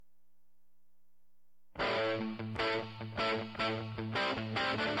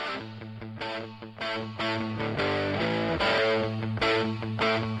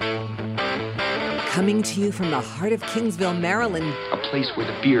Coming to you from the heart of Kingsville, Maryland. A place where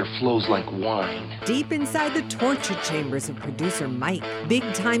the beer flows like wine. Deep inside the torture chambers of producer Mike. Big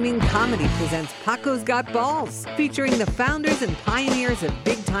Timing Comedy presents Paco's Got Balls, featuring the founders and pioneers of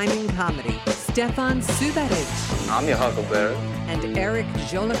big timing comedy, Stefan Subatic. I'm your Huckleberry. And Eric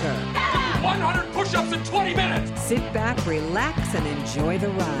Joliger. 100 push-ups in 20 minutes! Sit back, relax, and enjoy the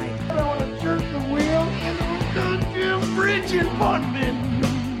ride. I don't want to jerk the wheel into a goddamn bridge in London.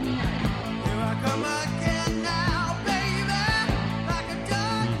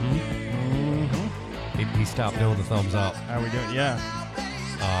 He stopped doing the thumbs up. How are we doing? Yeah.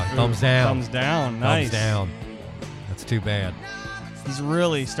 Thumbs down. Thumbs down. Nice. Thumbs down. That's too bad. He's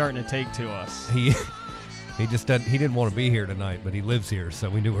really starting to take to us. He just doesn't. He didn't want to be here tonight, but he lives here, so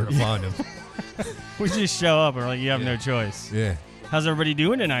we knew where to find him. We just show up and we're like, you have no choice. Yeah. How's everybody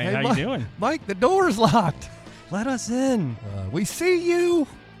doing tonight? Hey, How you doing? Mike, the door's locked. Let us in. We see you.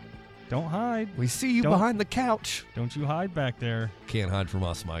 Don't hide. We see you behind the couch. Don't you hide back there. Can't hide from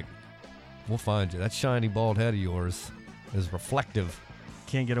us, Mike. We'll find you. That shiny bald head of yours is reflective.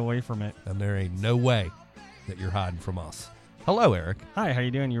 Can't get away from it. And there ain't no way that you're hiding from us. Hello, Eric. Hi, how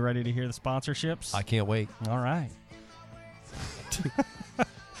you doing? You ready to hear the sponsorships? I can't wait. All right.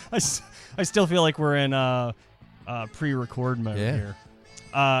 I still feel like we're in pre-record mode here.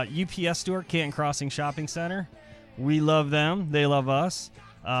 UPS store, Canton Crossing Shopping Center. We love them. They love us.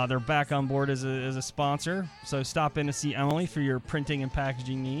 They're back on board as a sponsor. So stop in to see Emily for your printing and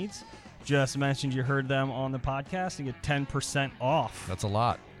packaging needs. Just mentioned you heard them on the podcast and get 10% off. That's a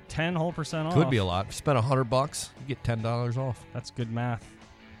lot. 10% off. Could be a lot. If you spend $100, you get $10 off. That's good math.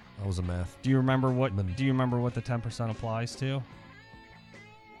 That was a math. Do you remember what the 10% applies to?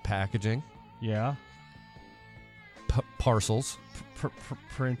 Packaging. Yeah. Parcels.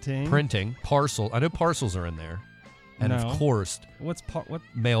 Printing. Printing. Parcel. I know parcels are in there. And of course, what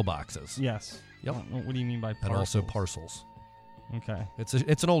mailboxes. Yes. Yep. What do you mean by parcels? And also parcels. Okay.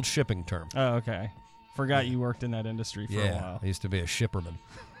 It's an old shipping term. Oh, okay. Forgot you worked in that industry for a while. Yeah, I used to be a shipperman.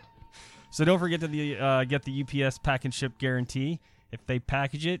 So don't forget to get the UPS pack and ship guarantee. If they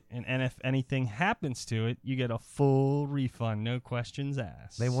package it and if anything happens to it, you get a full refund, no questions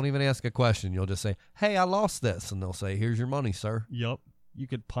asked. They won't even ask a question. You'll just say, "Hey, I lost this," and they'll say, "Here's your money, sir." Yup. You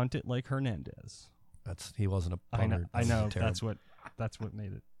could punt it like Hernandez. He wasn't a punter. I know. That's what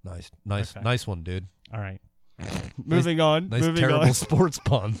made it. Nice one, dude. All right. Moving on. Nice terrible sports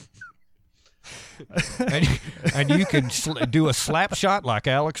pun. and you can do a slap shot like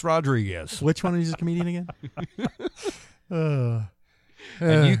Alex Rodriguez. Which one is the comedian again?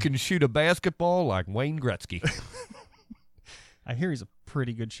 And you can shoot a basketball like Wayne Gretzky. I hear he's a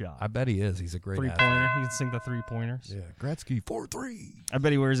pretty good shot. I bet he is. He's a great three-pointer. He can sing the three-pointers. Yeah, Gretzky 4-3. I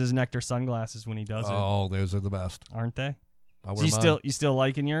bet he wears his Nectar sunglasses when he does it. Oh, those are the best. Aren't they? You still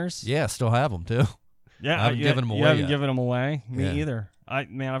liking yours? Yeah, still have them too. Yeah, I haven't given them away. You haven't yet. given them away. Me either. I've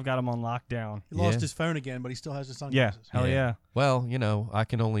got them on lockdown. He lost his phone again, but he still has his sunglasses. Yeah, hell yeah. Well, I'm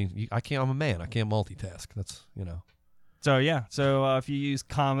a man. I can't multitask. That's. So if you use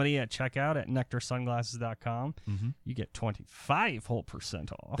comedy at checkout at nectarsunglasses.com, you get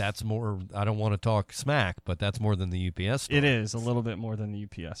 25% off. That's more. I don't want to talk smack, but that's more than the UPS store. It is a little bit more than the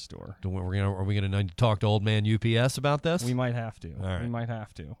UPS store. Are we gonna need to talk to old man UPS about this? We might have to. All right. We might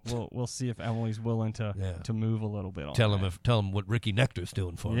have to. We'll see if Emily's willing to move a little bit on. Tell him what Ricky Nectar's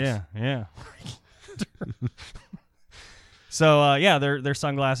doing for us. Yeah. So their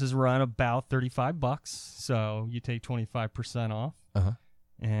sunglasses run about $35. So you take 25% off,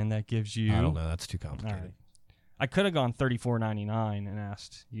 and that gives you. I don't know. That's too complicated. All right. I could have gone $34.99 and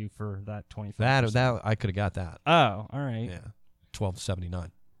asked you for that 25%. That I could have got that. Oh, all right. Yeah,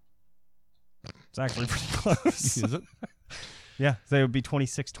 $12.79. It's actually pretty close. Is it? Yeah, so it would be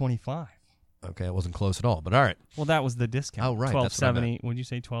 $26.25. Okay, it wasn't close at all, but all right. Well, that was the discount. Oh, right. $12.70. Would you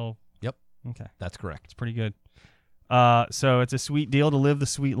say 12? Yep. Okay, that's correct. It's pretty good. So it's a sweet deal to live the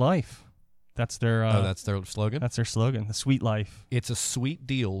sweet life. That's their. That's their slogan. That's their slogan. The sweet life. It's a sweet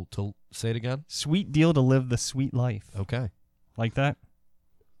deal to say it again. Sweet deal to live the sweet life. Okay. Like that.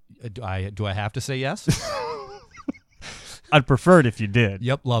 Do I have to say yes? I'd prefer it if you did.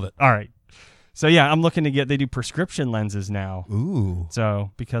 Yep, love it. All right. So yeah, I'm looking to they do prescription lenses now. Ooh.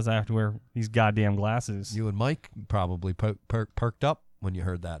 So because I have to wear these goddamn glasses. You and Mike probably perked up when you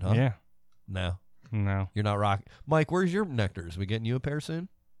heard that, huh? Yeah. No. You're not rocking. Mike, where's your Nectars? We getting you a pair soon?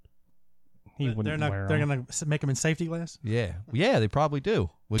 He wouldn't wear They're them. going to make them in safety glass? Yeah, they probably do.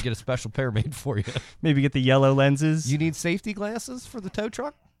 We'll get a special pair made for you. Maybe get the yellow lenses. You need safety glasses for the tow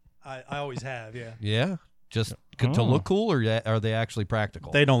truck? I always have, yeah. Yeah? Just to look cool, or are they actually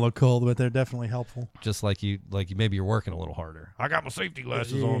practical? They don't look cool, but they're definitely helpful. Just like you maybe you're working a little harder. I got my safety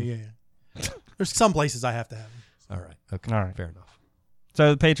glasses on. Yeah. There's some places I have to have them. All right. Okay. All right. Fair enough.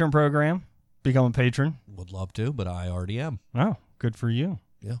 So the patron program, become a patron. Would love to, but I already am. Oh, good for you.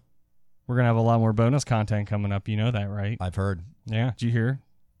 Yeah. We're going to have a lot more bonus content coming up. You know that, right? I've heard. Yeah. Did you hear?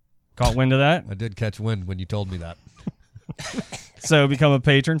 Caught wind of that? I did catch wind when you told me that. So become a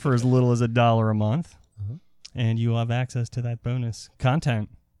patron for as little as $1 a month, and you will have access to that bonus content.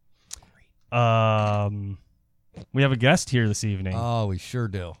 We have a guest here this evening. Oh, we sure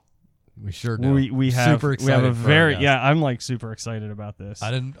do. We sure do. We have super excited. We have a for very our guest. yeah. I'm like super excited about this.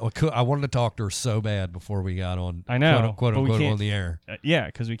 I wanted to talk to her so bad before we got on. I know, quote but we unquote can't- on the air. Yeah,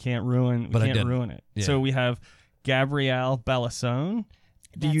 because we can't ruin. But I We can't didn't. ruin it. Yeah. So we have Gabrielle Balassone.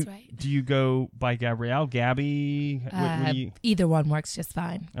 That's right. Do you go by Gabrielle, Gabby? What do you? Either one works just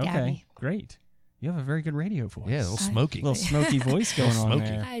fine. Okay, Gabby. Great. You have a very good radio voice. Yeah, a little smoky. little smoky voice going on smoky.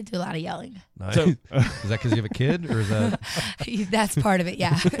 there. I do a lot of yelling. Nice. So- Is that because you have a kid, or is that? That's part of it,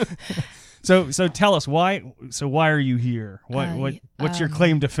 yeah. So tell us why. So why are you here? What's your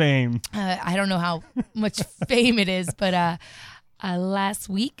claim to fame? I don't know how much fame it is, but last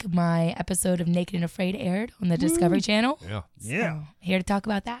week my episode of Naked and Afraid aired on the Discovery Channel. Yeah. So, here to talk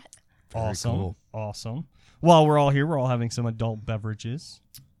about that. Awesome. cool. Awesome. While we're all here, we're all having some adult beverages.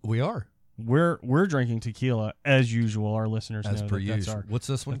 We are, We're drinking tequila as usual. Our listeners as know per that that's usual. our What's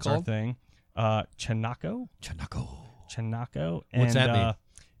this one that's our called? thing. Chinaco. Chinaco. And, What's that mean?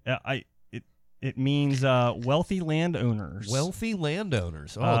 It means wealthy landowners. Wealthy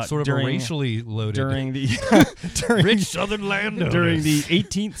landowners. Oh, it's sort of during- a racially loaded. during the during, rich Southern landowners during the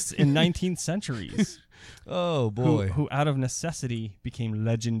 18th and 19th centuries. Oh boy. Who out of necessity became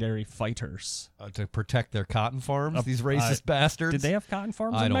legendary fighters. To protect their cotton farms, Uh, these racist bastards. Did they have cotton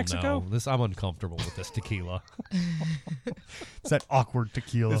farms I in don't Mexico? know. I'm uncomfortable with this tequila. It's that awkward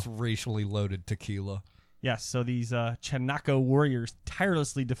tequila. This racially loaded tequila. Yes, so these Chinaco warriors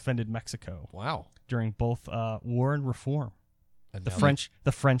tirelessly defended Mexico Wow. during both war and reform. And The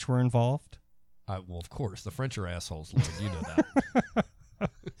now French were involved. well, of course, the French are assholes, Lloyd. You know that.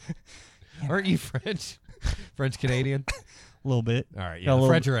 Aren't you French? French Canadian? A little bit. All right, Got yeah. a The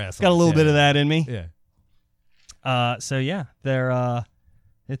French are assholes. Got a little Yeah, bit of yeah. that in me. Yeah. So yeah, they're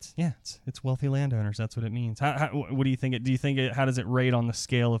it's wealthy landowners. That's what it means. What do you think? How does it rate on the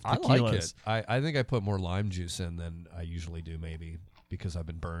scale of I tequilas? like it. I think I put more lime juice in than I usually do, maybe, because I've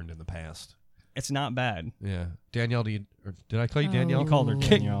been burned in the past. It's not bad. Yeah. Danielle, did I call you Danielle? You called her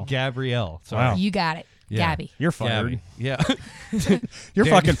Danielle. Gabrielle. Sorry. Wow. You got it. Yeah. Gabby. You're fired. Gabby. Yeah. You're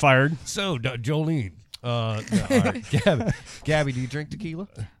Dan- fucking fired. So, Jolene. No, all right. Gabby, do you drink tequila?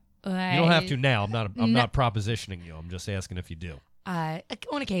 You don't have to now. I'm not propositioning you. I'm just asking if you do. On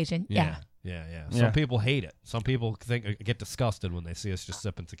occasion, yeah. Yeah. Yeah. Some people hate it. Some people get disgusted when they see us just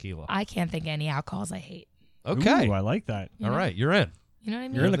sipping tequila. I can't think of any alcohols I hate. Okay. Ooh, I like that. All right. You're in. You know what I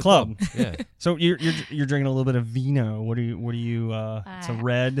mean? You're in the club. Yeah. So you're drinking a little bit of vino. What do you? It's a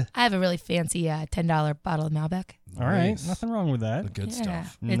red. I have a really fancy $10 bottle of Malbec. All right. Nice. Nothing wrong with that. The good Yeah.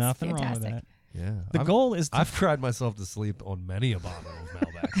 stuff. It's Nothing fantastic. wrong with that. Yeah. The goal is to I've cried myself to sleep on many a bottle of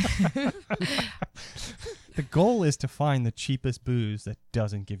Malbec. The goal is to find the cheapest booze that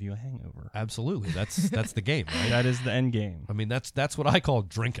doesn't give you a hangover. Absolutely. That's the game, right? That is the end game. I mean, that's what I call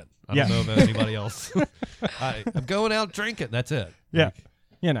drinking. I Yeah. don't know about anybody else. I'm going out drinking. That's it. Yeah. Like,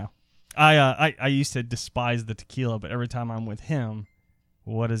 You know, I used to despise the tequila, but every time I'm with him,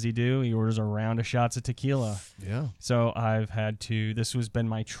 what does he do? He orders a round of shots of tequila. yeah. So I've had to. This has been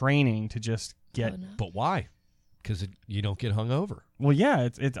my training to just get. Oh, no. But why? Because you don't get hungover. Well, yeah,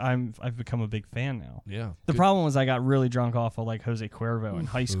 I've become a big fan now. Yeah. The problem was I got really drunk off of like Jose Cuervo in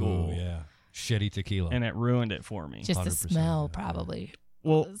high school, Ooh, yeah. Shitty tequila. and it ruined it for me. Just the 100%, smell, yeah. probably.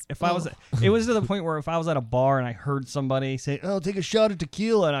 Well, if I was, it was to the point where if I was at a bar and I heard somebody say, "Oh, take a shot of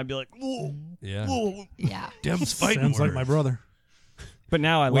tequila," and I'd be like, "Whoa, yeah. whoa." Yeah. Dem's fighting Sounds like words. my brother. But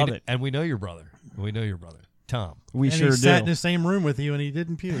now I love it. And we know your brother. Tom. We and sure he do. sat in the same room with you, and he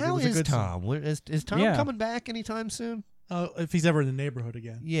didn't puke. How it was a is good Tom? Is Tom Yeah. coming back anytime soon? If he's ever in the neighborhood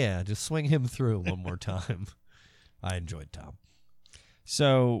again. Yeah, just swing him through one more time. I enjoyed Tom.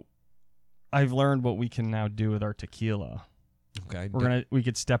 So, I've learned what we can now do with our tequila. Okay. We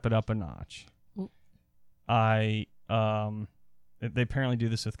could step it up a notch. Ooh. They apparently do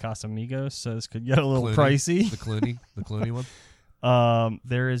this with Casamigos, so this could get a little Clooney. pricey. The Clooney one.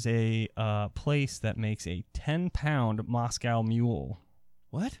 There is a place that makes a 10-pound Moscow Mule,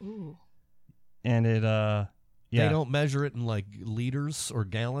 What? Ooh. and it They don't measure it in like liters or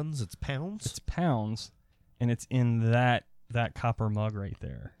gallons. It's pounds. it's pounds, and it's in that that copper mug right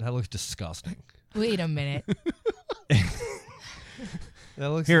there. That looks disgusting. Wait a minute. That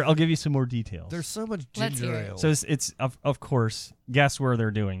looks Here, I'll give you some more details. There's so much Let's ginger hear it. ale. So it's of course, guess where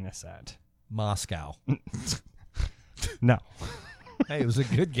they're doing this at? Moscow. No. Hey, it was a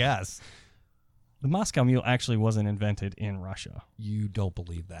good guess. The Moscow Mule actually wasn't invented in Russia. You don't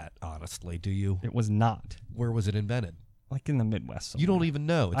believe that, honestly, do you? It was not. Where was it invented? Like in the Midwest somewhere. You don't even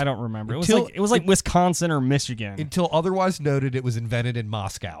know. I don't remember. It Until- was like Wisconsin or Michigan. Until otherwise noted, it was invented in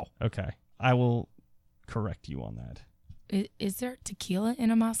Moscow. Okay. I will correct you on that. Is there tequila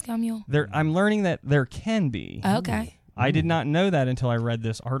in a Moscow Mule? I'm learning that there can be. Okay. I did not know that until I read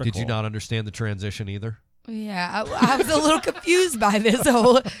this article. Did you not understand the transition either? Yeah, I was a little confused by this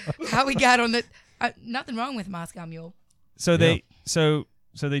whole how we got on the. Nothing wrong with Moscow Mule. So they so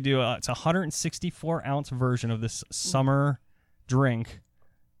they do it's a 164 ounce version of this summer drink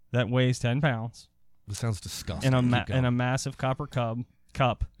that weighs 10 pounds This sounds disgusting. in a massive copper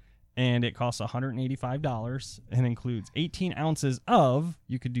cup, and it costs $185 and includes 18 ounces of,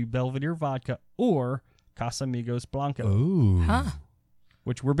 you could do Belvedere vodka or Casamigos Blanco, Ooh. Huh.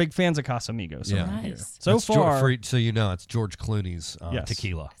 which we're big fans of Casamigos Yeah. around here. Nice. So That's far, so you know, it's George Clooney's Yes.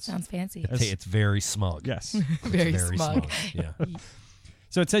 tequila. Sounds fancy. It's very smug. yes. Very, Very smug. Yeah.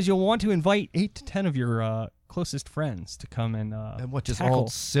 So it says you'll want to invite 8 to 10 of your closest friends to come and And what, just tackle. all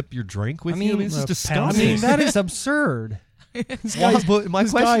sip your drink with I you? mean, This is I disgusting. mean, that is absurd. Why, but my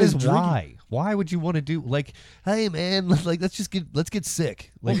this guy question is drinking. why? Why would you want to do hey man, like let's get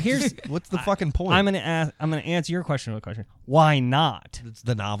sick. Like, Well, here's- what's the fucking point? I'm gonna answer your question with a question. Why not? It's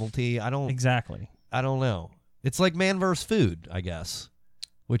the novelty. I don't Exactly. know. It's like Man vs. Food, I guess,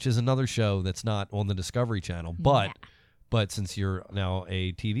 which is another show that's not on the Discovery Channel. But since you're now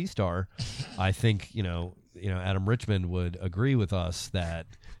a TV star, I think you know Adam Richmond would agree with us that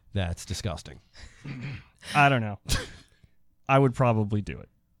that's disgusting. I don't know. I would probably do it.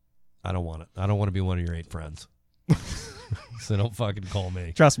 I don't want it. I don't want to be one of your 8 friends. So don't fucking call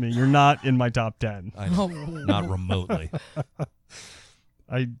me. Trust me, you're not in my top 10. Not remotely.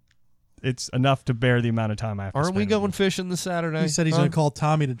 It's enough to bear the amount of time I have to Aren't we spend going with fishing this Saturday? He said he's Huh? going to call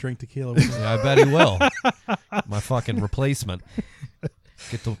Tommy to drink tequila with him. Yeah, I bet he will. My fucking replacement.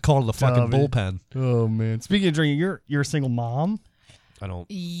 Get to call the fucking Tommy. bullpen. you. Oh man. Speaking of drinking, you're a single mom. I don't.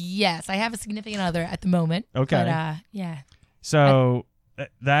 Yes, I have a significant other at the moment. Okay. But yeah. So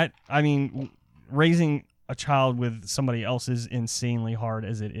raising a child with somebody else is insanely hard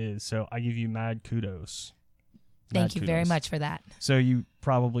as it is. So I give you mad kudos. Thank Mad you very kudos. much for that. So you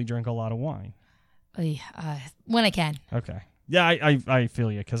probably drink a lot of wine. When I can. Okay. Yeah, I feel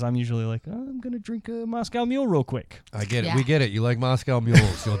you because I'm usually like, I'm going to drink a Moscow Mule real quick. I get it. Yeah. We get it. You like Moscow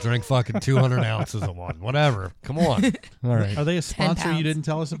Mules. You'll drink fucking 200 ounces of one. Whatever. Come on. All right. Are they a sponsor you pounds. didn't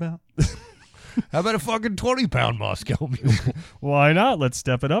tell us about? How about a fucking 20-pound Moscow Mule? Why not? Let's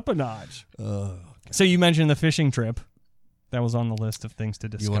step it up a notch. So you mentioned the fishing trip. That was on the list of things to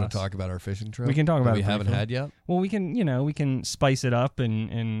discuss. You want to talk about our fishing trip? We can talk that about we it haven't briefly. had yet? Well, we can spice it up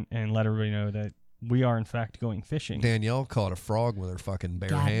and let everybody know that we are in fact going fishing. Danielle caught a frog with her fucking bare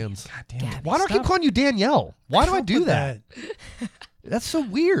Gabby. hands. God damn it. Gabby. Why do I keep calling you Danielle? Why do I do that? That's so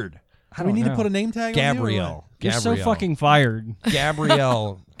weird. I Do we don't need know. to put a name tag on Gabrielle. You're so Gabrielle. fucking fired.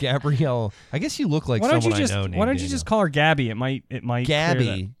 Gabrielle. I guess you look like Why don't someone you just I know named Why don't you Danielle. just call her Gabby? It might clear that.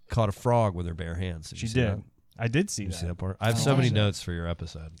 Gabby caught a frog with her bare hands. Did She you see did. that? I did see Did you see that. that part? I have Oh, so many shit. notes for your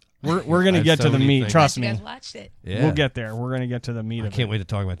episode. We're I gonna have get so to the many meat. things. Trust You me. guys watched it. Yeah. We'll get there. We're gonna get to the meat. I of can't it. wait to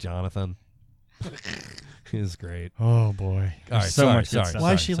talk about Jonathan. He's great. Oh boy. All right, so much good sorry. stuff.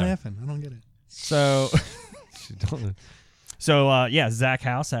 Why is she sorry. laughing? I don't get it. So Don't- yeah, Zach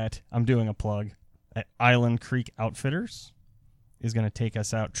House at I'm doing a plug at Island Creek Outfitters is going to take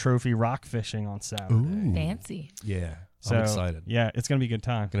us out trophy rock fishing on Saturday. Fancy. Yeah. So, I'm excited. Yeah, it's going to be a good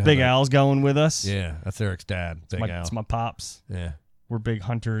time. Gonna have Big that- Al's going with us. Yeah, that's Eric's dad. Big Al. It's my pops. Yeah. We're big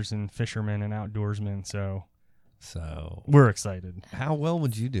hunters and fishermen and outdoorsmen, so So, we're excited. how well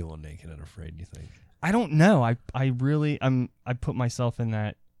would you do on Naked and Afraid, you think? I don't know. I really I put myself in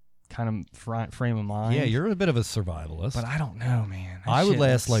that kind of frame of mind. Yeah, you're a bit of a survivalist. But I don't know, man. That I would shit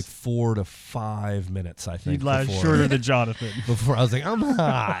last like looks- 4 to 5 minutes, I think. You'd last before, shorter than Jonathan. before I was like, I'm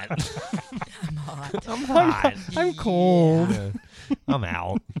hot. I'm hot. I'm hot. I'm cold. Yeah. I'm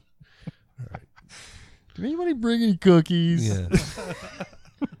out. Did anybody bring any cookies? Yeah.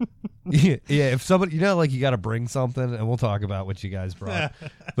 yeah, if somebody, like you got to bring something, and we'll talk about what you guys brought.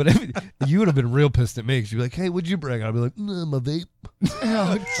 But you would have been real pissed at me because you'd be like, hey, what'd you bring? I'd be like, my vape.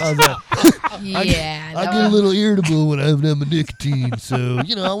 Yeah. I get a little irritable when I haven't had my nicotine, so,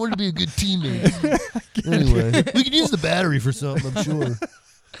 I wanted to be a good teammate. Anyway, we can use the battery for something, I'm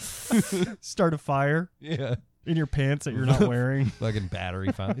sure. Start a fire. Yeah. in your pants that you're not wearing. Fucking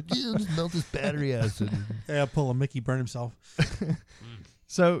battery fountain. Yeah, just melt this battery acid. Yeah, pull a Mickey, burn himself.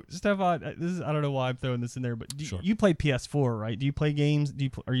 So, Stefan, I don't know why I'm throwing this in there, but you play PS4, right? Do you play games?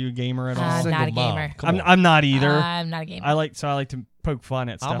 Are you a gamer at all? I'm not a gamer. I'm not either. I'm not a gamer. I like to poke fun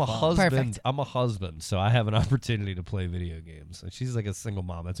at Stefan. I'm a husband. Perfect. I'm a husband, so I have an opportunity to play video games. And she's like a single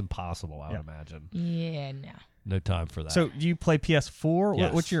mom. That's impossible, I would imagine. Yeah, no. No time for that. So, do you play PS4?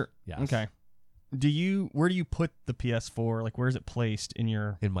 Yes. What's your... Yes. Okay. Where do you put the PS4? Like, where is it placed in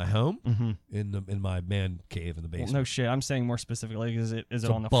your... In my home? Mm-hmm. In my man cave in the basement. Well, no shit. I'm saying more specifically. Is it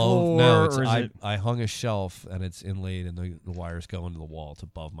on the above, floor? no, or is it... I hung a shelf, and it's inlaid, and the wires go into the wall. It's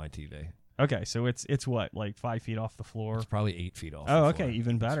above my TV. Okay, so it's what, like 5 feet off the floor? It's probably 8 feet off. Oh, the okay, floor.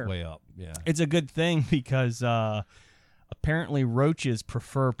 even better. It's way up, yeah. It's a good thing because apparently Roaches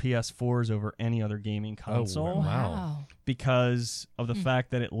prefer PS4s over any other gaming console. Oh, wow. Because of the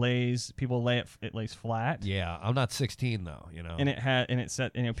fact that it lays flat. Yeah, I'm not 16 though,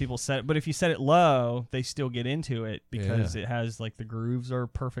 And people set it, but if you set it low, they still get into it because it has like the grooves are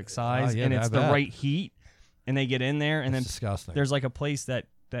perfect size and it's the right heat, and they get in there, and then disgusting. There's like a place that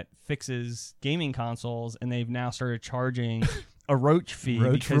fixes gaming consoles, and they've now started charging a roach fee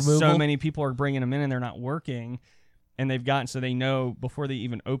because so many people are bringing them in and they're not working. And they've gotten so they know before they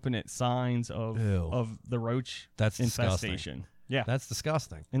even open it signs of the roach infestation. Disgusting. Yeah, that's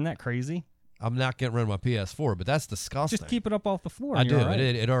disgusting. Isn't that crazy? I'm not getting rid of my PS4, but that's disgusting. Just keep it up off the floor. I do. Right.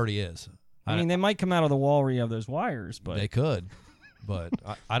 It already is. I mean, they might come out of the wall where you have those wires, but they could. But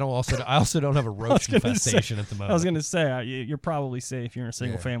I also don't have a roach infestation at the moment. I was going to say you're probably safe. You're in a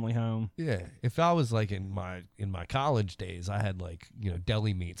single family home. Yeah. If I was like in my college days, I had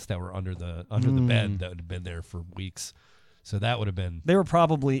deli meats that were under the bed that had been there for weeks. So that would have been. They were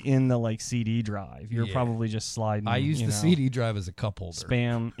probably in the CD drive. You're probably just sliding. I used the CD drive as a cup holder.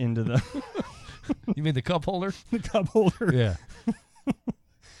 Spam into the. You mean the cup holder? The cup holder. Yeah.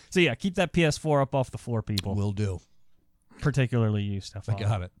 So yeah, keep that PS4 up off the floor, people. Will do. Particularly you, Stefan. I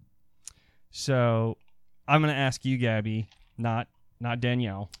got it. So I'm going to ask you, Gabby, not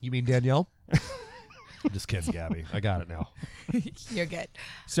Danielle. You mean Danielle? Just kidding, Gabby. I got it now. You're good.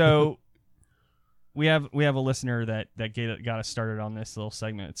 So we have a listener that got us started on this little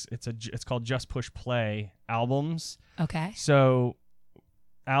segment. It's called Just Push Play albums. Okay. So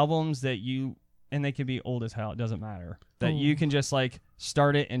albums that and they can be old as hell. It doesn't matter. That you can just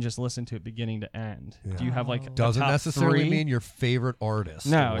start it and just listen to it beginning to end. Yeah. Do you have doesn't necessarily 3? mean your favorite artist?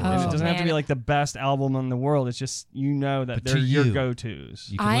 No, it doesn't have to be the best album in the world. It's just that they're your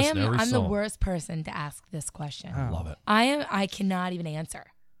go-tos. I'm the worst person to ask this question. I love it. I cannot even answer.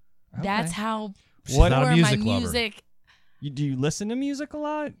 Okay. That's how. What my music music? Do you listen to music a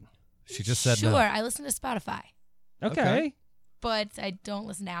lot? She just said sure. no. I listen to Spotify. Okay. But I don't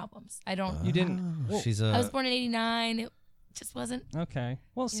listen to albums. I don't. You didn't. Well, I was born in '89. It just wasn't. Okay.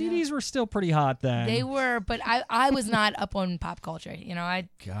 Well, CDs were still pretty hot then. They were, but I was not up on pop culture. I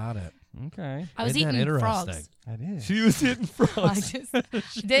got it. Okay. I was Isn't eating frogs. That is. She was eating frogs. I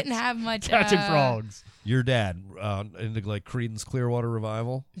just didn't have much. Catching frogs. into Creedence Clearwater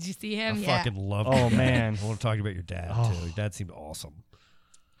Revival. Did you see him? I Yeah. fucking love. Oh man. I want to talk about your dad too. Your dad seemed awesome.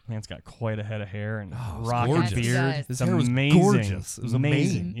 Man's got quite a head of hair and rocking rocking beard. His It's hair was amazing. gorgeous. It was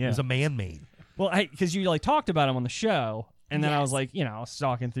amazing. Yeah. It was a man-made. Well, because you talked about him on the show, and then I was I was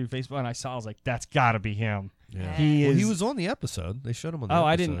stalking through Facebook, and I was like, that's got to be him. Yeah. He was on the episode. They showed him on the episode.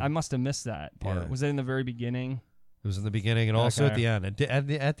 I didn't. I must have missed that part. Yeah. Was it in the very beginning? It was in the beginning and also at the end. And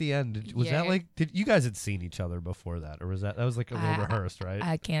at the end, was that did you guys had seen each other before that, or was that was a little rehearsed, right?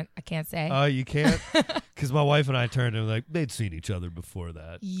 I can't say. Oh, you can't, because my wife and I turned and were they'd seen each other before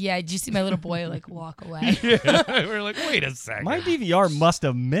that. Yeah, did you see my little boy walk away? Yeah, we were like, wait a second. My DVR must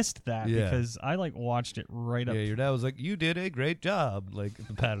have missed that because I watched it right up. Yeah, your dad was like, "You did a great job,"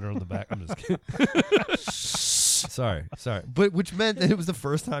 patted her on the back. I'm just kidding. Sorry, but which meant that it was the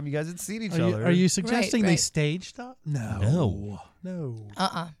first time you guys had seen each other. Are you suggesting Right. they staged up? No. Nope,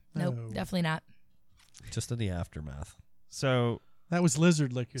 definitely not. Just in the aftermath. So that was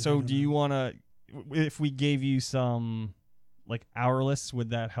lizard liquor. So do you want to? If we gave you some hour lists,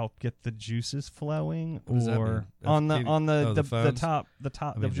 would that help get the juices flowing? What does that Or mean? on the phones? top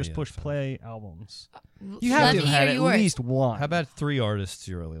I mean, just the push phones. play albums? Let You have me to have hear at yours. least one. How about 3 artists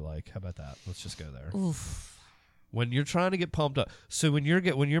you really like? How about that? Let's just go there. Oof. When you're trying to get pumped up, so when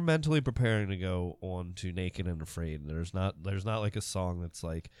you're mentally preparing to go on to Naked and Afraid, there's not a song that's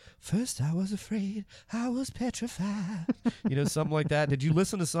first I was afraid, I was petrified, something like that. Did you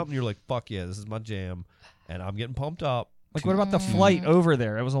listen to something you're like, fuck yeah, this is my jam, and I'm getting pumped up? What about the flight over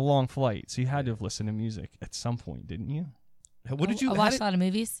there? It was a long flight, so you had to have listened to music at some point, didn't you? What did you? I watched a lot of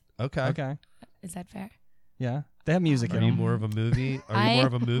movies. Okay. Okay. Is that fair? Yeah, they have music Are in you them. more of a movie? Are you more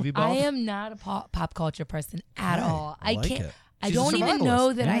of a movie buff? I am not a pop culture person at Hey, all. I like can't. it. I She's a don't even know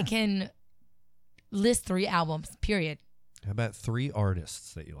survivalist. that I Yeah. can list 3 albums. Period. How about 3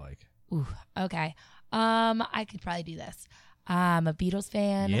 artists that you like? Ooh, okay. I could probably do this. I'm a Beatles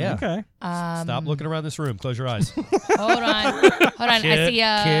fan. Yeah. Okay. Stop looking around this room. Close your eyes. Hold on. I see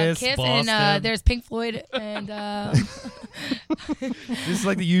Kiss, and Boston. there's Pink Floyd and This is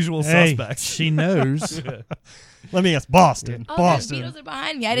like the usual Hey, suspects. she knows. Let me guess. Boston. oh, Boston. the Beatles are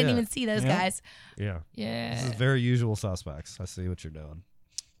behind me. I didn't Yeah. even see those Yeah. guys. Yeah. This is Yeah. very usual suspects. I see what you're doing.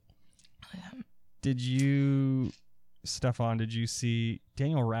 Did you, Stefan? Did you see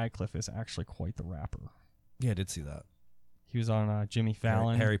Daniel Radcliffe is actually quite the rapper? Yeah, I did see that. He was on Jimmy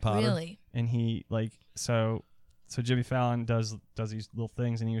Fallon. Harry Potter. Really? And he so Jimmy Fallon does these little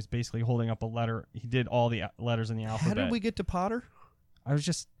things, and he was basically holding up a letter. He did all the letters in the How alphabet. did we get to Potter? I was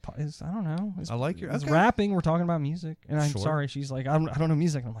just I don't know. I like your It's okay. rapping. We're talking about music, and I'm Sure. sorry. She's like, I don't know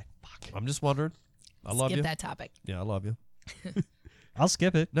music. And I'm like, fuck. I'm just wondering. I love Skip you. that topic. Yeah, I love you. I'll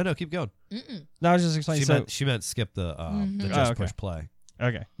skip it. No, keep going. Mm-mm. No, I was just explaining. She meant skip the just okay. push play.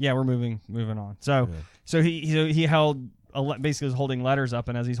 Okay, yeah, we're moving on. So Yeah. so he held basically was holding letters up,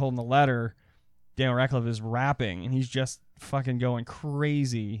 and as he's holding the letter, Daniel Radcliffe is rapping, and he's just fucking going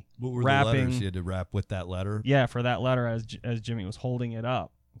crazy. What were rapping. the letters you had to rap with that letter? Yeah, for that letter as Jimmy was holding it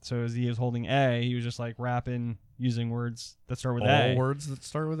up. So as he was holding A, he was just like rapping using words that start with All A. words that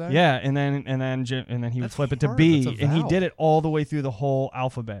start with that? Yeah, and then he would That's flip it to hard. B, That's a and he vowel. did it all the way through the whole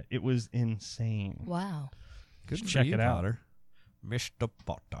alphabet. It was insane. Wow. Good for Check you, it out. Potter. Mr.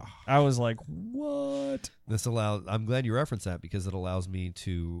 Potter. I was like, what? This allows. I'm glad you referenced that because it allows me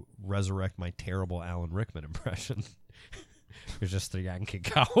to resurrect my terrible Alan Rickman impression. You're just a Yankee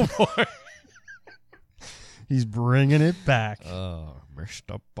cowboy. He's bringing it back. Oh,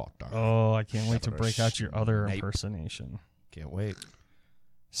 Mr. Potter. Oh, I can't wait to break out your other Snape. impersonation. Can't wait.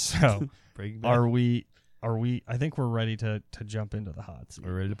 So, Bring are we? I think we're ready to jump into the hot seat.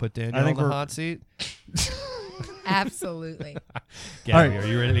 We're ready to put Daniel I think on the we're- hot seat. Absolutely. Gabby, right. are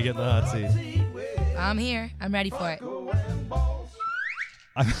you ready to get in the hot seat? I'm here. I'm ready for it.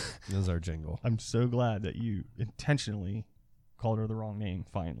 This is our jingle. I'm so glad that you intentionally called her the wrong name.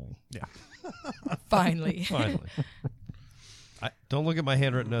 Finally. Yeah. Finally. Finally. Don't look at my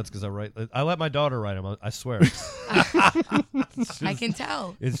handwritten notes because I let my daughter write them. I swear. I can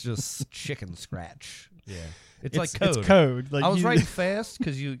tell. It's just chicken scratch. Yeah. It's like It's code. code. Like I was you- writing fast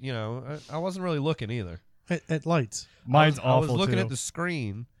because I wasn't really looking either. At lights. Mine's I was awful looking too. at the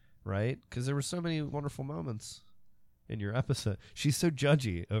screen, right? Because there were so many wonderful moments in your episode. She's so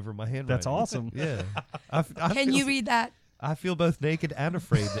judgy over my handwriting. That's awesome. Yeah. Can you read that? I feel both naked and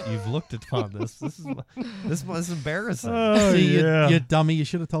afraid that you've looked upon this. This is embarrassing. Oh, See, yeah. you dummy. You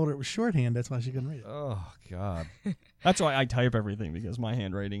should have told her it was shorthand. That's why she couldn't read it. Oh God. That's why I type everything because my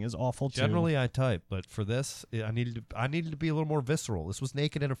handwriting is awful too. Generally, I type, but for this, I needed to be a little more visceral. This was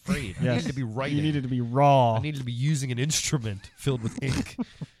naked and afraid. I Yes. needed to be writing. You needed to be raw. I needed to be using an instrument filled with ink.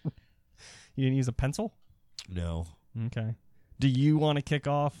 You didn't use a pencil? No. Okay. Do you want to kick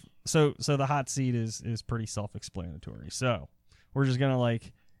off? So the hot seat is pretty self-explanatory. So we're just gonna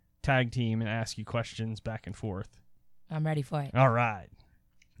like tag team and ask you questions back and forth. I'm ready for it. All right.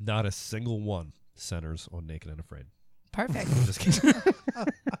 Not a single one centers on naked and afraid. Perfect. I'm just kidding.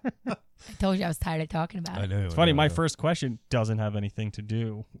 I told you I was tired of talking about I it. know. It's funny. My first question doesn't have anything to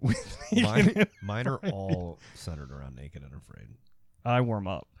do with Mine are all centered around naked and afraid. I warm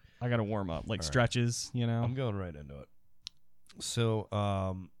up. I got to warm up, like All right. stretches. You know. I'm going right into it. So,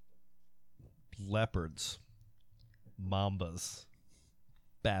 leopards, mambas,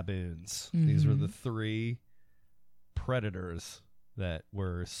 baboons. These were the 3 predators that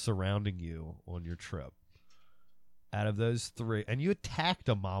were surrounding you on your trip. Out of those 3, and you attacked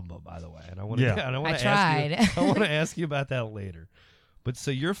a mamba, by the way. And I want to, Yeah. I tried. I want to ask you about that later. But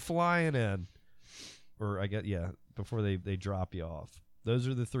so you're flying in, or I guess before they drop you off. Those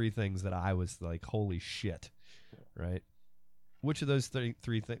are the 3 things that I was like, holy shit, right? Which of those three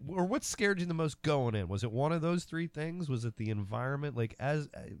things, or what scared you the most going in? Was it one of those 3 things? Was it the environment? Like as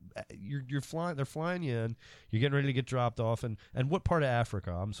you're flying, they're flying you in, you're getting ready to get dropped off, and what part of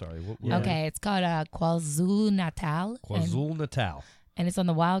Africa? I'm sorry. What, Yeah. Okay, it's called KwaZulu-Natal. KwaZulu-Natal. And it's on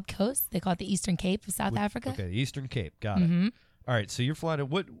the Wild Coast. They call it the Eastern Cape of South Africa. Okay, Eastern Cape. Got it. Mm-hmm. All right, so you're flying.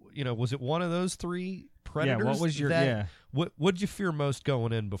 What was it? One of those 3 predators? Yeah. What was your that, What'd you fear most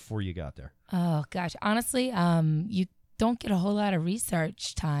going in before you got there? Oh, gosh. Honestly, you don't get a whole lot of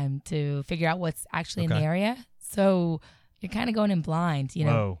research time to figure out what's actually in the Okay. area. So you're kind of going in blind. You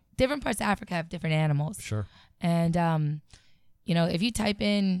know, Whoa. different parts of Africa have different animals. Sure. And, if you type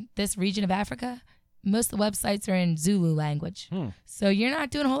in this region of Africa, most of the websites are in Zulu language, so you're not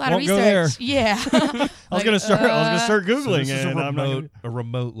doing a whole lot Won't of go research. there. Yeah, I was gonna start googling, So this is and I'm not a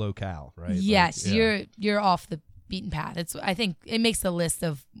remote locale, right? yes, Like, yeah. you're off the beaten path. I think it makes the list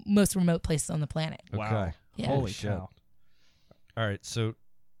of most remote places on the planet. Wow. Okay. Yeah. Holy shit. cow! All right, so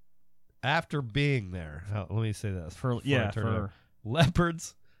after being there, let me say this. before I turn it over.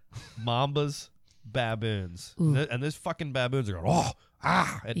 Leopards, mambas, baboons. And those fucking baboons are going,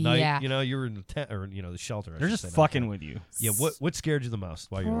 at night. Yeah. You know, you were in the tent or, the shelter. They're just fucking with you. Yeah, what scared you the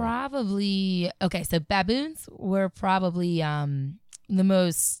most while you were there? Probably, okay, so baboons were probably the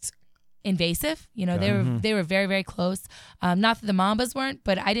most invasive. You know, they were very, very close. Not that the mambas weren't,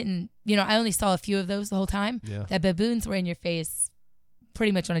 but I didn't, I only saw a few of those the whole time. Yeah. That baboons were in your face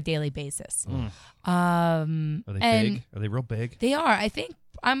pretty much on a daily basis. Are they big? Are they real big? They are. I think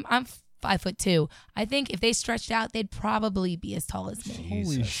I'm 5'2". I think if they stretched out, they'd probably be as tall as me.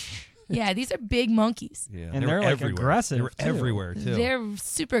 Holy shit! Yeah, these are big monkeys. Yeah, And they they're were like everywhere. aggressive. They were too. everywhere too. They're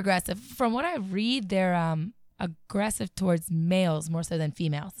super aggressive. From what I read, they're aggressive towards males more so than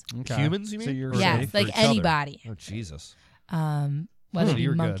females. Okay. Humans, you mean? So you're Or Yes, safe like for each other? anybody. Oh Jesus! Whether So it be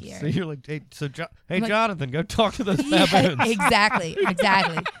you're monkey good. or So you're like, hey, I'm like- Jonathan, go talk to those yeah, baboons. exactly.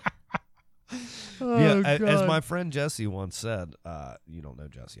 As my friend Jesse once said, you don't know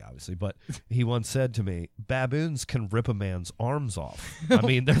Jesse obviously, but he once said to me, baboons can rip a man's arms off. I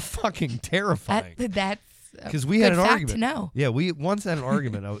mean, they're fucking terrifying. That's Because we had an fact argument. to know. Yeah, we once had an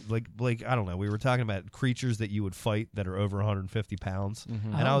argument. I was like I don't know. We were talking about creatures that you would fight that are over 150 pounds,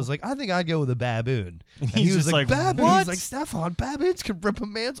 and I was like, I think I'd go with a baboon. And he He's was just like, like, baboon. what? He's like, Stefan, baboons can rip a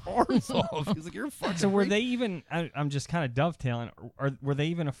man's arms off. He's like, you're a fucking. So were freak." they even? I'm just kind of dovetailing. Were they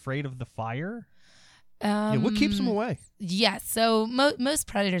even afraid of the fire? Yeah, what keeps them away? Yes. So most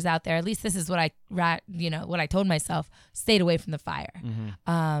predators out there, at least this is what what I told myself, stayed away from the fire.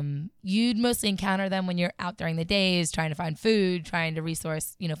 You'd mostly encounter them when you're out during the days, trying to find food, trying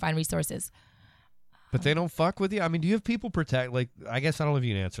to find resources. But they don't fuck with you. I mean, do you have people protect? Like, I guess I don't know if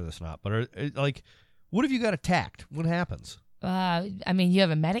you can answer this or not. But what if you got attacked? What happens? I mean, you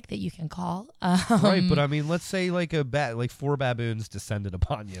have a medic that you can call. Right, but I mean, let's say like four baboons descended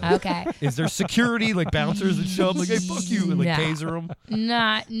upon you. Okay. Is there security, like bouncers that show up like, hey, fuck you, and like No. taser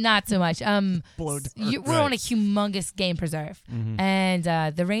them? Not so much. Blow We're on a humongous game preserve, and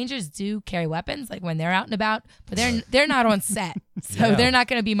the rangers do carry weapons, like when they're out and about, but they're not on set, so Yeah. they're not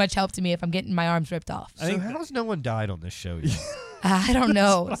going to be much help to me if I'm getting my arms ripped off. So how has no one died on this show yet? I don't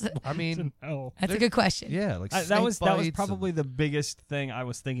know. I mean, Oh, That's a good question. yeah, like that was snake bites probably the biggest thing I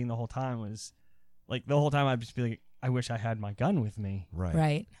was thinking the whole time. Was like the whole time I'd just be like, I wish I had my gun with me. and,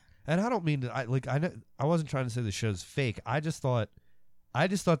 Right. And I don't mean to. I wasn't trying to say the show's fake. I just thought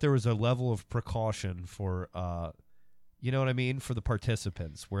there was a level of precaution for, you know what I mean, for the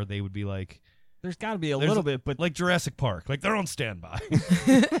participants, where they would be like. There's got to be a There's little bit, but Like Jurassic Park, like they're on standby.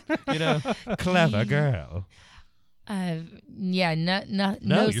 You know, clever girl. Yeah, no, No,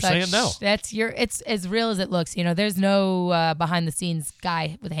 you're such. saying no. It's as real as it looks. There's no behind the scenes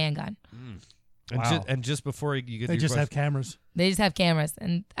guy with a handgun. And, Wow. just before you get to They your just have question- cameras. They just have cameras,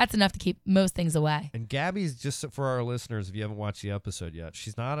 and that's enough to keep most things away. And Gabby's, just for our listeners, if you haven't watched the episode yet,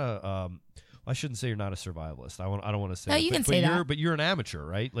 she's not a. I shouldn't say you're not a survivalist. I don't want to say. No, it, you but, can but say you're, that. But you're an amateur,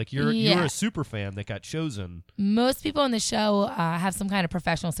 right? Like you're Yeah. a super fan that got chosen. Most people on the show have some kind of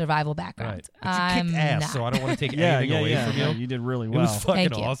professional survival background. Right. But you kicked ass, not. so I don't want to take yeah, anything away from you. yeah, you did really It well. was fucking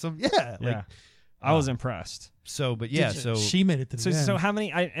Thank you. awesome. Yeah. yeah, I was impressed. So, but yeah, so She made it to the end. So how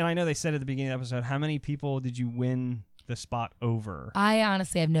many? I know they said at the beginning of the episode, how many people did you win the spot over? I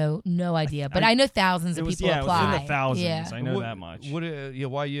honestly have no idea, but I know thousands It of was people it was apply. in the thousands. Yeah. I know that much. What? Yeah.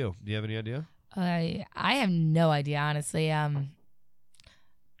 Why you? Do you have any idea? I have no idea, honestly. I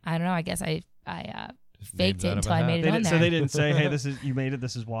don't know. I guess I faked names out it of until a I hat. made it on there. So they didn't say, "Hey, you made it.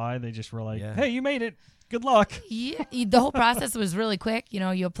 This is why." They just were like, Yeah. "Hey, you made it. Good luck." Yeah, the whole process was really quick.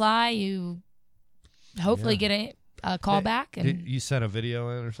 You apply, you hopefully get a call back, and Did you sent a video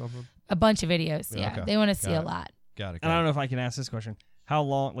in or something? a bunch of videos. Yeah, okay. they want to see Got a it. lot. Got it. And I don't know if I can ask this question: how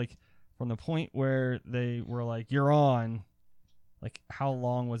long, like, from the point where they were like, "You're on," like, how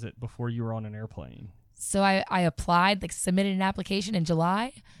long was it before you were on an airplane? So I applied, like submitted an application in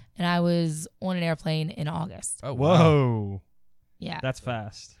July, and I was on an airplane in August. Oh, Whoa, Yeah, that's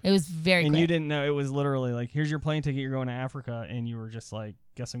fast. it was very And quick. you didn't know it was literally like, "Here's your plane ticket. You're going to Africa," and you were just like,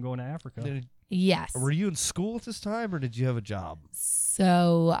 "Guess I'm going to Africa." Yes. Were you in school at this time, or did you have a job?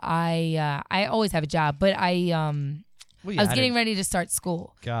 So I always have a job, but Well, I was getting ready to start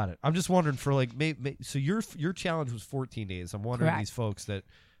school. Got it. I'm just wondering for like, so your challenge was 14 days. I'm wondering Correct. these folks that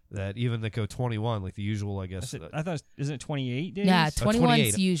that even that go 21, like the usual, I guess. I thought, isn't it 28 days? Yeah, 21's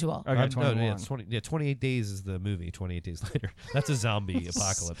 28. usual. Okay, 21. No, yeah, 28 days is the movie. 28 days later. That's a zombie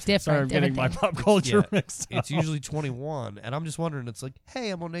apocalypse. Different. Sorry, I'm getting my different pop culture Yeah, mixed up. It's usually 21, and I'm just wondering. It's like,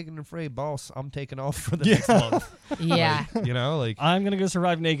 hey, I'm on Naked and Afraid, boss. I'm taking off for the next month. thing. Yeah. Like, you know, like I'm gonna go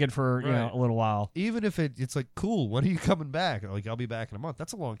survive naked for Right. a little while. even if it's like cool. When are you coming back? Like I'll be back in a month.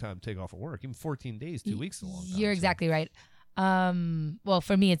 That's a long time to take off of work. Even 14 days, 2 weeks is a long time. You're so. exactly right. Well,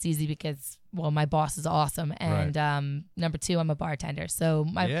 for me, it's easy because, my boss is awesome. And number two, I'm a bartender. So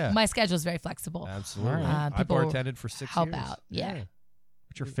my schedule is very flexible. Absolutely. All right. I People bartended for 6 help years. out. Yeah.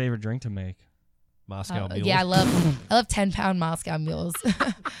 What's your favorite drink to make? Moscow Mule. Yeah, I love 10-pound Moscow mules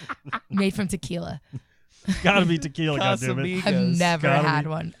made from tequila. Gotta be tequila, goddammit. I've Casamigos. never Gotta had be-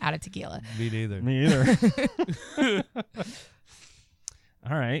 one out of tequila. Me neither. Me either.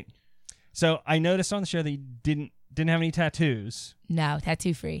 All right. So I noticed on the show that you didn't have any tattoos. No,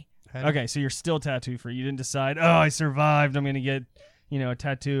 tattoo free. Okay, so you're still tattoo free. You didn't decide, oh, I survived. I'm gonna get, a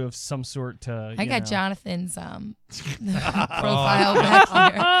tattoo of some sort to. I got know. Jonathan's profile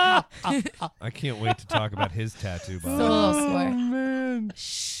back here. I can't wait to talk about his tattoo. By Still the a way. little Oh sore. man.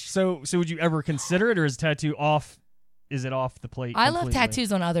 So would you ever consider it, or is tattoo off? Is it off the plate? I love completely?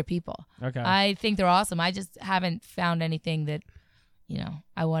 tattoos on other people. Okay. I think they're awesome. I just haven't found anything that,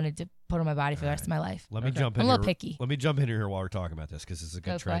 I wanted to put on my body for the rest of my life. Let me jump in I'm a here. little picky. Let me jump in here while we're talking about this because it's a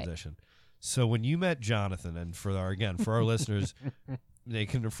good Go for it. transition. So when you met Jonathan, and for our listeners,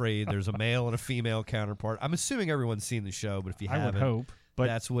 Naked and Afraid, there's a male and a female counterpart. I'm assuming everyone's seen the show, but if you I would haven't, hope, but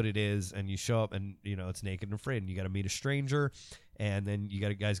that's what it is. And you show up, and it's Naked and Afraid, and you got to meet a stranger, and then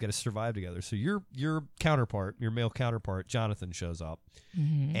guys got to survive together. So your male counterpart, Jonathan, shows up,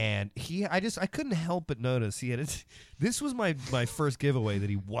 and I couldn't help but notice he had this was my first giveaway that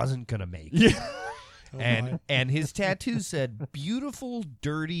he wasn't gonna make. Yeah. And his tattoo said "beautiful,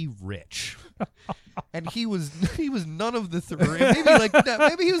 dirty, rich," and he was none of the three.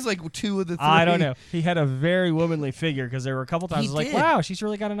 Maybe he was like two of the three. I don't know. He had a very womanly figure because there were a couple times I was did. like, wow, she's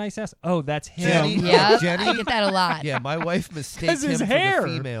really got a nice ass. Oh, that's him. Jenny. Yeah, Jenny? I get that a lot. Yeah, my wife mistakes 'Cause him his for hair. the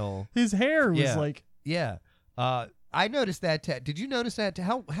female. His hair was Yeah. like. Yeah. I noticed that. Did you notice that?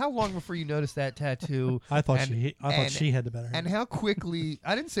 How long before you noticed that tattoo? I thought And- she had the better. And how quickly?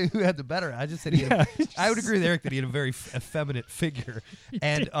 I didn't say who had the better. I just said he had. I would agree with Eric that he had a very effeminate figure.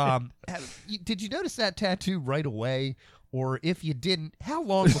 And did you notice that tattoo right away? Or if you didn't, how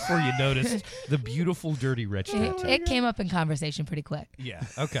long before you noticed the beautiful, dirty, rich tattoo? It came up in conversation pretty quick. Yeah.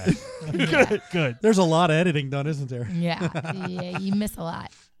 Okay. Good. There's a lot of editing done, isn't there? Yeah, you miss a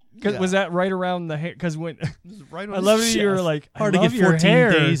lot. Was that right around the hair? Because when Right on I love his that you were chest. like, Hard I to love get your 14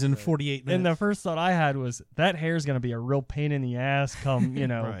 hair. days and 48 minutes. And the first thought I had was that hair is going to be a real pain in the ass come,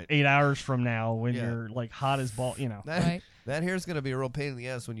 Right. 8 hours from now when Yeah. you're like hot as ball, Right. That hair's gonna be a real pain in the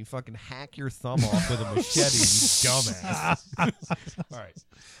ass when you fucking hack your thumb off with a machete, you dumbass. All right.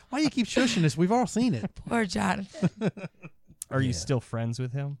 Why do you keep shushing this? We've all seen it. Poor Jonathan. Are you still friends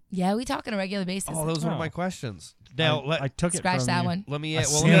with him? Yeah, we talk on a regular basis. Oh, those were Oh. my questions. Now, I took it Scratch from that you. one. let me I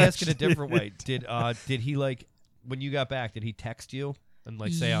ask it a snatched different way. Did he when you got back? Did he text you and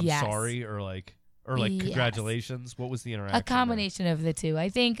say I'm Yes. sorry or Yes. congratulations? What was the interaction? A combination of the two. I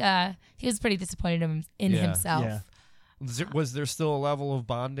think he was pretty disappointed in Yeah. himself. Yeah. Was there still a level of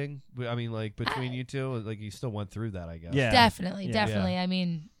bonding? I mean, like between you two, like you still went through that, I guess. Yeah. Definitely. Yeah. I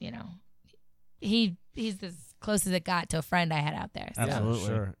mean, he's as close as it got to a friend I had out there. So. Absolutely.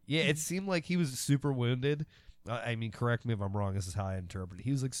 Sure. Yeah, it seemed like he was super wounded. I mean, correct me if I'm wrong. This is how I interpret it.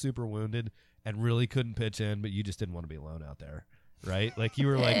 He was like super wounded and really couldn't pitch in, but you just didn't want to be alone out there, right? Like you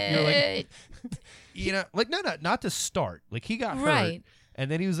were like, not to start. Like he got hurt, Right. and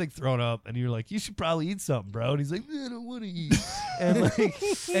then he was like thrown up, and you were like, you should probably eat something, bro. And he's like, I don't want to eat. And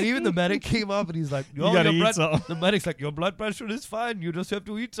and even the medic came up, and he's like, You gotta your eat something. The medic's like, your blood pressure is fine. You just have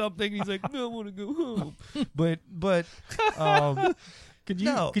to eat something. He's like, no, I want to go home. But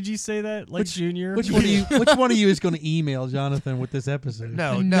Could you say that like Junior? Which one of you is going to email Jonathan with this episode?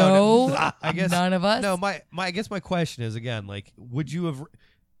 No, I guess none of us. No, I guess my question is again, like, would you have?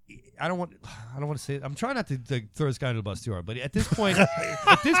 I don't want to say it. I'm trying not to throw this guy under the bus too hard, but at this point, and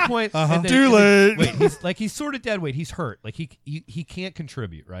then- Too late. Wait, he's sort of dead weight. He's hurt. Like he can't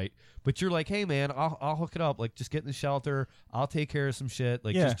contribute, right? But you're like, hey man, I'll hook it up. Like just get in the shelter. I'll take care of some shit.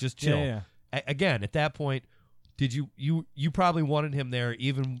 Like just chill. Yeah. Again, at that point, did you probably wanted him there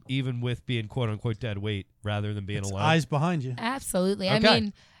even with being quote unquote dead weight rather than being It's alone? eyes behind you. Absolutely. Okay. I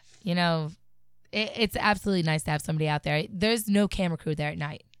mean, it's absolutely nice to have somebody out there. There's no camera crew there at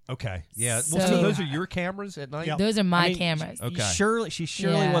night. Okay. Yeah. So- Well, so those are your cameras at night? Yep. Those are my I mean, cameras. Okay. She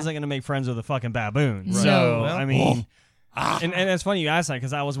surely Yeah. wasn't going to make friends with a fucking baboon. Right. So Well, I mean, And it's funny you asked that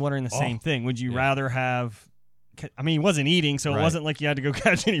because I was wondering the same thing. Would you rather have? I mean, he wasn't eating, so it wasn't like you had to go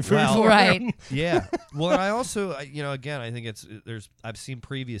catch any food for him. Yeah. Well, and I also, again, I think I've seen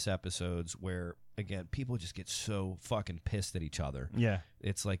previous episodes where, again, people just get so fucking pissed at each other. Yeah.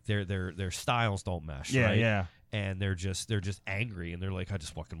 It's like their styles don't mesh. Yeah, right? yeah. And they're just angry, and they're like, I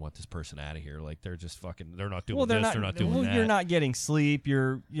just fucking want this person out of here. Like they're just fucking, they're not doing they're not doing that. You're not getting sleep.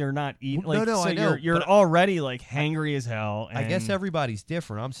 You're not eating. Well, no, I know. You're already like hangry as hell. And I guess everybody's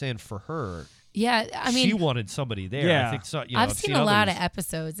different. I'm saying for her. Yeah, I mean, she wanted somebody there. Yeah. I think so. I've seen a lot of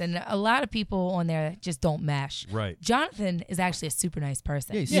episodes, and a lot of people on there just don't mesh. Right. Jonathan is actually a super nice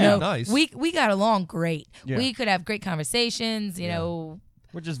person. Yeah, he's nice. We got along great. Yeah. We could have great conversations. You know.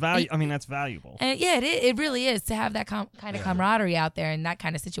 Which is value. I mean, that's valuable. And yeah, it really is to have that kind of camaraderie out there in that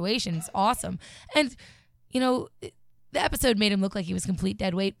kind of situation. It's awesome. And the episode made him look like he was complete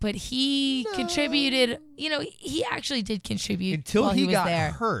dead weight, but he contributed. He actually did contribute until while he was got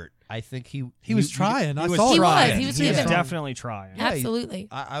there. hurt. I think he was trying. He was definitely trying. Yeah, Absolutely.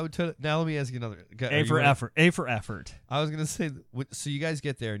 I would tell. Now let me ask you another. A for effort. A for effort. I was gonna say. So you guys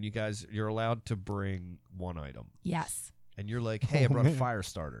get there, and you're allowed to bring one item. Yes. And you're like, hey, I brought a fire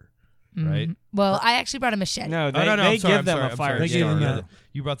starter, right? Well, I actually brought a machete. No, they I'm sorry, give them a fire They gave him starter. that.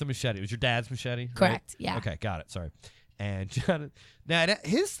 You brought the machete. It was your dad's machete, right? Correct. Yeah. Okay, got it. Sorry. And Jonathan, now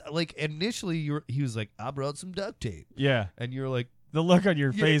his initially he was like, I brought some duct tape. Yeah. And you're like, the look on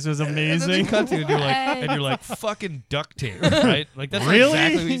your face was And then amazing. they cut to you and you're like, fucking duct tape, right? Like that's Really?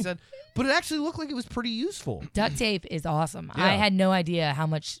 exactly what he said. But it actually looked like it was pretty useful. Duct tape is awesome. Yeah. I had no idea how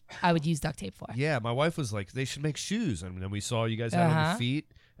much I would use duct tape for. Yeah, my wife was like, they should make shoes. And then we saw you guys had on your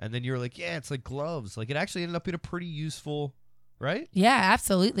feet. And then you were like, yeah, it's like gloves. Like it actually ended up being a pretty useful, right? Yeah,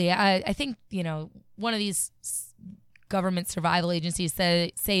 absolutely. I think, one of these government survival agencies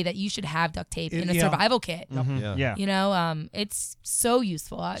say that you should have duct tape in a survival kit. Mm-hmm. Yeah. It's so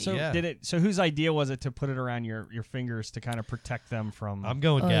useful. So whose idea was it to put it around your fingers to kind of protect them from? I'm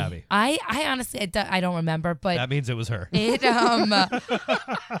going Gabby. I honestly I don't remember, but that means it was her. It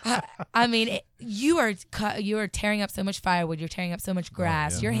I mean, you are tearing up so much firewood. You're tearing up so much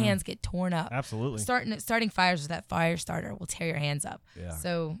grass. Your hands get torn up. Absolutely. Starting fires with that fire starter will tear your hands up. Yeah.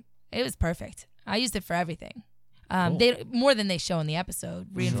 So it was perfect. I used it for everything. Cool. They more than they show in the episode,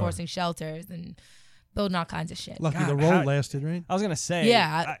 reinforcing shelters and building all kinds of shit. Lucky the roll lasted, right? I was gonna say,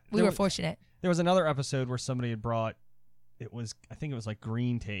 yeah, we were fortunate. There was another episode where somebody had brought, I think it was like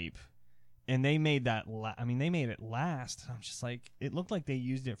green tape, and they made that. They made it last. I'm just like, it looked like they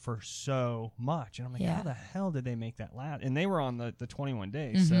used it for so much, and I'm like, how the hell did they make that last? And they were on the 21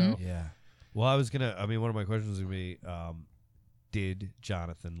 days, so yeah. Well, I was gonna. one of my questions was gonna be. Did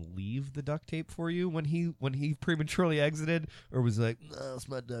Jonathan leave the duct tape for you when he prematurely exited, or was like, no, it's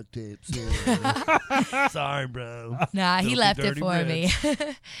my duct tape. Sorry, bro. Nah, he left it for me.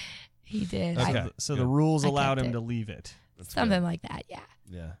 He did. Okay. So the rules allowed him it. to leave it. Something like that, yeah.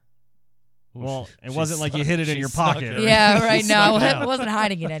 Yeah. Well, it wasn't like you hid it in your pocket. Yeah, right. No, I wasn't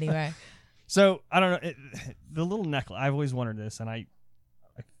hiding it anyway. So I don't know. The little necklace. I've always wondered this, and I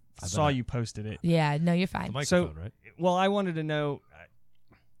saw you posted it. Yeah, no, you're fine. The microphone, right? Well, I wanted to know.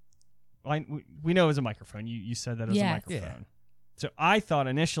 We know it was a microphone. You said that it was a microphone. Yeah. So I thought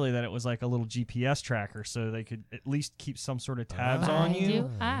initially that it was like a little GPS tracker, so they could at least keep some sort of tabs on you.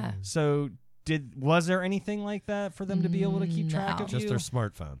 So was there anything like that for them to be able to keep track of Just you? their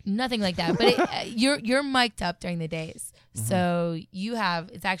smartphone. Nothing like that. But you're mic'd up during the days, so you have.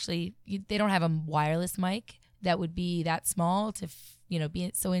 It's actually they don't have a wireless mic that would be that small to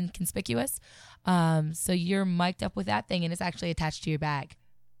be so inconspicuous. So you're mic'd up with that thing, and it's actually attached to your bag.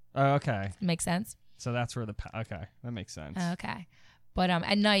 Oh, okay. Makes sense? So that's where okay, that makes sense. Okay. But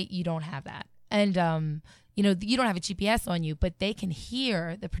at night, you don't have that. And, you don't have a GPS on you, but they can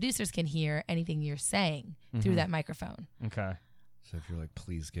hear, the producers can hear anything you're saying through that microphone. Okay. So if you're like,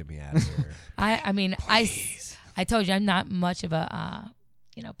 please get me out of here. I told you I'm not much of a,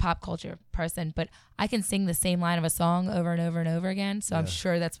 pop culture person, but I can sing the same line of a song over and over and over again. So I'm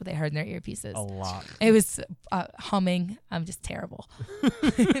sure that's what they heard in their earpieces. A lot. It was humming. I'm just terrible.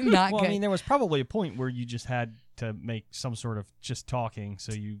 Not good. I mean, there was probably a point where you just had to make some sort of just talking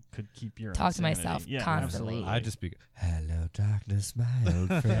so you could keep your talk insanity. To myself yeah, constantly. Absolutely. I'd just be, hello, darkness, my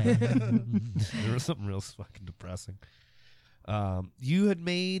old friend. There was something real fucking depressing. You had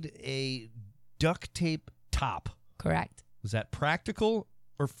made a duct tape top. Correct. Was that practical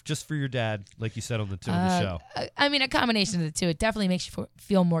or just for your dad, like you said on the show? I mean, a combination of the two. It definitely makes you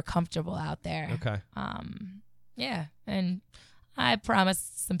feel more comfortable out there. Okay. Yeah, and I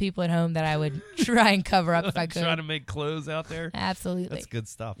promised some people at home that I would try and cover up if I could. Trying to make clothes out there. Absolutely. That's good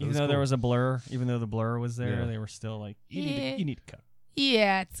stuff. Even though there was a blur, even though the blur was there, they were still like, you need to cut.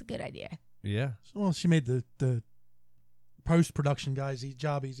 Yeah, it's a good idea. Yeah. Well, she made the post-production guys'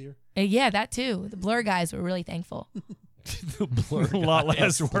 job easier. Yeah, that too. The blur guys were really thankful. The blur A lot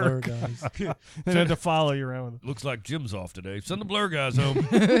less Blur work. guys. They had to follow you around with Looks like Jim's off today. Send the blur guys home.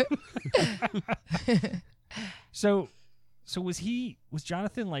 So was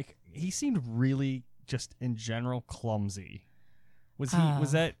Jonathan like, he seemed really just in general clumsy. Was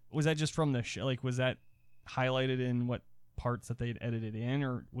that just from the show? Like, was that highlighted in what parts that they'd edited in,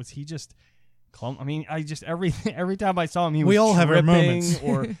 or was he just I mean, every time I saw him, he was We all have our moments.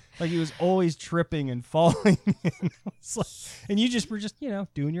 or like he was always tripping and falling. And you just were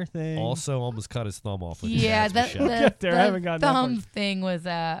doing your thing. Also, almost cut his thumb off. With Yeah, his Gatsby shot. I haven't gotten that thumb far. thing was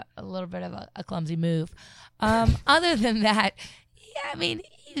a little bit of a clumsy move. Other than that, yeah, I mean,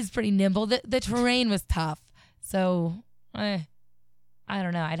 he was pretty nimble. The terrain was tough, so I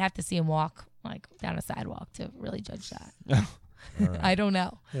don't know. I'd have to see him walk like down a sidewalk to really judge that. Right. I don't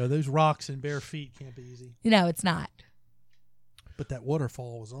know. Yeah, those rocks and bare feet can't be easy. No, it's not. But that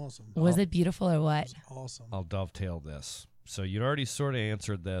waterfall was awesome. Was it beautiful or It what? was awesome. I'll dovetail this. So you'd already sort of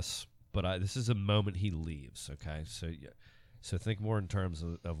answered this, but this is a moment he leaves. Okay, so think more in terms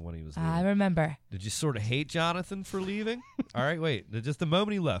of when he was leaving. I remember. Did you sort of hate Jonathan for leaving? All right, wait. Just the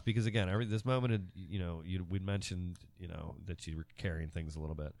moment he left, because again, this moment, we'd mentioned, that you were carrying things a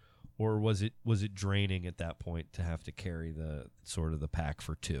little bit, or was it draining at that point to have to carry the sort of the pack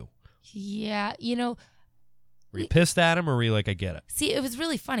for two? Yeah, Were you pissed at him, or were you like, I get it? see, it was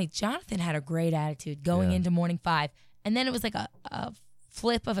really funny. Jonathan had a great attitude going into morning 5, and then it was like a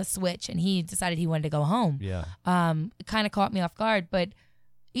flip of a switch, and he decided he wanted to go home. Yeah. It kind of caught me off guard, but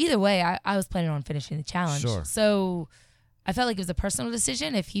either way, I was planning on finishing the challenge. Sure. So I felt like it was a personal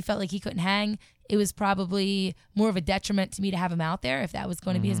decision. If he felt like he couldn't hang, it was probably more of a detriment to me to have him out there if that was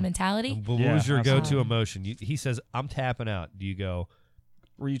going to be his mentality. But what was your go-to emotion? He says, I'm tapping out. Do you go,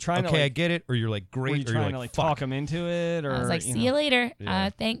 Were you trying okay, to I get it, or you're like, great, were you or you're trying like, to fuck. talk him into it, or I was like, see you later. Yeah.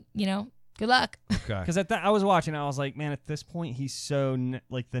 Good luck. Okay. Because I was watching, I was like, man, at this point, he's so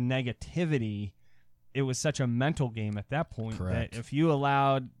like the negativity. It was such a mental game at that point Correct. that if you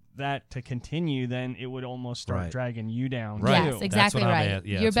allowed that to continue, then it would almost start Right. dragging you down. Right. Yes, too. exactly what I'm right. at.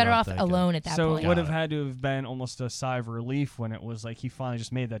 Yeah, You're that's what better I'm off thinking. alone at that So point. it would have Got it. had to have been almost a sigh of relief when it was like he finally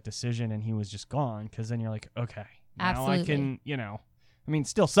just made that decision and he was just gone. Because then you're like, okay, now Absolutely. I can, I mean,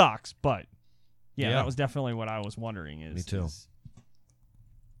 still sucks, but yeah, Yeah. that was definitely what I was wondering. Me too.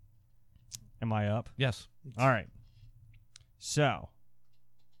 Am I up? Yes. All right. So,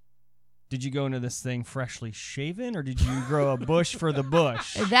 did you go into this thing freshly shaven, or did you grow a bush for the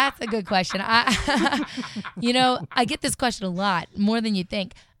bush? That's a good question. I get this question a lot, more than you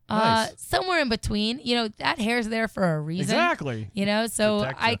think. Nice. Somewhere in between, that hair's there for a reason. Exactly. So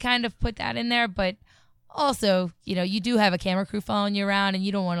Protect I ya. kind of put that in there, but also, you do have a camera crew following you around, and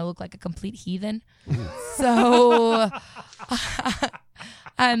you don't want to look like a complete heathen. So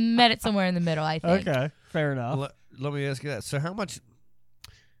I met it somewhere in the middle, I think. Okay, fair enough. Let me ask you that. So how much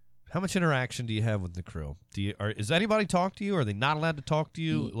interaction do you have with the crew? Does anybody talk to you? Are they not allowed to talk to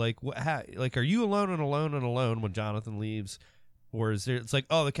you? Like, are you alone when Jonathan leaves? Or is there? It's like,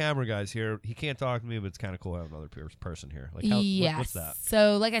 oh, the camera guy's here. He can't talk to me, but it's kind of cool to have another person here. Like, Yes. what's that?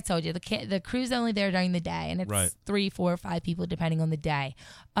 So, like I told you, the crew's only there during the day, and it's Right. 3, 4, 5 people depending on the day.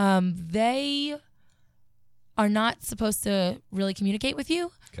 They are not supposed to really communicate with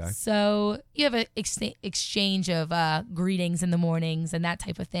you. Okay. So you have an exchange of greetings in the mornings and that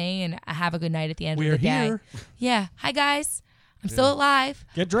type of thing, and a have a good night at the end We're of the here. day. Yeah. Hi guys. I'm still alive.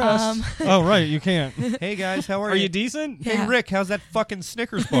 Get dressed. Um, Oh, right, you can't. Hey guys, how are Are you? you decent? Yeah. Hey Rick, how's that fucking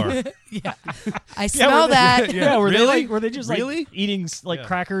Snickers bar? Yeah. I smell that. Yeah, were Really? were they just Really? like eating Yeah.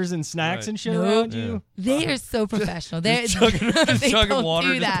 crackers and snacks Right. and shit Nope. around you? They are so professional. They're chugging they don't water,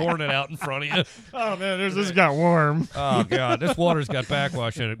 do just that. pouring it out in front of you. Oh man, this got warm. Oh god, this water's got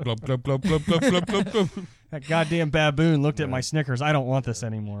backwash in it. Glub glub glub glub glub glub glub glub. That goddamn baboon looked at my Snickers. I don't want this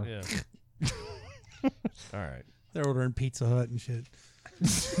anymore. Yeah. All right. They're ordering Pizza Hut and shit.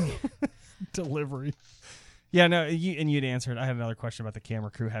 Delivery. Yeah, no, you'd answered. I had another question about the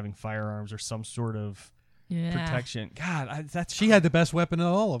camera crew having firearms or some sort of Yeah. protection. God, that's She had the best weapon of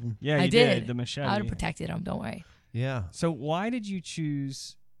all of them. Yeah, I you did. the machete. I would have protected them. Don't worry. Yeah. So why did you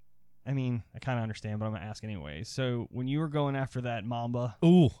choose? I mean, I kind of understand, but I'm gonna ask anyway. So when you were going after that mamba,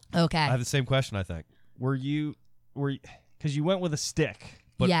 Ooh. Okay. I have the same question, I think. were you because you went with a stick?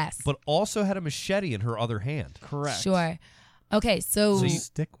 But, Yes. But also had a machete in her other hand. Correct. Sure. Okay, so The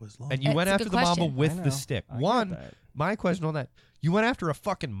stick was long. And you went That's a after good the mamba question. with I the know. stick. I get One, that. my question on that, you went after a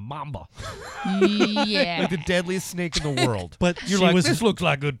fucking mamba. yeah. Like the deadliest snake in the world. But You're she like, was this looks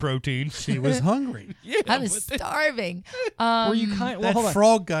like good protein. she was hungry. Yeah, I was starving. Were you kind? Well, That hold on.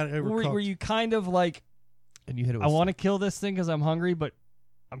 frog got overcooked. Were you kind of like, and you hit it with I want to kill this thing because I'm hungry, but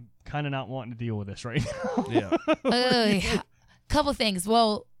I'm kind of not wanting to deal with this right now. Yeah. Couple things.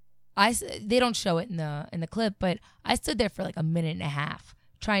 Well, they don't show it in the clip, but I stood there for like a minute and a half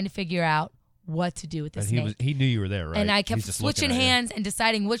trying to figure out what to do with the And snake. he knew you were there, right? And I He's kept just switching looking at you. hands and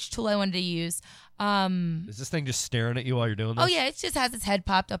deciding which tool I wanted to use. Is this thing just staring at you while you're doing this? Oh yeah, it just has its head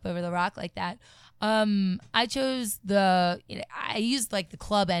popped up over the rock like that. I chose I used like the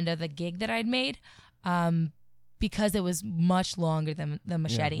club end of the gig that I'd made, because it was much longer than the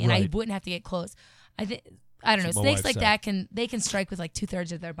machete, and I right. wouldn't have to get close. I don't know. That's what my Snakes wife like said. that can strike with like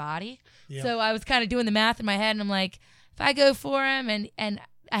 2/3 of their body. Yeah. So I was kind of doing the math in my head, and I'm like, if I go for him and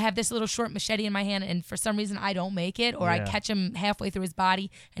I have this little short machete in my hand, and for some reason I don't make it, or I Yeah. catch him halfway through his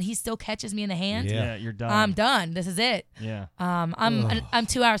body, and he still catches me in the hand. Yeah. Yeah, you're done. I'm done. This is it. Yeah. I'm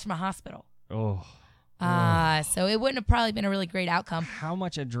 2 hours from a hospital. Oh. So it wouldn't have probably been a really great outcome. How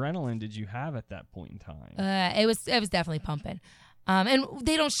much adrenaline did you have at that point in time? It was definitely pumping. And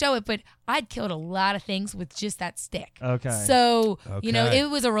they don't show it, but I'd killed a lot of things with just that stick. Okay. So, Okay. it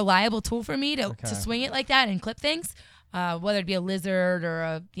was a reliable tool for me to Okay. swing it like that and clip things, whether it be a lizard or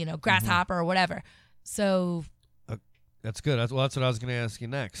a, grasshopper or whatever. So, That's good. That's what I was going to ask you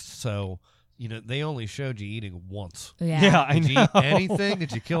next. So, they only showed you eating once. yeah. I Did you know. eat anything?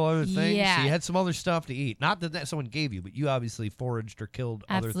 Did you kill other things? Yeah. So you had some other stuff to eat. Not that someone gave you, but you obviously foraged or killed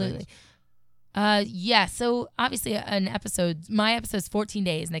other Absolutely. things. Yeah. So obviously my episode's 14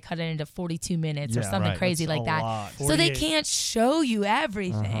 days and they cut it into 42 minutes or Yeah, something right. crazy That's like a that. lot. So they 48. can't show you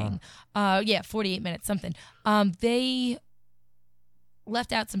everything. 48 minutes, something. They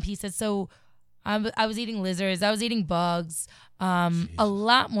left out some pieces. So I was eating lizards. I was eating bugs. A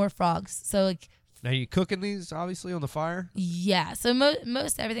lot more frogs. So like, Now, you cooking these, obviously, on the fire? yeah. So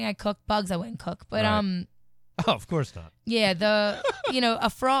most everything I cook, bugs I wouldn't cook. But Right. Oh, of course not. yeah, a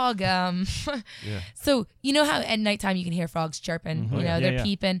frog. Yeah. So you know how at nighttime you can hear frogs chirping. Mhm. Yeah, They're yeah.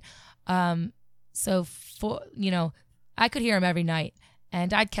 peeping. So I could hear them every night,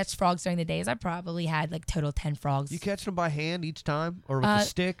 and I'd catch frogs during the days. I probably had like total 10 frogs. You catch them by hand each time? Or with a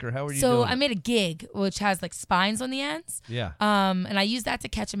stick? Or how were you So doing I it? made a gig which has like spines on the ends. Yeah. And I used that to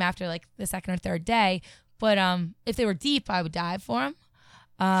catch them after like the second or third day. But if they were deep, I would dive for them.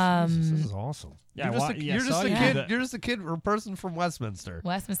 this is awesome. Yeah, you're just, why- a, yeah, you're just saw a you kid. do that. You're just a kid or person from Westminster.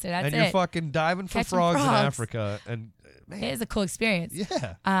 Westminster, that's and it. you're fucking diving for Catching frogs in frogs. Africa. And man, It is a cool experience.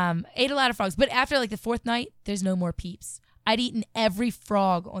 yeah. Ate a lot of frogs, but after like the fourth night, there's no more peeps. I'd eaten every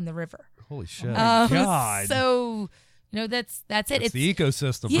frog on the river. Holy shit. God. So that's it. It's the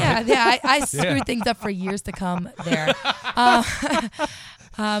ecosystem. Yeah, right? yeah. I screwed things up for years to come there.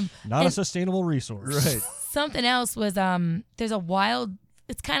 Not a sustainable resource. Right. Something else was there's a wild.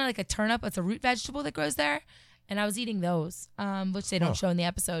 It's kind of like a turnip. It's a root vegetable that grows there, and I was eating those, which they don't show in the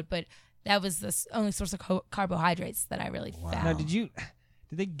episode, but that was the only source of carbohydrates that I really found. Now,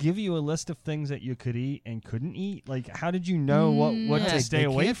 did they give you a list of things that you could eat and couldn't eat? Like, how did you know what Yeah. to stay They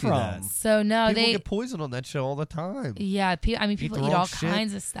away can't do from? that. So no, People they get poisoned on that show all the time. yeah. People the eat wrong all shit,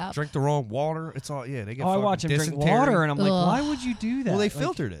 kinds of stuff. Drink the wrong water. It's all, yeah, they get Oh, I fucking watch him drink dysentery. water, and I'm like, Ugh. why would you do that? Well, they Like,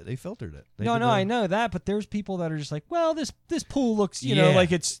 filtered it. They filtered it. They No, did no, the- I know that, but there's people that are just like, well, this pool looks, Yeah.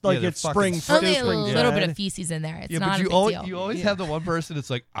 like it's Yeah, they're it's fucking spring stupid. Only a spring little bit fed. of feces in there. It's Yeah, not but a you big always, deal. you always have the one person that's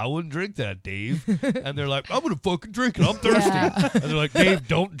like, I wouldn't drink that, Dave. And they're like, I'm going to fucking drink it. I'm thirsty. Yeah. And they're like, Dave,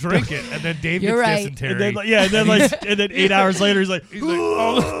 don't drink it. And then Dave You're gets right. dysentery. And then, and then 8 hours later, he's like, He's like,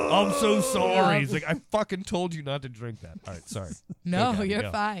 oh, I'm so sorry. He's like, I fucking told you not to drink that. All right, sorry. No, Okay, you're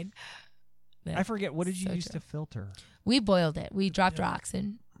go. fine. Yeah. I forget, what did you So use true. to filter? We boiled it. We dropped rocks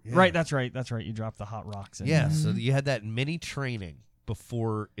and Yeah. Right, that's right. You dropped the hot rocks in. Yeah, so you had that mini training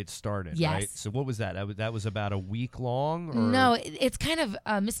before it started, Yes. right? So what was that? That was about a week long? Or? no, it's kind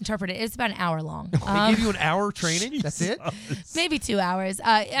of misinterpreted. It's about an hour long. They give you an hour training? That's it? Maybe 2 hours.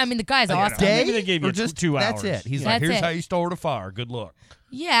 I mean, the guy's I awesome. don't know. Maybe they gave you Or just 2 That's hours. it. He's Yeah. like, That's here's it. how you start a fire. Good luck.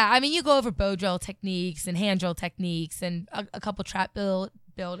 Yeah, I mean, you go over bow drill techniques and hand drill techniques and a couple trap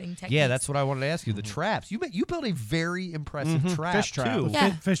building techniques. Yeah, that's what I wanted to ask you. The traps. You built a very impressive trap, Fish trap. too.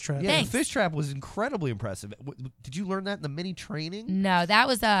 Yeah. Fish trap. Yeah, Thanks. the fish trap was incredibly impressive. Did you learn that in the mini training? No, that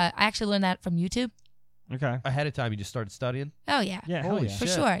was I actually learned that from YouTube. Okay. ahead of time? You just started studying. Oh yeah. Yeah, hell Holy yeah. For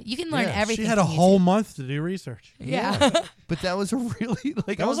shit. sure. You can learn Yeah, everything. She had a from whole YouTube. month to do research. Yeah. But that was a really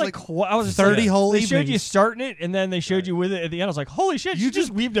like That I was like like I was just 30 whole They showed you evenings. starting it, and then they showed you with it at the end. I was like, holy shit! You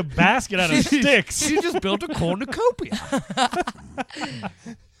just weaved a basket out of sticks. you just built a cornucopia.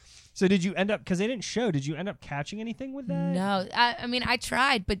 So did you end up? Because they didn't show. Did you end up catching anything with that? No. I mean, I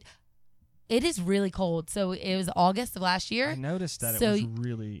tried, but it is really cold. So it was August of last year. I noticed that So it was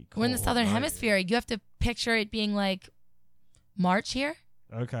really cold. We're in the southern hemisphere. You have to picture it being like March here.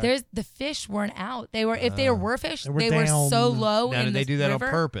 Okay. The fish weren't out. They were if there were fish, They were they were down. so low Now, in did they the do that river.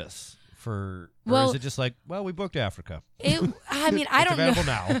 on purpose for? Or Well- is it just like, well, we booked Africa? I mean, I It's don't know. available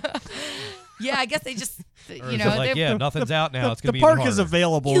now. Yeah, I guess they just Or you is know it like, yeah, nothing's out now. It's gonna the be park even is harder.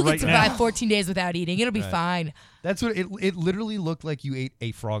 available you right can survive now. 14 days without eating. It'll be Right. fine. That's what it literally looked like. You ate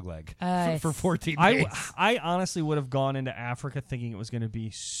a frog leg for 14 days. I honestly would have gone into Africa thinking it was going to be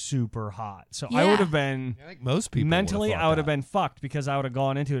super hot. So I Yeah. would have been I think most people mentally. would've I would have thought been fucked because I would have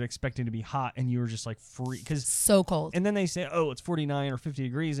gone into it expecting to be hot, and you were just like free. Because So cold. and then they say, oh, it's 49 or 50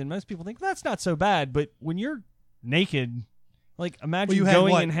 degrees, and most people think that's not so bad. But when you're naked, like imagine you had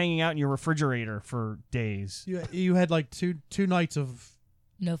going what? and hanging out in your refrigerator for days. You had like two nights of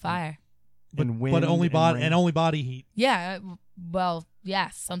No fire. And wind but only and body rain. and only body heat. Yeah. Well,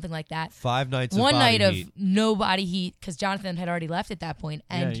 yes, something like that. 5 nights. One of body night heat. of no body heat because Jonathan had already left at that point,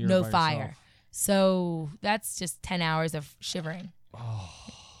 and you were no by fire. yourself. So that's just 10 hours of shivering.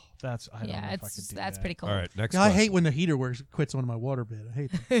 That's I don't know Yeah, if I could do that's that. pretty cold. All right, next. Yeah, I question. hate when the heater quits on my water bed. I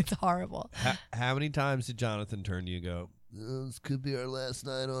hate that. It's horrible. How many times did Jonathan turn to you and go, "Oh, this could be our last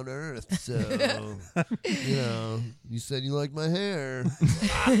night on Earth, so, you know, you said you liked my hair.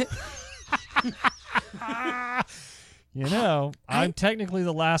 You know, I'm technically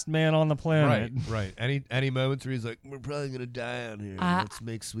the last man on the planet. Right. Any moments where he's like, we're probably going to die out here. Let's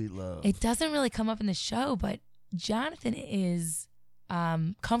make sweet love. It doesn't really come up in the show, but Jonathan is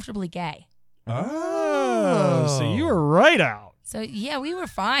comfortably gay. Oh, so you were right out. So yeah, we were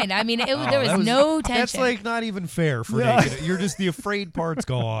fine. I mean, there that was no tension. That's like not even fair for naked. You're just the afraid part's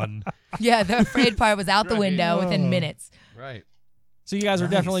gone. Yeah, the afraid part was out the window within minutes. Right. So you guys are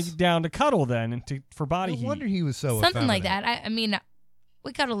Nice. definitely down to cuddle then, and for body No heat. wonder he was so Something like effeminate. that. I mean,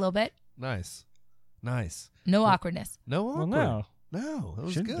 we got a little bit. Nice. No awkwardness. No Well, awkward. no. No, that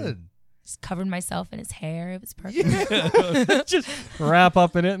was Shouldn't be. good. Just covered myself in his hair. It was perfect. Yeah. Just wrap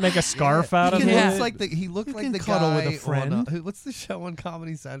up in it, make a scarf out of He it. Yeah. looks like he looked You like can the cuddle guy with a friend. on, what's the show on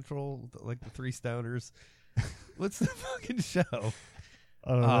Comedy Central? Like the Three Stoners. What's the fucking show? I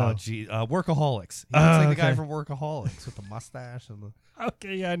don't Oh, know. gee, Workaholics. He looks Oh, like the guy okay. from Workaholics with the mustache and the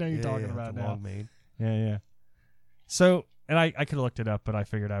Okay, yeah, I know you're talking about the now. long mane. Yeah. So, and I could have looked it up, but I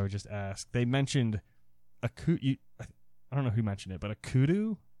figured I would just ask. They mentioned a kudu. I don't know who mentioned it, but a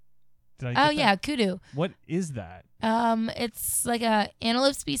kudu. Did I? Oh get that? yeah, kudu. What is that? It's like a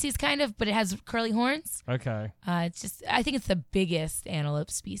antelope species kind of, but it has curly horns. Okay, It's just I think it's the biggest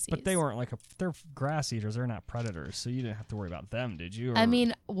antelope species. but they weren't they're grass eaters. They're not predators, so you didn't have to worry about them, did you? I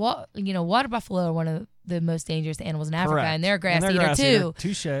mean, water buffalo are one of the most dangerous animals in Africa, Correct. and they're a grass And eater grass too.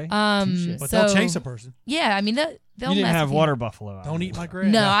 Touche. Touche. But So- they'll chase a person. Yeah, I mean they'll You didn't mess have with water buffalo. out Don't there. eat my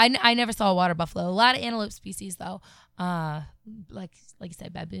grass. No, I never saw a water buffalo. A lot of antelope species though. Like you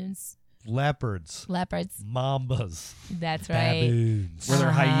said, baboons, Leopards, leopards. mambas, That's right. baboons. Were there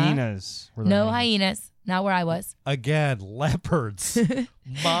Uh-huh. hyenas? Were there No hyenas. Not where I was. Again, leopards,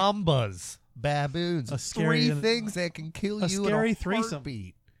 mambas, baboons. A scary- Three things that can kill a you scary in a threesome.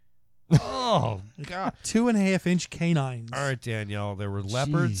 heartbeat. Oh God! 2.5-inch canines. All right, Danielle. There were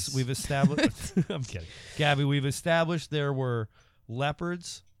leopards. Jeez. We've established. I'm kidding, Gabby. We've established there were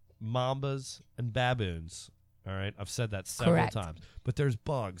leopards, mambas, and baboons. All right, I've said that several Correct. times. But there's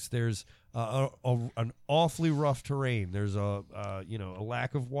bugs. There's an awfully rough terrain. There's a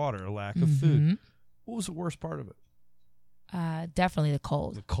lack of water, a lack of food. What was the worst part of it? Definitely the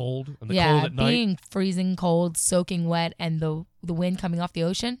cold. The cold and the Yeah, cold at night. being freezing cold, soaking wet, and the wind coming off the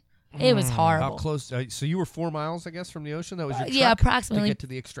ocean. It was horrible. How close? So you were 4 miles, I guess, from the ocean. That was your Yeah, trek approximately. to get to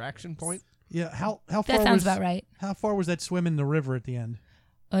the extraction point. Yeah. How far That was sounds about right. How far was that swim in the river at the end?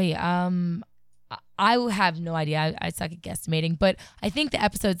 Oh yeah. I have no idea. I suck at guesstimating, but I think the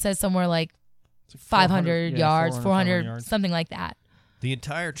episode says somewhere like 500 yards, 400, yards. something like that. The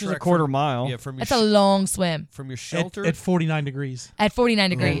entire Which is trek a quarter from, mile. Yeah, from your That's a long swim from your At, shelter. at 49 degrees. at 49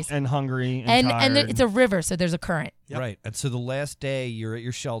 degrees, and hungry and tired. it's a river, so there's a current. Yep. Right. And so the last day you're at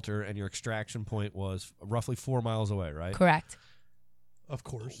your shelter and your extraction point was roughly 4 miles away, right? Correct. Of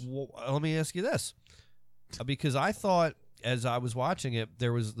course. Well, let me ask you this. Because I thought as I was watching it,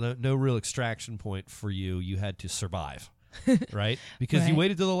 there was no real extraction point for you. You had to survive. right? Because you Right.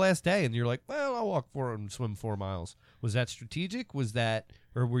 waited till the last day and you're like, well, I'll walk 4 and swim 4 miles. Was that strategic? Was that,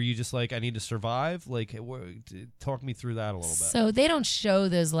 or were you just like, I need to survive? Like, talk me through that a little bit. So they don't show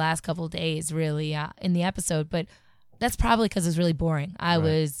those last couple of days really in the episode, but that's probably because it's really boring. I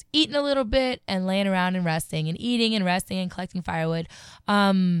was eating a little bit and laying around and resting and eating and resting and collecting firewood.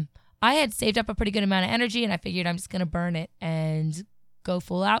 I had saved up a pretty good amount of energy, and I figured I'm just going to burn it and go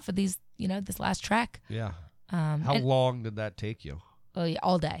full out for these, this last trek. Yeah. How long did that take you? Oh, yeah,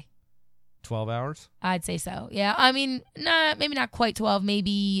 all day. 12 hours? I'd say so. Yeah. I mean, maybe not quite 12.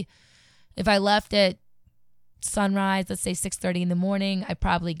 Maybe if I left at sunrise, let's say 6:30 in the morning, I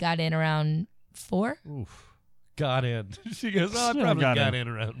probably got in around 4. Oof. Got in. She goes, I probably got in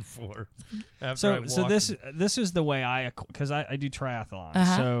around 4. So this is the way because I do triathlon.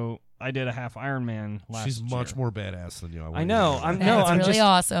 So I did a half Ironman last year. She's much more badass than you. I know. I'm really just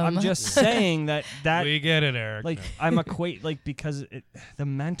awesome. I'm just saying that we get it, Eric. Like I'm because the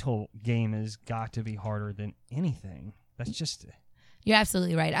mental game has got to be harder than anything. That's just. You're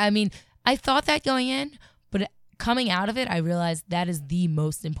absolutely right. I mean, I thought that going in, but coming out of it, I realized that is the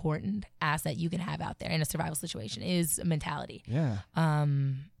most important asset you can have out there in a survival situation is mentality. Yeah.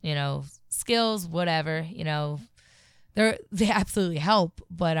 Skills, whatever, they absolutely help,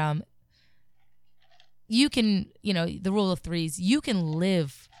 but you can, the rule of threes, you can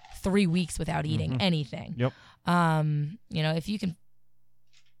live 3 weeks without eating anything. Yep. If you can.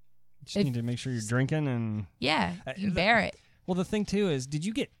 You need to make sure you're drinking and. Yeah, you can bear it. Well, the thing too is, did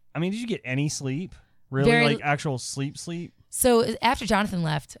you get any sleep? Really, like actual sleep? So after Jonathan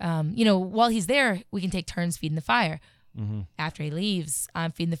left, while he's there, we can take turns feeding the fire. Mm-hmm. After he leaves,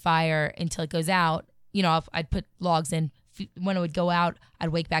 I'm feeding the fire until it goes out. I'd put logs in. When it would go out, I'd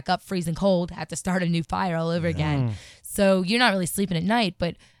wake back up freezing cold, have to start a new fire all over again. So you're not really sleeping at night,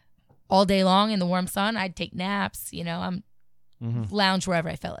 but all day long in the warm sun, I'd take naps. I'm lounge wherever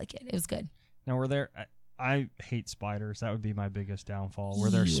I felt like it. It was good. Now, were there... I hate spiders. That would be my biggest downfall.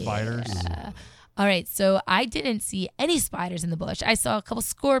 Were there spiders? All right, so I didn't see any spiders in the bush. I saw a couple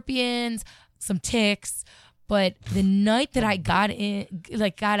scorpions, some ticks, but the night that I got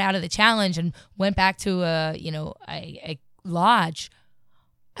out of the challenge and went back to a lodge,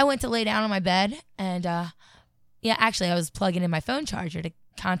 I went to lay down on my bed and actually I was plugging in my phone charger to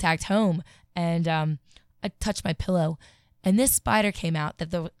contact home, and I touched my pillow. And this spider came out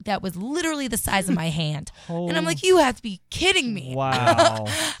that was literally the size of my hand. And I'm like, you have to be kidding me. Wow.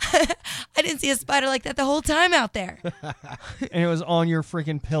 I didn't see a spider like that the whole time out there. And it was on your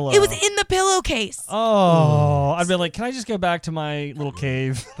freaking pillow. It was in the pillowcase. Oh. I'd be like, can I just go back to my little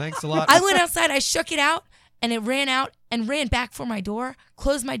cave? Thanks a lot. I went outside, I shook it out, and it ran out and ran back for my door,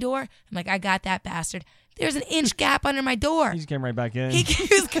 closed my door. I'm like, I got that bastard. There's an inch gap under my door. He just came right back in. He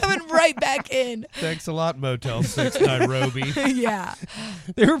was coming right back in. Thanks a lot, Motel 6 Nairobi. Yeah.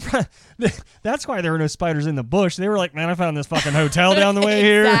 That's why there were no spiders in the bush. They were like, man, I found this fucking hotel down the way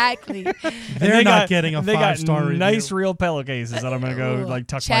here. Exactly. They're not getting a 5-star review. Nice real pillowcases that I'm going to go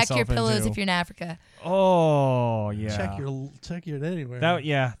tuck myself into. Check your pillows if you're in Africa. Oh, yeah. Check your anywhere.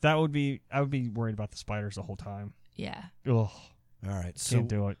 I would be worried about the spiders the whole time. Yeah. Ugh. All right. Can't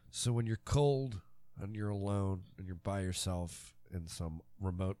do it. So when you're cold and you're alone and you're by yourself in some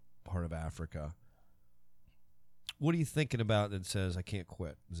remote part of Africa, what are you thinking about that says, I can't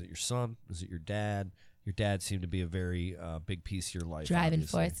quit? Is it your son? Is it your dad? Your dad seemed to be a very big piece of your life. Driving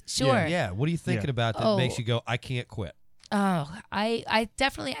obviously. force. Sure. Yeah. What are you thinking about that makes you go, I can't quit? Oh, I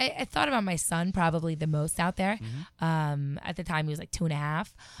definitely, I thought about my son probably the most out there. Mm-hmm. At the time, he was like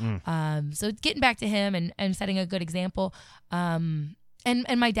 2.5. So getting back to him and setting a good example. And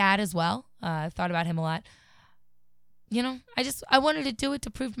my dad as well. I thought about him a lot. I wanted to do it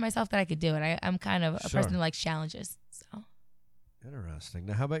to prove to myself that I could do it. I'm kind of a person who likes challenges. So interesting.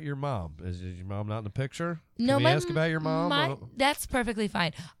 Now, how about your mom? Is your mom not in the picture? No, Can we ask about your mom? That's perfectly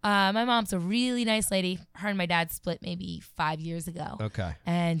fine. My mom's a really nice lady. Her and my dad split maybe 5 years ago. Okay.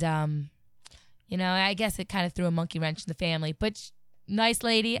 And, I guess it kind of threw a monkey wrench in the family, but nice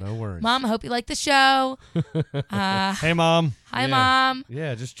lady. No worries. Mom, I hope you like the show. Hey, Mom. Hi, Mom.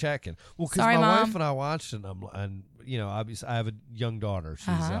 Yeah, just checking. Well, because Sorry, my Mom. wife and I watched it, and obviously I have a young daughter.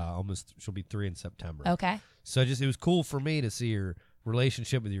 She's she'll be 3 in September. Okay. So it was cool for me to see your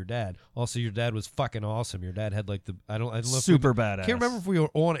relationship with your dad. Also, your dad was fucking awesome. Your dad had like I don't know super badass. I can't remember if we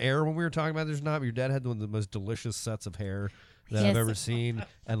were on air when we were talking about this or not, but your dad had one of the most delicious sets of hair that Yes. I've ever seen,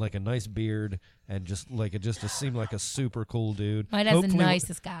 and like a nice beard, and just seemed like a super cool dude. Mine has the Hopefully-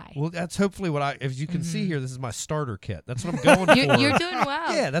 nicest guy. Well, that's hopefully what as you can see here, this is my starter kit. That's what I'm going for. You're doing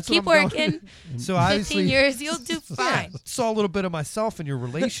well. Yeah, that's Keep what I'm working. going. So 15 obviously, years, you'll do yeah, fine. saw a little bit of myself in your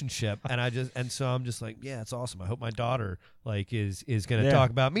relationship, and so I'm just like, yeah, it's awesome. I hope my daughter is going to Yeah. talk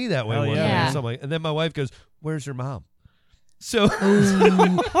about me that way Hell one yeah. day. Yeah. Or something. And then my wife goes, "Where's your mom?" So,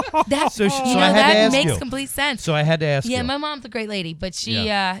 That, So she- you so know, I had to that ask makes you. complete sense. so I had to ask Yeah, you. my mom's a great lady, but she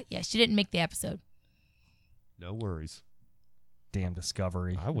she didn't make the episode. No worries. Damn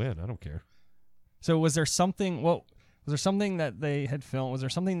Discovery. I win. I don't care. So was there something? Was there something that they had filmed? Was there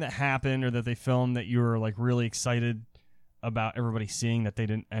something that happened or that they filmed that you were like really excited about everybody seeing that they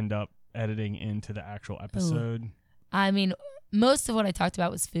didn't end up editing into the actual episode? I mean, most of what I talked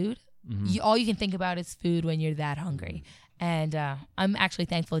about was food. Mhm. All you can think about is food when you're that hungry. And I'm actually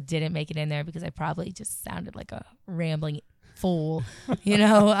thankful it didn't make it in there because I probably just sounded like a rambling fool.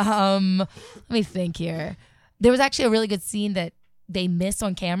 Let me think here. There was actually a really good scene that they missed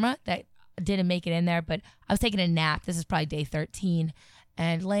on camera that didn't make it in there, but I was taking a nap. This is probably day 13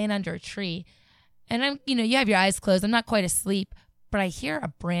 and laying under a tree. And I'm, you have your eyes closed. I'm not quite asleep, but I hear a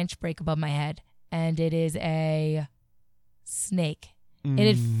branch break above my head, and it is a snake. It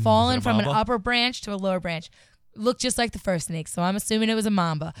had fallen Is it a from an mamba? upper branch to a lower branch. Looked just like the first snake, so I'm assuming it was a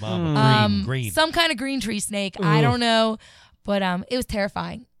mamba. Mama, green. Some kind of green tree snake. I don't know, but it was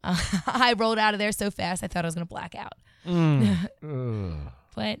terrifying. I rolled out of there so fast I thought I was gonna black out.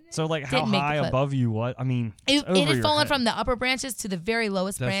 But So like how Didn't make the high clip. above you? What I mean, it it's over had your fallen head. from the upper branches to the very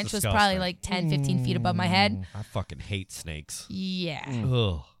lowest That's branch was disgusting. probably like 10, 15 feet above my head. I fucking hate snakes. Yeah.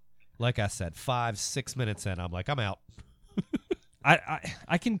 Ugh. Like I said, 5-6 minutes in, I'm like, I'm out.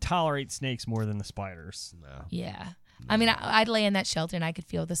 I can tolerate snakes more than the spiders. No. Yeah. I mean, I'd lay in that shelter and I could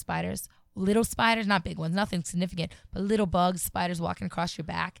feel the spiders. Little spiders, not big ones, nothing significant, but little bugs, spiders walking across your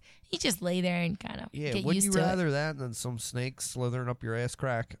back. You just lay there and kind of Yeah, get wouldn't used you to it. rather that than some snakes slithering up your ass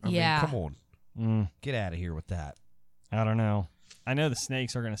crack? I Yeah. mean, come on. Get out of here with that. I don't know. I know the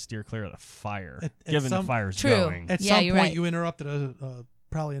snakes are going to steer clear of the fire, At given the some- fire's True. going. At Yeah, some you're point, right. you interrupted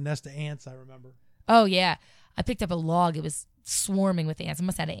probably a nest of ants. I remember. Oh, yeah. I picked up a log. It was swarming with ants. It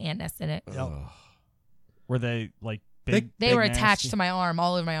must have had an ant nest in it. Ugh. Were they like big? They big were nasty? attached to my arm,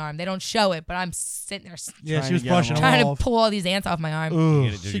 all over my arm. They don't show it, but I'm sitting there Yeah, Trying she was to get 'em brushing them trying off. to pull all these ants off my arm.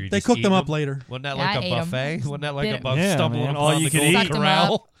 You get it, you They just cooked eat them up later. Wasn't that Yeah, like I a ate 'em. buffet? Wasn't that like Bit- a buffet Yeah, stumbling man, upon all the you could golden eat. Sucked 'em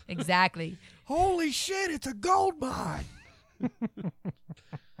corral? up. Exactly. Holy shit, it's a gold mine.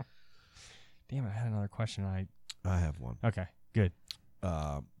 Damn, I had another question. I have one. Okay, good.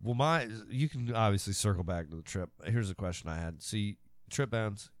 You can obviously circle back to the trip. Here's a question I had. See, trip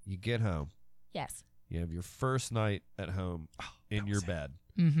ends, you get home, Yes. you have your first night at home in your bed.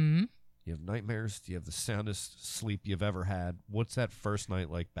 Mm-hmm. You have nightmares. Do you have the soundest sleep you've ever had? What's that first night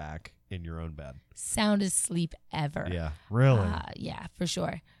like back in your own bed? Soundest sleep ever. Yeah. Really? Yeah, for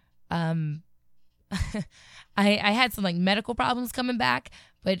sure. I had some like medical problems coming back,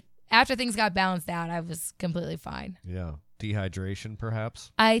 but after things got balanced out, I was completely fine. Yeah. Dehydration,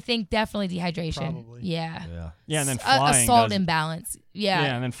 perhaps? I think definitely dehydration. Probably. Yeah. Yeah. Yeah, and then A flying salt does- imbalance. Yeah,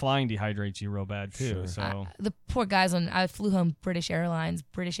 Yeah. and then flying dehydrates you real bad too. Sure. So The poor guys, when I flew home British Airlines,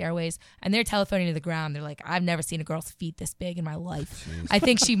 British Airways, and they're telephoning to the ground. They're like, I've never seen a girl's feet this big in my life. I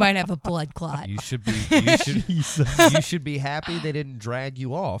think she might have a blood clot. You should be you should be happy they didn't drag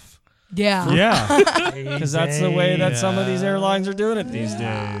you off. Yeah. yeah, because that's the way that some of these airlines are doing it these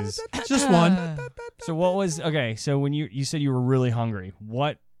days. Just one. So what was okay? So when you said you were really hungry,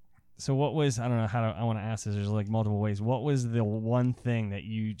 what was I don't know how to I want to ask this. There's like multiple ways. What was the one thing that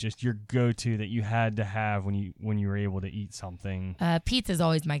you just your go to that you had to have when you were able to eat something? Pizza's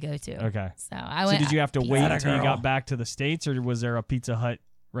always my go-to. Okay. So I So went. did you have to pizza wait until you girl. got back to the States, or was there a Pizza Hut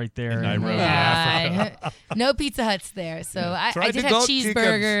right there? In Nairobi. Yeah, no Pizza Huts there. So I Tried did to have go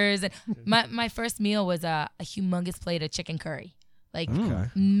cheeseburgers. And my first meal was a humongous plate of chicken curry, like Okay.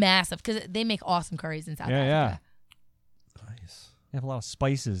 massive, because they make awesome curries in South Yeah, yeah. Africa. Nice. They have a lot of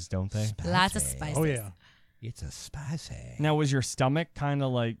spices, don't they? Lots of spices. Oh yeah. It's a spicy. Now, was your stomach kind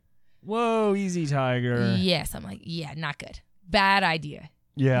of like, whoa, easy, tiger? Yes, I'm like, yeah, not good. Bad idea.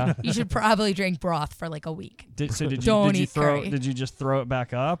 Yeah. You should probably drink broth for like a week. Did you Don't eat curry. Did you just throw it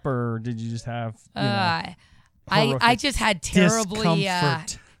back up, or did you just have I horrific just had terribly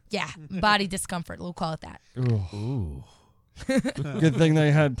Discomfort. body discomfort. We'll call it that. Ooh. Good thing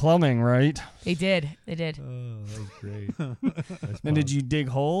they had plumbing, right? They did. Oh, that was great. And did you dig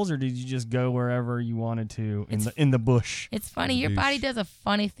holes, or did you just go wherever you wanted to in the bush? It's funny. Your body does a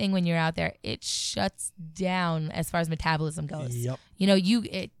funny thing when you're out there. It shuts down as far as metabolism goes. Yep. You know,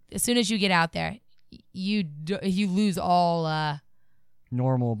 as soon as you get out there, you lose all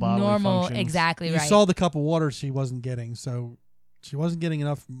normal bodily functions. exactly You right. saw the cup of water she wasn't getting, so she wasn't getting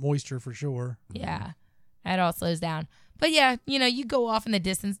enough moisture for sure. Yeah, that all slows down. But yeah, you go off in the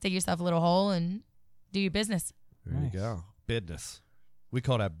distance, dig yourself a little hole, and do your business. There you go. Business. We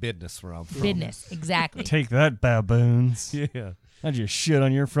call that business where I'm from. Business, exactly. Take that, baboons. Yeah. I just shit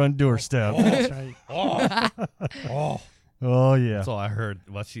on your front doorstep. That's right. Oh, yeah. That's all I heard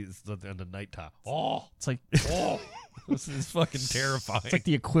while she's in the nighttime. Oh, It's like this is fucking terrifying. it's like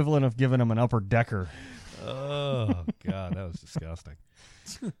the equivalent of giving him an upper decker. Oh, God, that was disgusting.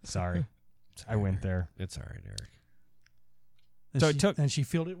 Sorry. I went there. It's all right, Eric. And she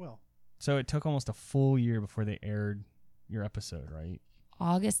filled it well. So it took almost a full year before they aired your episode, right?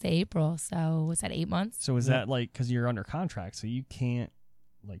 August to April. So what's that? 8 months? So is that like because you're under contract, so you can't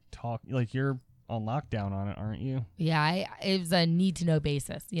like talk, like you're on lockdown on it, aren't you? Yeah, it was a need to know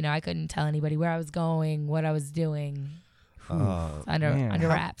basis. I couldn't tell anybody where I was going, what I was doing. It's under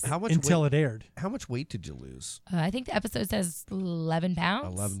wraps. How much Until weight, it aired. How much weight did you lose? I think the episode says 11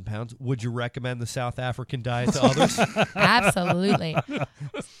 pounds. 11 pounds. Would you recommend the South African diet to others? Absolutely.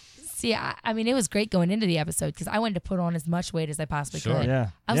 See, I mean, it was great going into the episode because I wanted to put on as much weight as I possibly could.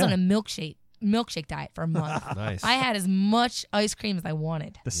 Yeah. I was on a milkshake diet for a month. Nice. I had as much ice cream as I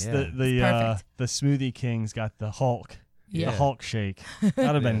wanted. The Smoothie King's got the Hulk. Yeah. The Hulk shake. I'd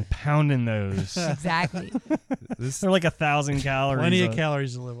have been pounding those. Exactly. They're like 1,000 calories. Plenty of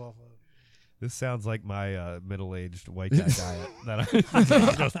calories to live off of. This sounds like my middle-aged white guy diet.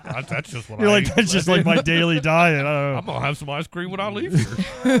 That's just what You're I like, eat. that's just like my daily diet. I'm going to have some ice cream when I leave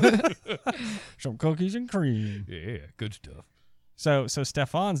here. Some cookies and cream. Yeah, good stuff. So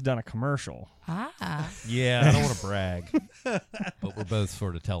Stefan's done a commercial. Yeah, I don't want to brag, but we're both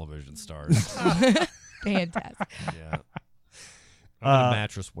sort of television stars. Fantastic. Yeah. I'm in a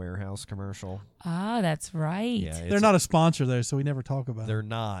Mattress Warehouse commercial. Oh, that's right. Yeah, They're not a sponsor there, so we never talk about They're it.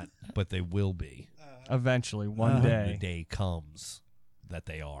 not, but they will be. Eventually, one When the day. day comes that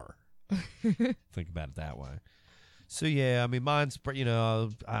they are. Think about it that way. So, yeah, I mean, mine's,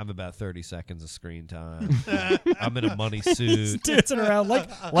 I have about 30 seconds of screen time. I'm in a money suit. Dancing around like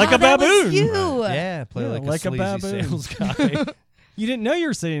Oh, a that was baboon. you. Yeah, play Yeah, like like a a sleazy baboon. sales guy. You didn't know you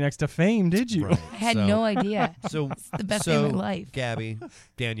were sitting next to Fame, did you? Right. I had So- no idea. So, It's the best day of my life. Gabby,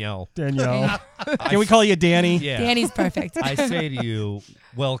 Danielle. Danielle. Can we call you Danny? Yeah. Danny's perfect. I say to you,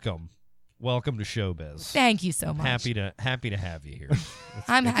 welcome. Welcome to Showbiz. Thank you so much. Happy to have you here.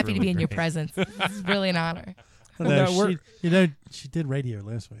 I'm It's happy to really be in your great. presence. This is really an honor. Although she did radio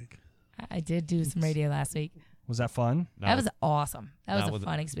last week. I did do some radio last week. Was that fun? That was awesome. That not was with a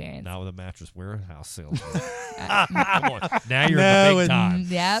fun experience. Not with a Mattress Warehouse salesman. Come on. Now you're in the big time.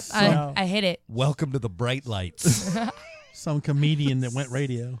 Yep, I hit it. Welcome to the bright lights. Some comedian that went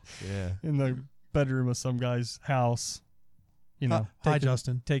radio. Yeah. In the bedroom of some guy's house. Hi,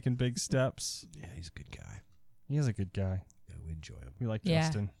 Justin. Taking big steps. Yeah, he's a good guy. He is a good guy. Yeah, we enjoy him. We like Yeah.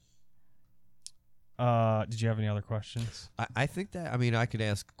 Justin. Did you have any other questions? I think that, I could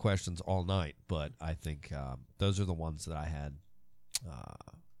ask questions all night, but I think those are the ones that I had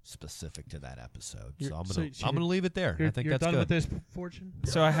specific to that episode. So I'm gonna leave it there. I think you're that's done good. with this, Fortune?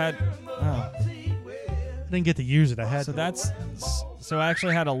 So I had. I didn't get to use it. I had to. So I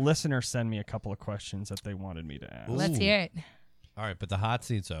actually had a listener send me a couple of questions that they wanted me to ask. Ooh. Let's hear it. All right, but the hot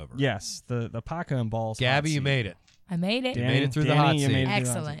seat's over. Yes, the Paco and Balls. Gabby, hot you seat. made it. I made it. You made it through the hot you seat. made it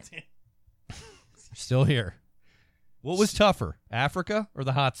through the hot Excellent. seat. You're still here. What was tougher, Africa or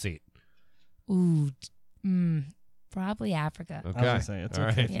the hot seat? Ooh, probably Africa. I was gonna say it's All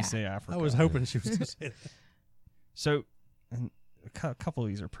okay right. if you say Africa. I was hoping she was going to say that. So, and a couple of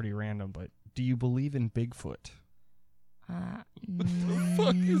these are pretty random, but do you believe in Bigfoot?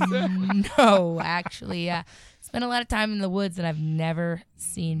 No, actually, spent a lot of time in the woods and I've never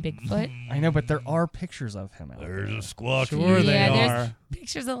seen Bigfoot. I know, but there are pictures of him out there. There's a squawk. Sure they yeah, are. there's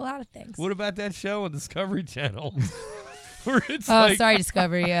pictures of a lot of things. What about that show on Discovery Channel? Where it's Oh, like, sorry,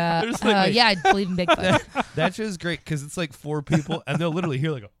 Discovery. there's like- Yeah, I believe in Bigfoot. That show's great because it's like four people and they'll literally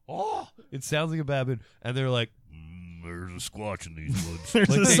hear like, oh, it sounds like a baboon, and they're like, there's a squatch in these woods. There's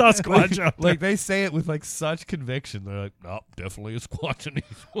Like a they- Sasquatch out there. Like they say it with like such conviction. They're like, nope, definitely a squatch in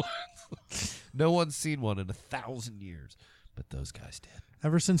these woods. No one's seen one in 1,000 years, but those guys did.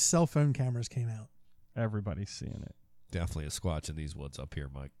 Ever since cell phone cameras came out. Everybody's seeing it. Definitely a squatch in these woods up here,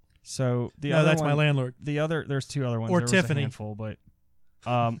 Mike. So the No, other that's one, my landlord. there's two other ones. Or There was Tiffany. a handful, but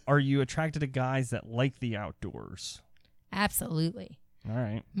are you attracted to guys that like the outdoors? Absolutely. All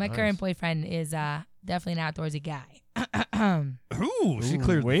right. My Nice. current boyfriend is definitely an outdoorsy guy. Ooh, she Ooh,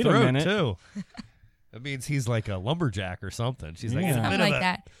 cleared wait the a throat minute. too. That means he's like a lumberjack or something. She's like, Something like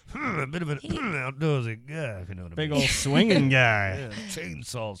that. A bit of an outdoorsy guy, if you know what I mean. Big old swinging guy. Yeah,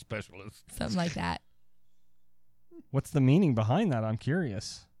 chainsaw specialist. Something like that. What's the meaning behind that? I'm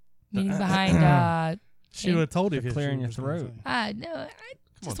curious. Meaning behind, She would have told you if clearing she your was gonna throat. say. no, I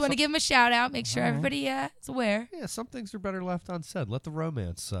just want to give him a shout out, make sure everybody is aware. Yeah, some things are better left unsaid. Let the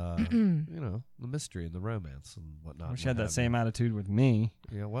romance, the mystery and the romance and whatnot. I wish you had that same attitude with me.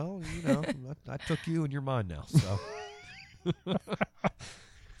 Yeah, well, I took you in your mind now. So.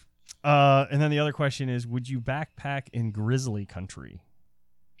 And then the other question is, would you backpack in grizzly country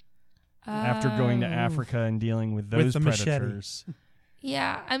after going to Africa and dealing with those the predators?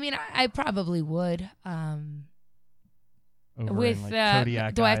 Yeah, I mean, I probably would. Over With in,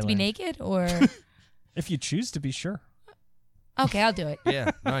 Kodiak do I have to be Island. naked or? If you choose to be, sure. Okay, I'll do it.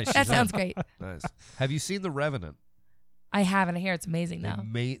 Yeah, nice. That sounds great. Nice. Have you seen The Revenant? I haven't. I hear it's amazing though.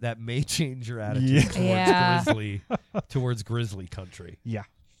 That may change your attitude Yeah. towards grizzly country. Yeah.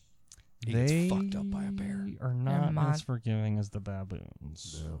 He gets fucked up by a bear. Are not as forgiving as the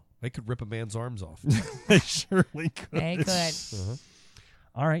baboons. No. They could rip a man's arms off. They surely could. They could. Uh-huh.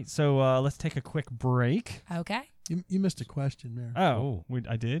 All right, so let's take a quick break. Okay. You missed a question there. Oh,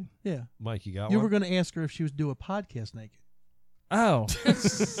 I did? Yeah. Mike, you got You one? were going to ask her if she would do a podcast naked. Oh.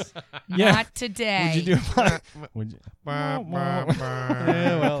 Yeah. Not today. Would you do a Would you? Yeah,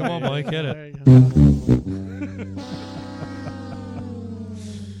 well, come on, Mike, hit it.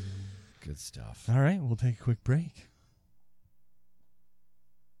 Good stuff. All right, we'll take a quick break.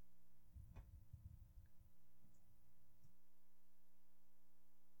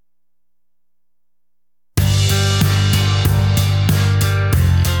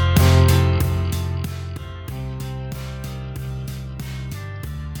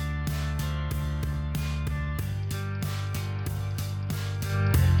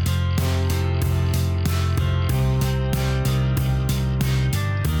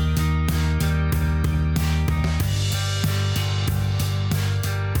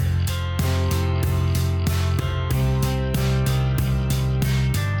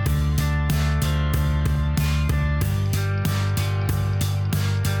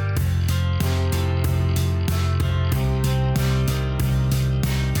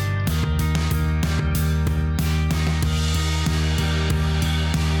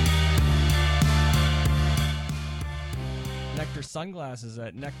 Sunglasses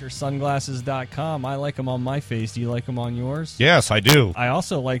at nectarsunglasses.com. I like them on my face. Do you like them on yours? Yes, I do. I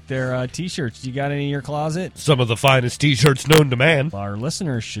also like their t-shirts. You got any in your closet? Some of the finest t-shirts known to man. Our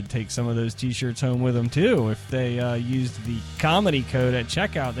listeners should take some of those t-shirts home with them, too. If they used the comedy code at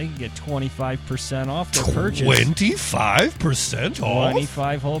checkout, they can get 25% off their purchase. 25% off?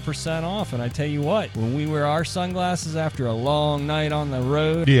 25% off. And I tell you what, when we wear our sunglasses after a long night on the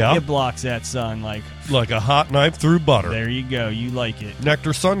road, Yeah. it blocks that sun like a hot knife through butter. There you go. You like it.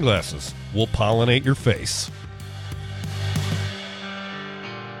 Nectar Sunglasses will pollinate your face.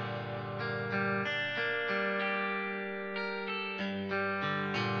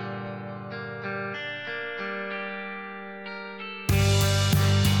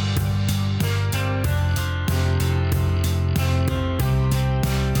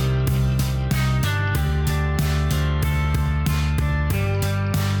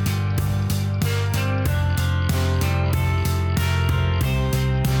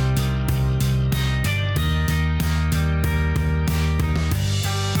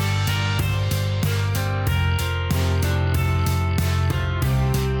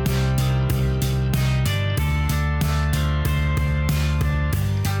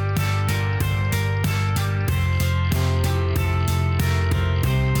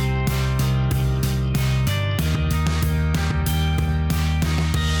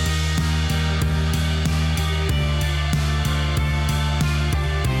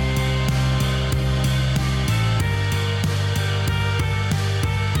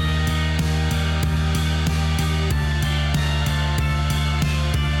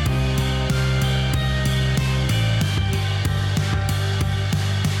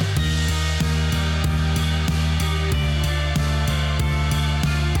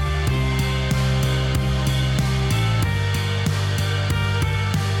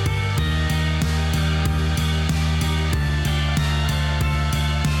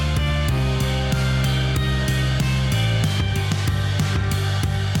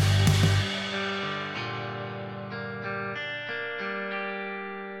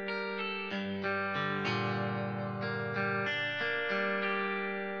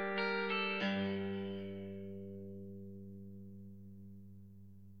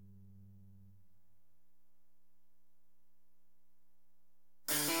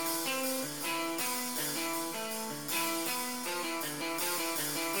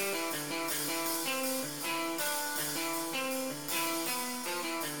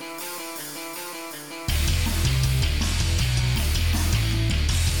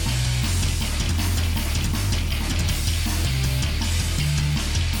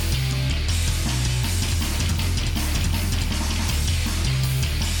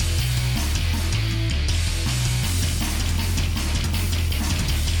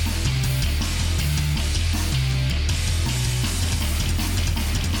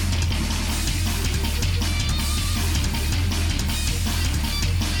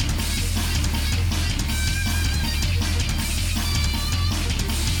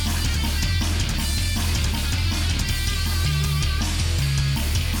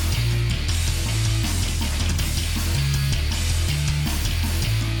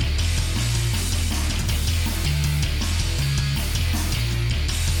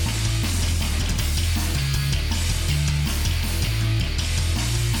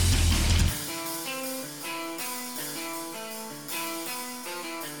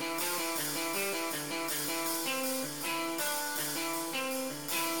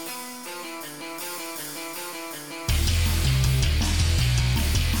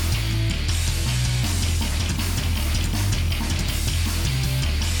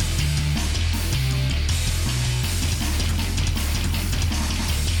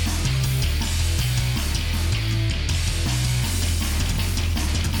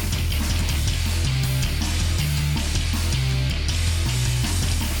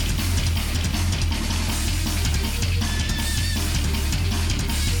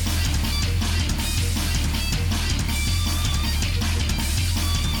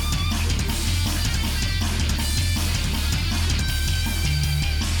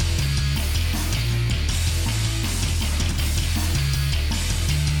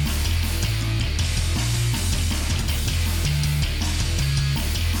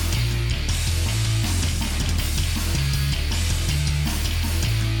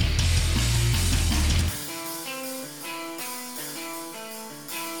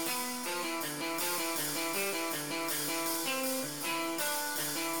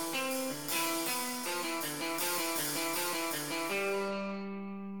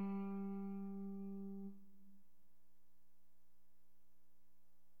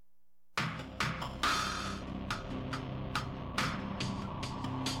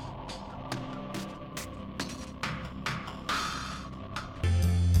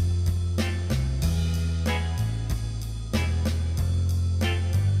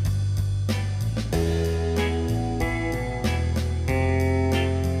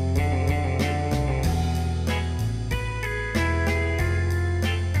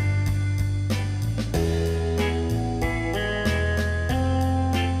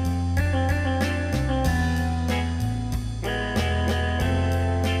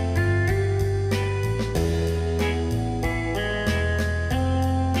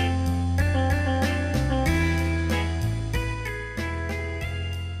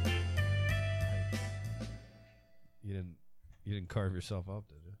 You didn't carve yourself up,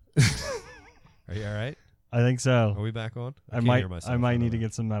 did you? Are you all right? I think so. Are we back on? I might need to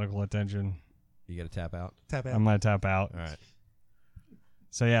get some medical attention. You got to tap out? Tap out. I'm going to tap out. All right.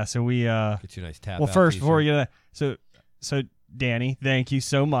 So we get you a nice tap well, out first, t-shirt. before we get that, so Danny, thank you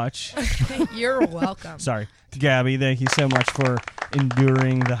so much. You're welcome. Sorry. Gabby, thank you so much for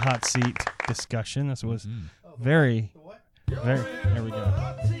enduring the hot seat discussion. This was very, there we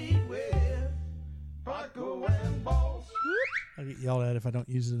go. I get yelled at if I don't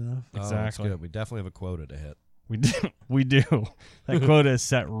use it enough. Oh, that's Exactly. good. We definitely have a quota to hit. We do. That quota is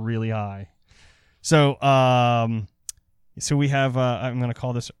set really high. So, so we have. I'm going to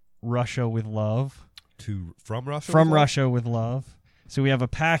call this Russia with Love. From Russia? From Russia with Love. So we have a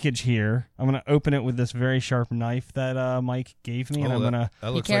package here. I'm going to open it with this very sharp knife that Mike gave me, and I'm going to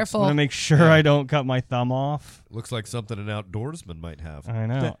be careful. I'm going to make sure I don't cut my thumb off. Looks like something an outdoorsman might have. I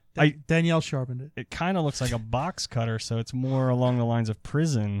know. Danielle sharpened it. It kind of looks like a box cutter, so it's more along the lines of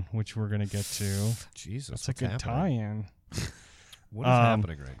prison, which we're going to get to. Jesus, that's a good tie-in. What is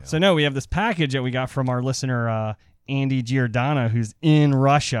happening right now? So no, we have this package that we got from our listener Andy Giordano, who's in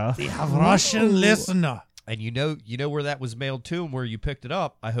Russia. We have Russian listener. And you know where that was mailed to and where you picked it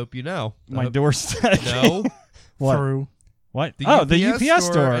up. I hope you know. My doorstep. No. What? True. What? The UPS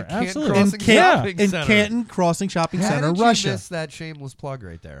store. at Canton Absolutely. Crossing In Center. Canton Crossing Shopping How Center, did you Russia. miss that shameless plug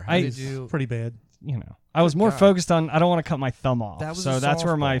right there? How I- did you? Pretty bad. You know, I was more God. focused on. I don't want to cut my thumb off. That was so a that's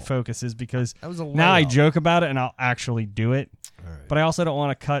where my softball. focus is because That was a now I layup. joke about it and I'll actually do it. All right. But I also don't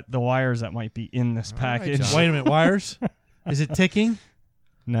want to cut the wires that might be in this All right, package. John. Wait a minute, wires? Is it ticking?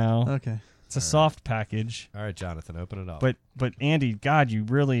 No, Okay. it's a soft package. All right, Jonathan, open it up. But Andy, God, you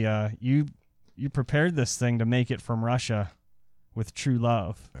really you prepared this thing to make it from Russia with true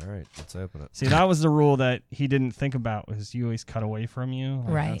love. All right, let's open it. See, that was the rule that he didn't think about, was you always cut away from you. Like,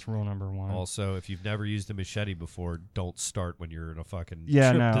 Right. That's rule number one. Also, if you've never used a machete before, don't start when you're in a fucking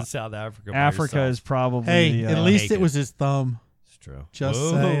Yeah, trip no. to South Africa. by Africa yourself. is probably Hey, the, at least Take it it. was his thumb. It's true. Just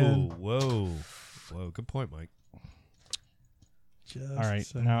whoa, saying. Whoa. Good point, Mike. Just all right.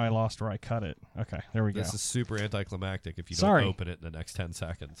 saying. Now I lost where I cut it. Okay, there we go. This is super anticlimactic if you Sorry. don't open it in the next 10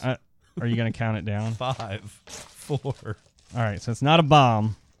 seconds. Are you going to count it down? 5, 4. All right, so it's not a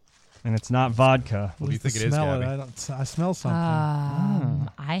bomb, and it's not vodka. What do you What's think the it is, smell? Gabby? I smell something.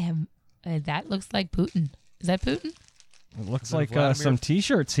 I have. That looks like Putin. Is that Putin? It looks Is it like Vladimir? some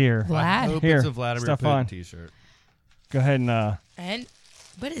T-shirts here. Vlad. I hope Here, it's a Vladimir Stefan. Putin t-shirt. Go ahead and And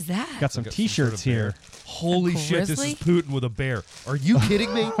what is that? got some Got some T-shirts sort of here. bear. Holy A shit, this grizzly? is Putin with a bear. Are you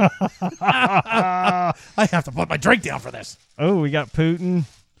kidding me? I have to put my drink down for this. Oh, we got Putin.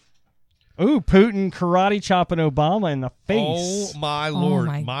 Ooh, Putin karate chopping Obama in the face. Oh my lord.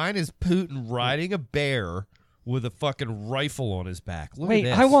 my- Mine is Putin riding a bear with a fucking rifle on his back. Look Wait, at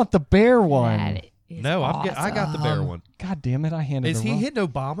this. I want the bear one. That is No, awesome. I got the bear one. God damn it, I handed Is the he wrong- hitting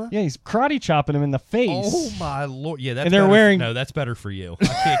Obama? Yeah, he's karate chopping him in the face. Oh my lord! Yeah, that's And they're better wearing- No, that's better for you. I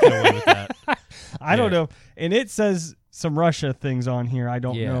can't get away with that. I don't yeah. know. And it says some Russia things on here. I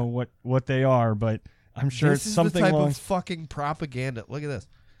don't Yeah. know what they are, but I'm sure This it's is something the type along. of fucking propaganda. Look at this.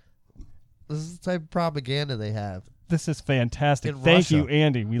 This is the type of propaganda they have. This is fantastic. In Thank you, Russia.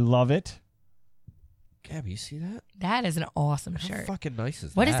 Andy. We love it. Gabby, you see that? That is an awesome How shirt. fucking nice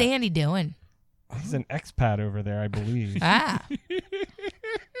is What that? is Andy doing? He's an expat over there, I believe. Ah,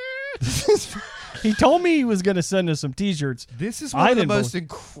 He told me he was going to send us some T-shirts. This is I one of the didn't most believe-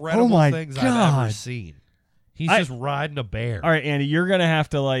 incredible Oh my things I've God. ever seen. He's I- just riding a bear. All right, Andy, you're going to have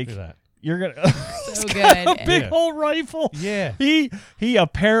to like. Look at that. You're gonna. so He's got a good. big Yeah. old rifle. Yeah. He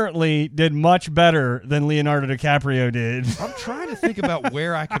apparently did much better than Leonardo DiCaprio did. I'm trying to think about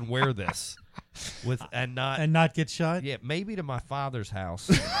where I can wear this with and not get shot. yeah, maybe to my father's house.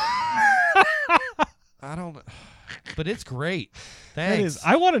 I don't know. But it's great. That Thanks. is.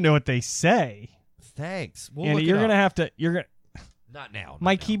 I want to know what they say. Thanks. We'll Andy, look you're it gonna up. have to. You're gonna. Not now.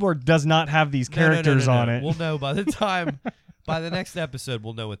 My keyboard does not have these characters on it. We'll know by the time by the next episode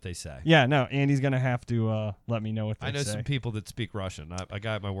we'll know what they say. Yeah, no. Andy's gonna have to let me know what they I know say. some people that speak Russian. A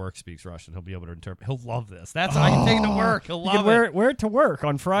guy at my work speaks Russian. He'll be able to interpret. He'll love this. That's I can take it to work. He'll You love can wear it to work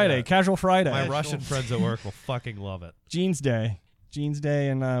on Friday, Yeah. casual Friday. My Russian friends at work will fucking love it. Jeans Day,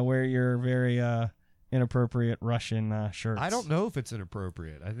 and wear your very inappropriate Russian shirts. I don't know if it's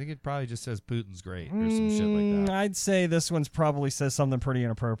inappropriate. I think it probably just says Putin's great or some shit like that. I'd say this one's probably says something pretty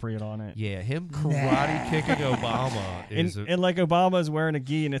inappropriate on it. Yeah, him karate kicking Obama is. And like Obama's wearing a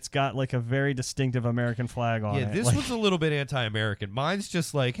gi and it's got like a very distinctive American flag on Yeah, it. this Like, one's a little bit anti-American. Mine's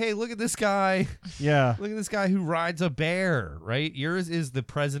just like, hey, look at this guy. yeah. Look at this guy who rides a bear, right? Yours is the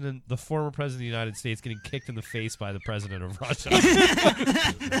president, the former president of the United States getting kicked in the face by the president of Russia.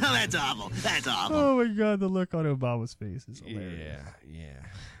 That's awful. That's awful. Oh my God, the look on Obama's face is hilarious. Yeah.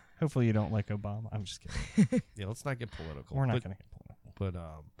 Hopefully you don't like Obama. I'm just kidding. Yeah, let's not get political. We're not going to get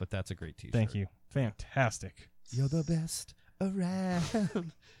political. But that's a great T-shirt. Thank you. Fantastic. You're the best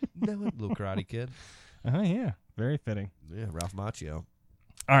around. No, little Karate Kid. Yeah. Very fitting. Yeah, Ralph Macchio.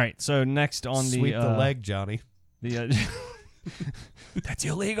 All right. So next on Sweep the leg, Johnny. That's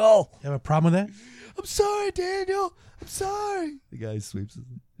illegal. You have a problem with that? I'm sorry, Daniel. I'm sorry. The guy sweeps his.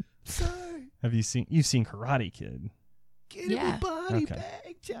 I'm sorry. You've seen Karate Kid? Get him a body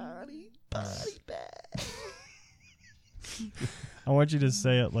bag, Johnny. Body bag. I want you to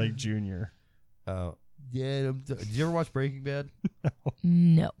say it like Junior. Oh. Yeah. Did you ever watch Breaking Bad?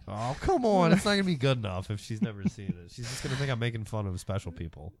 No. Oh, come on. It's not going to be good enough if she's never seen it. She's just going to think I'm making fun of special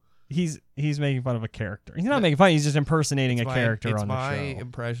people. He's making fun of a character. He's not making fun. He's just impersonating a character on the show. It's my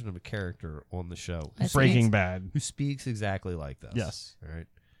impression of a character on the show. Breaking Bad. Who speaks exactly like this. Yes. All right.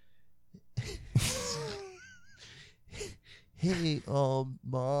 Hey,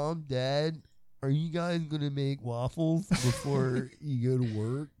 Mom, Dad, are you guys going to make waffles before you go to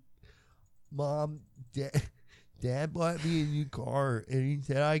work? Mom, Dad bought me a new car, and he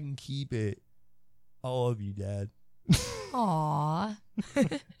said I can keep it. I love you, Dad. Aww.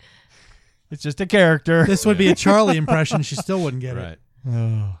 It's just a character. This would be a Charlie impression. She still wouldn't get it.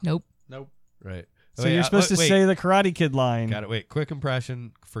 Nope. Right. So you're supposed to say the Karate Kid line. Got it. Wait. Quick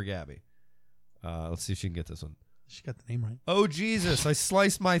impression for Gabby. Let's see if she can get this one. She got the name right. Oh, Jesus. I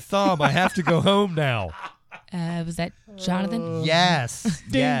sliced my thumb. I have to go home now. Was that Jonathan? Yes.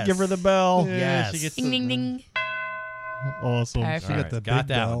 Ding, yes. give her the bell. Yes. She gets Ding, ding, ding. Awesome. Perfect. She got the got big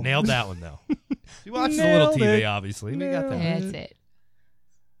that bell. one. Nailed that one, though. She watches a little Nailed TV, it. obviously. We got that one. That's it.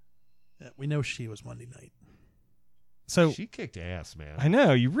 Yeah, we know she was Monday night. So She kicked ass, man. I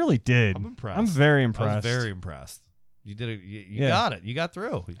know you really did. I'm impressed. I'm very I impressed. was very impressed. You did it. You Yeah. got it. You got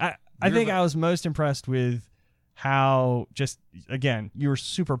through. I think I was most impressed with how just again you were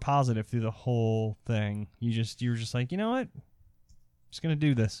super positive through the whole thing. You were just like, you know what? I'm just gonna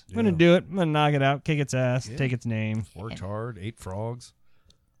do this. I'm gonna do it. I'm gonna knock it out, kick its ass, take its name. Worked hard, ate frogs.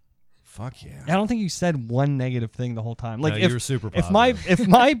 Fuck yeah. I don't think you said one negative thing the whole time. Like No, if you were super if positive.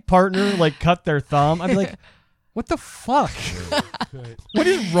 my partner like cut their thumb, I'd be like, what the fuck? What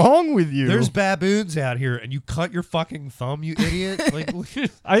is wrong with you? There's baboons out here, and you cut your fucking thumb, you idiot. Like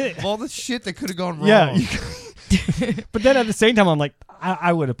all the shit that could have gone wrong. Yeah. But then at the same time, I'm like,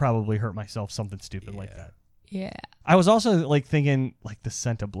 I would have probably hurt myself something stupid like that. Yeah. I was also like thinking like the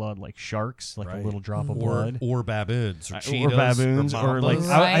scent of blood, like sharks, like Right. a little drop of blood. Or baboons, or cheetahs, or baboons, or like mambas.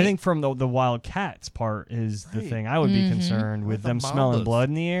 I think from the wild cats part is the thing. I would be concerned with the them smelling mambas. blood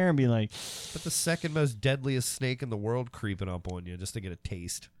in the air and be like, But the second most deadliest snake in the world creeping up on you just to get a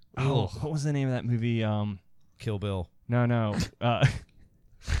taste. oh, Ugh. what was the name of that movie? Kill Bill. No.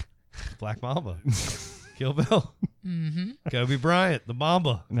 Black Mamba. Kill Bill. Mm-hmm. Kobe Bryant, the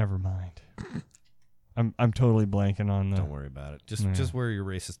Mamba. Never mind. I'm totally blanking on the. Don't worry about it. Just wear your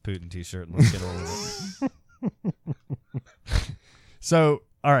racist Putin t-shirt and let's get on with it. So,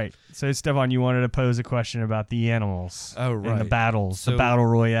 all right. So, Stefan, you wanted to pose a question about the animals. Oh, And the right. battles, the So- battle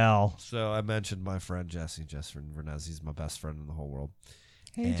royale. So I mentioned my friend Jesse Vernez. He's my best friend in the whole world.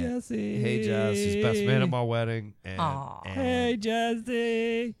 Hey, And- Jesse. Hey, Jess. He's best man at my wedding. And, Aw. and- Hey,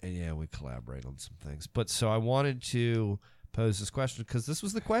 Jesse. and yeah, we collaborate on some things. But so I wanted to pose this question because this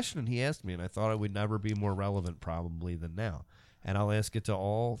was the question he asked me, and I thought it would never be more relevant probably than now. And I'll ask it to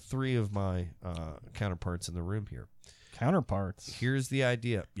all three of my counterparts in the room here. Counterparts. Here's the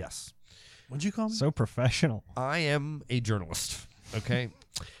idea. Yes. What'd you call me? So professional. I am a journalist. Okay.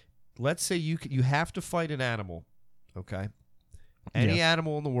 Let's say you have to fight an animal. Okay. Any Yes.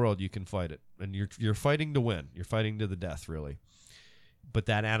 animal in the world, you can fight it, and you're fighting to win. You're fighting to the death, really. But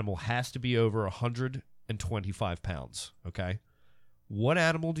that animal has to be over 125 pounds. Okay. What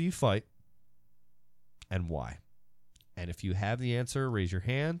animal do you fight, and why? And if you have the answer, raise your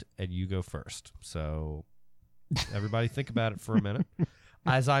hand, and you go first. So, everybody, think about it for a minute.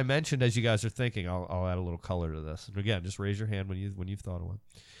 As I mentioned, as you guys are thinking, I'll add a little color to this. And again, just raise your hand when you've thought of one.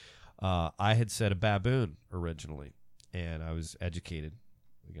 I had said a baboon originally, and I was educated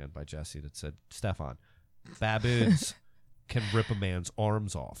again by Jesse that said, Stefan, baboons can rip a man's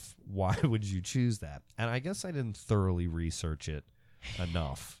arms off. Why would you choose that? And I guess I didn't thoroughly research it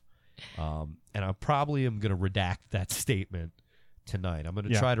enough, and I probably am going to redact that statement tonight. I'm going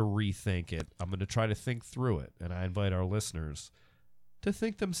to try to rethink it. I'm going to try to think through it, and I invite our listeners to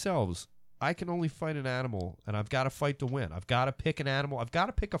think themselves. I can only fight an animal, and I've got to fight to win. I've got to pick an animal. I've got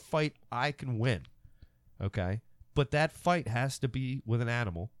to pick a fight I can win. Okay? But that fight has to be with an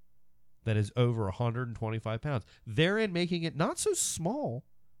animal that is over 125 pounds. Therein making it not so small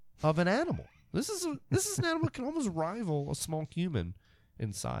of an animal. This is an animal that can almost rival a small human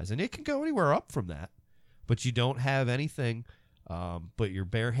in size, and it can go anywhere up from that. But you don't have anything but your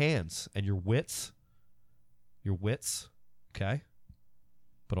bare hands and your wits, okay,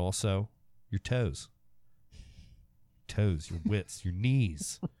 but also your toes, your wits, your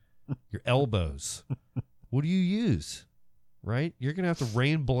knees, your elbows. What do you use? Right? You're going to have to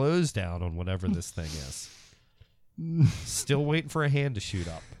rain blows down on whatever this thing is. Still waiting for a hand to shoot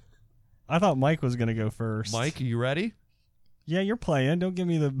up. I thought Mike was going to go first. Mike, are you ready? Yeah, you're playing. Don't give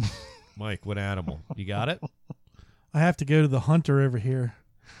me the... Mike, what animal? You got it? I have to go to the hunter over here.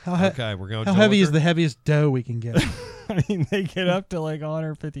 Okay, we're going. How heavy is the heaviest doe we can get? I mean, they get up to like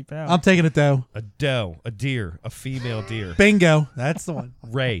 150 pounds. I'm taking a doe. A doe, a deer, a female deer. Bingo. That's the one.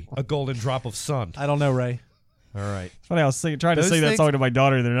 Ray, a golden drop of sun. I don't know, Ray. All right. It's funny, I was trying to sing that song to my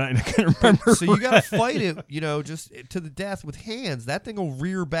daughter the other night, and I couldn't remember. So you got to fight it, just to the death with hands. That thing will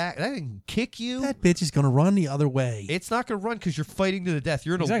rear back. That thing can kick you. That bitch is going to run the other way. It's not going to run because you're fighting to the death.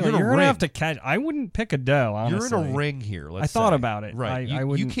 You're in exactly. You're in a going to ring. have to catch. I wouldn't pick a doe, honestly. You're in a ring here. I thought about it. Right. I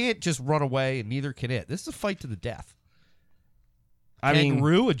you can't just run away, and neither can it. This is a fight to the death. I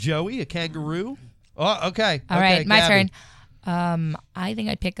Kangaroo, a joey, a kangaroo. Oh, okay. All right, my Gabby. turn. I think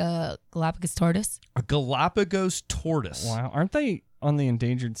I'd pick a Galapagos tortoise. A Galapagos tortoise. Wow. Aren't they on the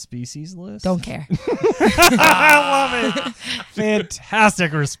endangered species list? Don't care. I love it.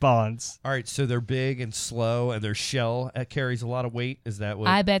 Fantastic response. All right, so they're big and slow, and their shell carries a lot of weight. Is that what?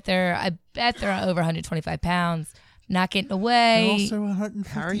 I bet they're over 125 pounds. Not getting away. They're also 150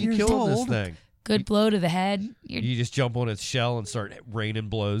 How are you years killing old. this thing? Good blow to the head. You just jump on its shell and start raining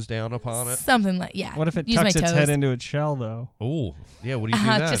blows down upon it? Something like, yeah. What if it Use my tucks its toes. head into its shell, though? Oh, yeah. What do you do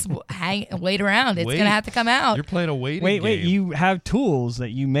then? Just wait around. It's Wait. going to have to come out. You're playing a waiting Wait. game. You have tools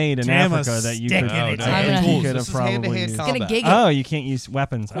that you made in Jam a Africa that you stick could. in its head. I think Tools. you could This have is hand-to-hand probably used. combat. It's going to giggle. Oh, you can't use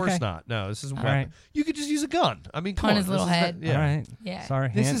weapons. Of course Okay. not. No, this isn't All weapon. right. You could just use a gun. I mean, come On on. his little This is head. not- yeah. All right. Yeah.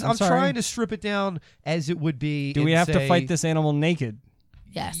 Sorry. I'm sorry. trying to strip it down as it would be. Do we have to fight this animal naked?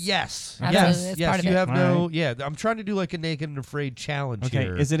 Yes. Yes. Absolutely. Yes. It's Yes. part of You it. have All no. right. Yeah. I'm trying to do like a naked and afraid challenge Okay.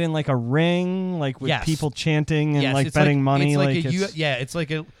 here. Is it in like a ring, like with Yes. people chanting and Yes, like it's betting money? It's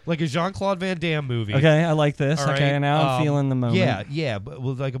like it's like a Jean-Claude Van Damme movie. Okay, I like this. All Okay, right, now I'm feeling the moment. Yeah, but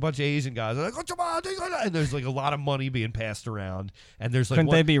with like a bunch of Asian guys, they're like, and there's like a lot of money being passed around, and there's like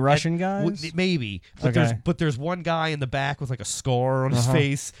Couldn't they be Russian well, guys? maybe, but Okay. there's one guy in the back with like a scar on his Uh-huh.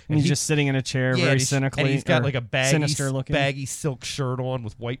 face, And he's just sitting in a chair, yeah, very and he's- cynically. and he's got or like a sinister looking. baggy silk shirt on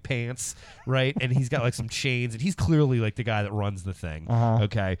with white pants, right? And he's got like some chains, and he's clearly like the guy that runs the thing. Uh-huh.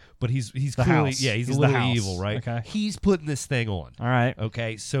 Okay, but he's The clearly house. he's a He's the little house. evil, right? Okay. He's putting this thing on. All right.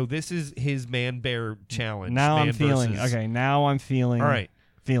 Okay, so this is his man bear challenge. Now I'm man feeling. versus- Okay, now I'm feeling. All right.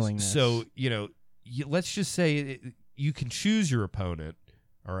 Feeling this. So let's just say you can choose your opponent.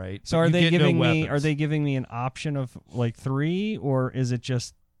 All right. So but are you they get no giving me? weapons. Are they giving me an option of like 3, or is it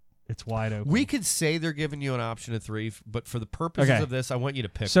just it's wide open? We could say they're giving you an option of 3, but for the purposes Okay. of this, I want you to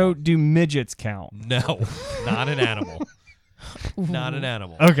pick. So one. do midgets count? No, not an animal. Not an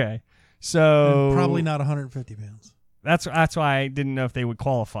animal. Okay. So Probably not 150 pounds. That's why I didn't know if they would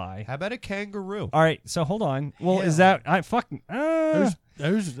qualify. How about a kangaroo? All right. So hold on. Well, Yeah. is that I fucking?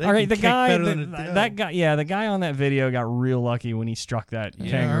 Those they All right, can the kick guy, better than a doe. that guy, yeah, the guy on that video got real lucky when he struck that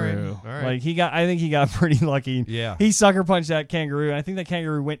Yeah, kangaroo. all right. Like I think he got pretty lucky. Yeah. he sucker punched that kangaroo, and I think that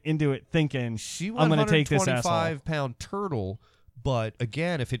kangaroo went into it thinking, She I'm going to take this asshole. 125-pound turtle, but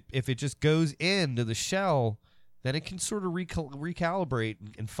again, if it just goes into the shell, then it can sort of recalibrate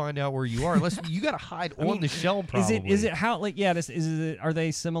and find out where you are. Unless you got to hide on the shell. Probably Is it how like yeah? Is it? Are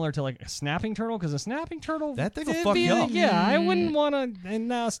they similar to like a snapping turtle? Because a snapping turtle That thing will it'd fuck be you a- up. Yeah, I wouldn't want to. And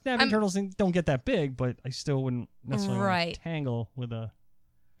now snapping I'm- turtles don't get that big, but I still wouldn't necessarily wanna Right. tangle with a.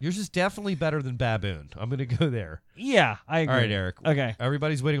 Yours is definitely better than baboon. I'm going to go there. Yeah, I agree. All right, Eric. Okay.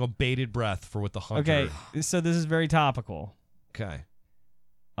 Everybody's waiting on bated breath for what the hunter. Okay, so this is very topical. Okay.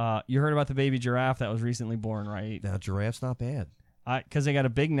 You heard about the baby giraffe that was recently born, right? Now giraffe's not bad. Because they got a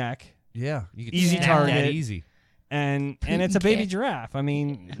big neck, Yeah, you can Easy snap target. that easy. and it's a Putin baby kick. giraffe. I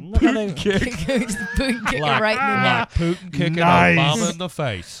mean, look how they. Just boom, kick it right in the neck. Like Putin kicking Nice. Obama in the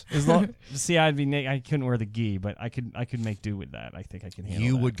face. See, I'd be I couldn't wear the gi, but I could make do with that. I think I can handle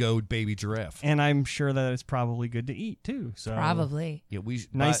You that. would go baby giraffe. And I'm sure that it's probably good to eat too. So Probably. Yeah, we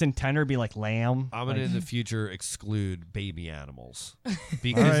nice but and tender, be like lamb. I'm like, gonna in the future exclude baby animals All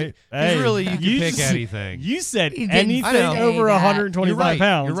because right. because Hey, really you can pick just- anything. You said You didn't anything I know. over say that. 125 You're right.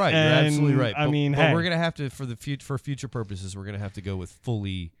 pounds. You're right. You're and, absolutely right. I But- mean, but hey, we're gonna have to for future purposes, we're gonna have to go with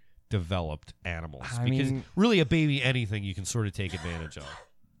fully developed animals I because mean- really a baby anything you can sort of take advantage of.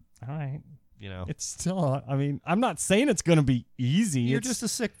 all right. You know, It's still. I mean, I'm not saying it's going to be easy. you're It's just a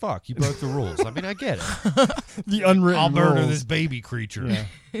sick fuck. You broke the rules. I mean, I get it. the unwritten I'll murder rules. this baby creature. Yeah.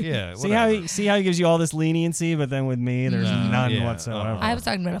 Yeah. See how he gives you all this leniency, but then with me, there's none Yeah. whatsoever. I was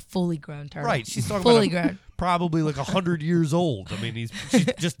talking about a fully grown turtle. Right, she's talking fully about grown. probably like 100 years old. I mean, she's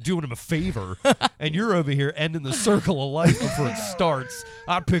just doing him a favor, and you're over here ending the circle of life before it starts.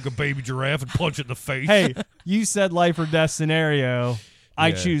 I'd pick a baby giraffe and punch it in the face. Hey, you said life or death scenario. I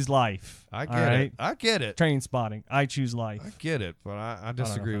Yeah. choose life. I get all right? it. I get it. Train spotting. I choose life. I get it, but I know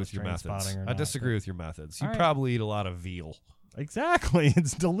disagree if with that's your train methods. spotting or I not, disagree but- with your methods. You All right. probably eat a lot of veal. Exactly.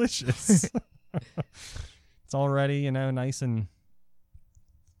 It's delicious. It's already, nice and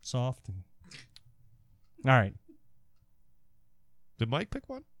soft. All right. Did Mike pick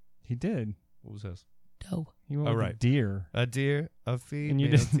one? He did. What was his? No. He went Oh, with a right. deer. A deer, a female And you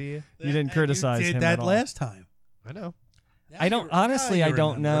didn't- deer. You didn't criticize You did him that at all. last time. I know. I don't honestly. Now I you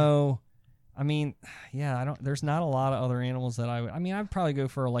don't remember. know. I mean, yeah, I don't. There's not a lot of other animals that I would. I mean, I'd probably go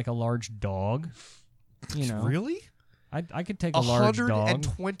for like a large dog. Really? I could take a large dog.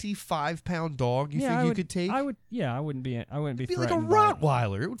 125-pound dog? You Yeah, think I you would- could take? I would. Yeah, I wouldn't be. It'd be like a threatened by it.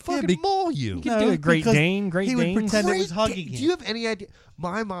 Rottweiler. It would fucking be- maul you. You could do a Great because Dane. Great he would Danes. pretend it was Great hugging Dane. him. Do you have any idea?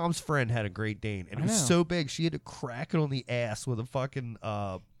 My mom's friend had a Great Dane, and I it was know. so big she had to crack it on the ass with a fucking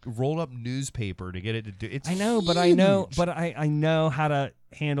rolled up newspaper to get it to do. It's I know, but I know, huge. but I know how to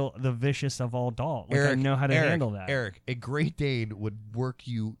handle the vicious of all dogs. Like I know how to handle that. Eric, a Great Dane would work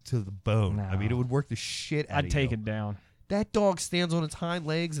you to the bone. I mean, it No. would work the shit out of you. I'd take it down. That dog stands on its hind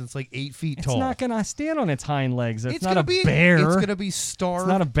legs and it's like 8 feet It's tall. not gonna stand on its hind legs. It's not gonna a be, bear. It's gonna be starved. It's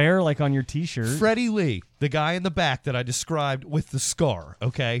not a bear like on your T-shirt. Freddie Lee, the guy in the back that I described with the scar,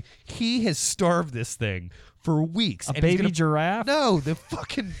 okay? He has starved this thing for weeks. A and he's baby gonna- giraffe. No, the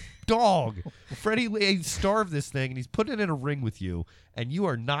fucking dog. Freddie Lee starved this thing, and he's putting it in a ring with you, and you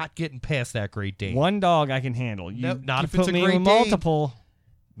are not getting past that Great Dane. One dog I can handle. You, No, not you if it's put a me Great with Dane. multiple.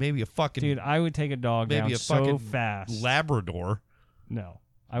 Maybe a fucking Dude, I would take a dog maybe down a so fucking fast. Labrador. No,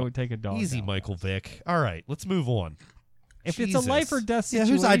 I would take a dog. Easy, down. Michael Vick. All right, let's move on. If it's a life or death Yeah,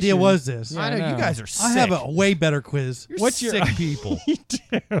 situation. whose idea was this? Yeah, I know you guys are sick. I have a way better quiz. You're What's your- sick people. You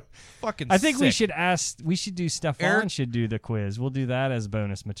do. Fucking I think we sick. should ask. We should do Stefan. Eric- Should do the quiz. We'll do that as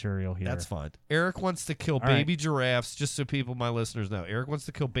bonus material here. That's fine. Eric wants to kill All right. baby giraffes, just so people, my listeners know. Eric wants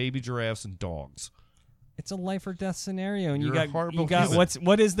to kill baby giraffes and dogs. It's a life or death scenario, and You're a horrible you got human.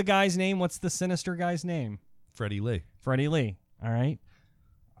 what is the guy's name? What's the sinister guy's name? Freddie Lee. Freddie Lee. All right.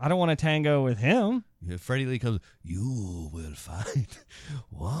 I don't want to tango with him. Yeah, Freddie Lee comes, you will fight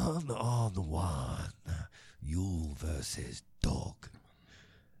one on one. You versus dog.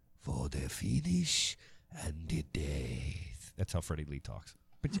 For the finish and the death. That's how Freddie Lee talks.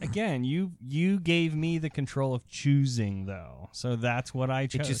 But again, you gave me the control of choosing, though, so that's what I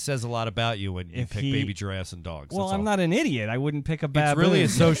It chose. just says a lot about you when you If pick he- baby giraffes and dogs. well, That's I'm all. not an idiot. I wouldn't pick a bad. It's really a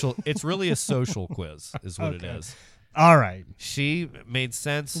social. It's really a social quiz, is what Okay. it is. All right. She made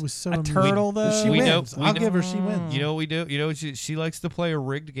sense. It was so A amusing. turtle, though? She We know- wins. we I'll know- give her. She wins. You know what we do? You know, she likes to play a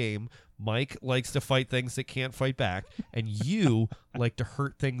rigged game. Mike likes to fight things that can't fight back, and you like to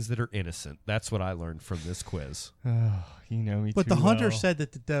hurt things that are innocent. That's what I learned from this quiz. Oh, you know me But too the hunter well. said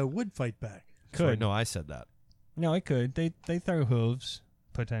that the doe would fight back. Sorry, Could. no, I said that. No, it could. They throw hooves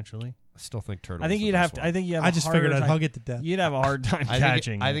potentially. I still think turtle. I think is the you'd have best to. one. I think you have. I a just harder figured I'd time- hug it to death. You'd have a hard time I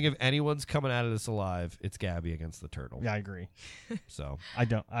catching. think, I it. think if anyone's coming out of this alive, it's Gabby against the turtle. Yeah, I agree. So I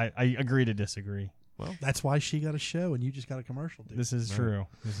don't. I agree to disagree. That's why she got a show and you just got a commercial, dude. This is true.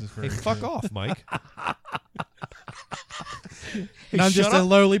 This is very hey, fuck true. off, Mike. And I'm just shut a up.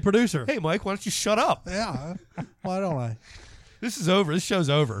 lowly producer. Hey, Mike, why don't you shut up? Yeah. Why don't I? This is over. This show's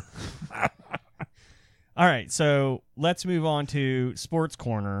over. All right, so let's move on to Sports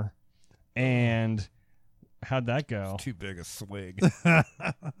Corner. And how'd that go? Too big a swig.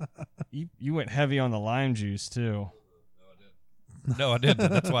 You went heavy on the lime juice too. No, I didn't.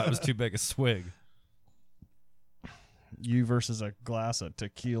 That's why it was too big a swig. You versus a glass of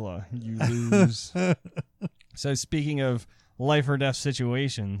tequila. You lose. So speaking of life or death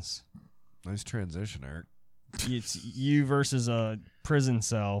situations, Nice transition, Eric. it's you versus a prison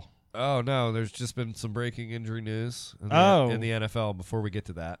cell. Oh no, there's just been some breaking injury news in the, Oh. in the NFL. Before we get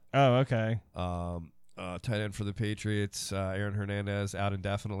to that, Oh, okay. tight end for the Patriots, Aaron Hernandez out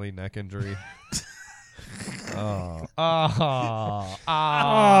indefinitely, neck injury.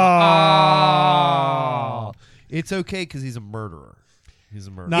 It's okay because he's a murderer. He's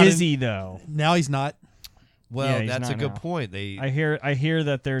a murderer. Not Is in- he though? Now he's not. Well, Yeah, he's that's a not good now. point. They I hear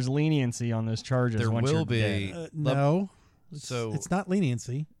that there's leniency on those charges. there once will you're be. dead. No. So It's not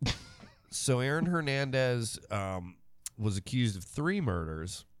leniency. So Aaron Hernandez was accused of 3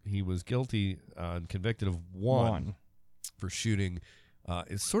 murders, he was guilty and convicted of one for shooting.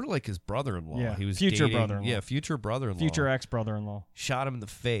 It's sort of like his brotorr-in-law. Yeah, He was future dating, brother-in-law. Yeah, future brother-in-law. Future ex-brother-in-law. Shot him in the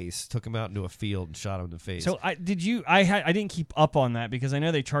face. Took him out into a field and shot him in the face. So I didn't keep up on that because I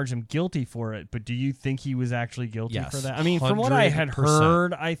know they charged him guilty for it. But do you think he was actually guilty Yes, for that? I mean, from what I had 100%.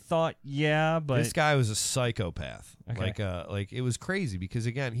 heard, I thought but this guy was a psychopath. Okay. Like it was crazy because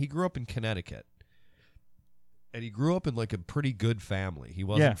again, he grew up in Connecticut, and he grew up in like a pretty good family. He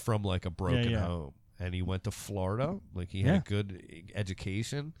wasn't from like a broken home, and he went to Florida. Like he had a good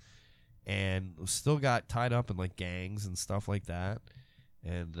education, and still got tied up in like gangs and stuff like that,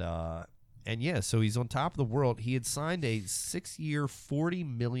 and yeah, so he's on top of the world. He had signed a 6-year,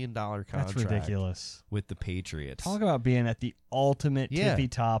 $40 million contract. That's ridiculous. With the Patriots. Talk about being at the ultimate tippy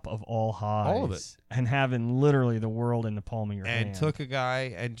top of all highs. All of it. And having literally the world in the palm of your hand. And took a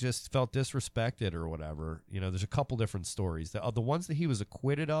guy and just felt disrespected or whatever. You know, there's a couple different stories. The ones that he was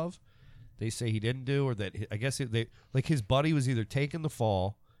acquitted of, they say he didn't do, or that I guess his buddy was either taking the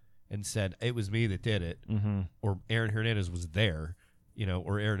fall and said it was me that did it, or Aaron Hernandez was there. You know,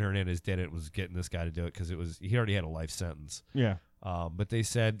 or Aaron Hernandez did it, was getting this guy to do it because he already had a life sentence. Yeah. But they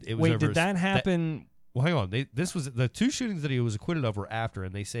said it was. Wait, over did that happen? Well, hang on. This was the two shootings that he was acquitted of were after,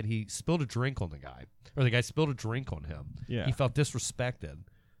 and they said he spilled a drink on the guy, or the guy spilled a drink on him. Yeah. He felt disrespected,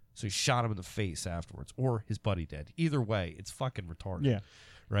 so he shot him in the face afterwards, or his buddy did. Either way, it's fucking retarded. Yeah.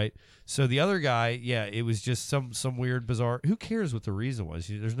 Right. So the other guy, it was just some weird, bizarre. Who cares what the reason was?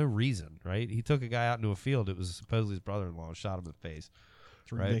 There's no reason, right? He took a guy out into a field. It was supposedly his brother-in-law and shot him in the face.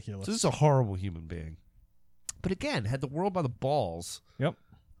 It's ridiculous. Right? So this is a horrible human being. But again, had the world by the balls. Yep.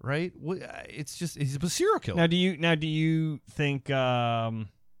 Right. It's just he's a serial killer. Now, do you think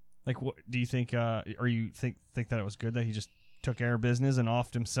what do you think? Or you think that it was good that he just took care of business and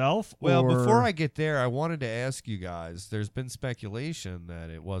offed himself? Well, or? before I get there, I wanted to ask you guys. There's been speculation that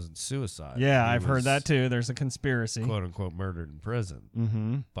it wasn't suicide. Yeah, He I've heard was, that too. There's a conspiracy, quote unquote, murdered in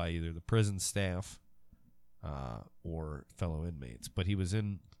prison by either the prison staff or fellow inmates. But he was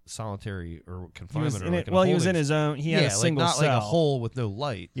in solitary or confinement. He was in his own. He had a single not cell, like a hole with no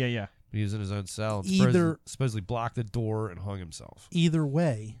light. Yeah. He was in his own cell. And supposedly blocked the door and hung himself. Either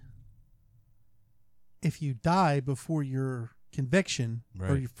way, if you die before your conviction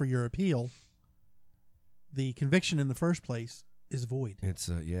or for your appeal, the conviction in the first place is void. It's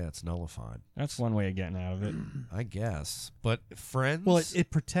it's nullified. That's one way of getting out of it, I guess. But friends, well, it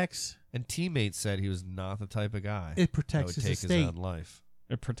protects. And teammates said he was not the type of guy. It protects that would his take estate. his own life.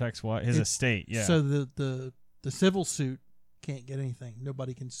 It protects what? His estate. Yeah. So the civil suit can't get anything.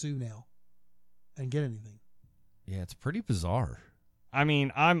 Nobody can sue now and get anything. Yeah, it's pretty bizarre. I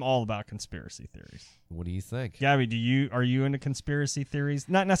mean, I'm all about conspiracy theories. What do you think? Gabby, are you into conspiracy theories?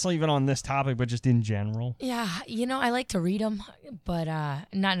 Not necessarily even on this topic, but just in general. Yeah, I like to read them, but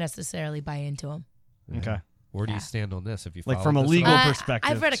not necessarily buy into them. Yeah. Okay. Where do you stand on this? If you like from a this legal up? perspective,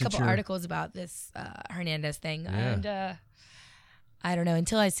 I've read a couple articles about this Hernandez thing, and I don't know.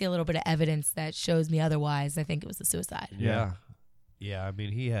 Until I see a little bit of evidence that shows me otherwise, I think it was a suicide. Yeah. Yeah, I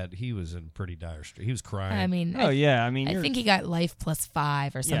mean, he was in pretty dire straits. He was crying. I mean, I think he got life plus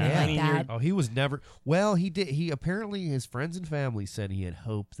 5 or something like that. Oh, he was never. Well, he did. He apparently his friends and family said he had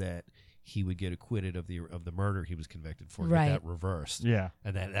hoped that he would get acquitted of the murder he was convicted for. Right. Get that reversed. Yeah,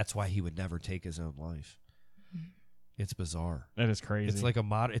 and that's why he would never take his own life. It's bizarre. That is crazy. It's like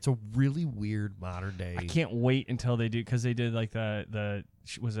it's a really weird modern day. I can't wait until they do, because they did like the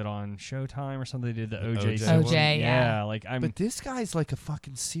was it on Showtime or something? They did the OJ. OJ, yeah. But this guy's like a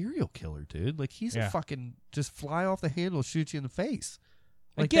fucking serial killer, dude. Like he's a fucking just fly off the handle, shoot you in the face.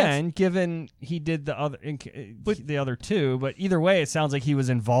 Like again, given he did the other two, but either way, it sounds like he was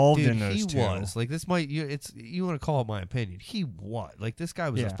involved in those two. He was like this. You want to call it my opinion? He was like this guy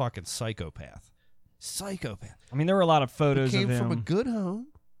was a fucking psychopath. I mean, there were a lot of photos he came of him from a good home,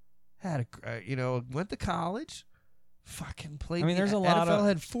 had went to college, fucking played. I mean, there's a NFL lot of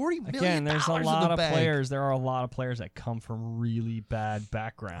had $40 million. Again, there's a in lot the of bank. players. There are a lot of players that come from really bad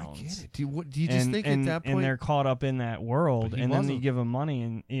backgrounds. I get it. Do you just think at that point, and they're caught up in that world, and then you give them money,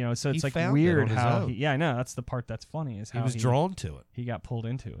 and so it's like weird how. I know that's the part that's funny is how he was drawn to it. He got pulled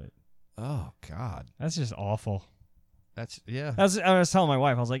into it. Oh God, that's just awful. I was telling my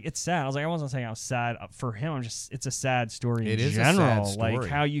wife, I was like, it's sad. I was like, I wasn't saying I was sad for him. It's a sad story in general. A sad story. Like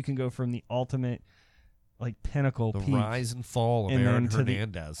how you can go from the ultimate, like pinnacle, the peak, rise and fall of Aaron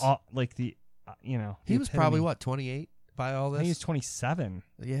Hernandez. He was probably what 28 by all this. I think he was 27.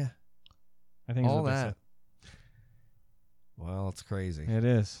 Yeah, I think all that. Well, it's crazy. It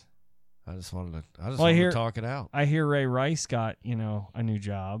is. I just wanted to talk it out. I hear Ray Rice got a new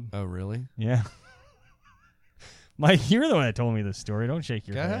job. Oh, really? Yeah. Mike, you're the one that told me this story. Don't shake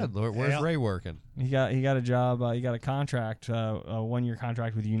your Go head. ahead, Lord. Where's Ray working? He got a job. He got a contract, a 1-year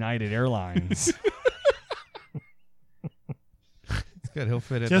contract with United Airlines. It's good. He'll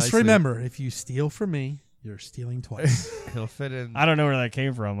fit in. Just nicely. remember, if you steal from me, you're stealing twice. He'll fit in. I don't know where that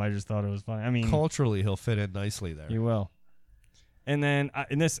came from. I just thought it was funny. I mean, Culturally, he'll fit in nicely there. he will. And then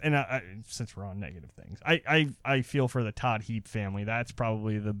since we're on negative things, I feel for the Todd Heap family. That's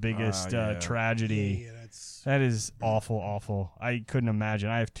probably the biggest tragedy. Yeah, that's That is awful. I couldn't imagine.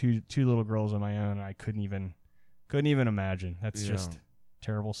 I have two little girls of my own, and I couldn't even imagine. That's just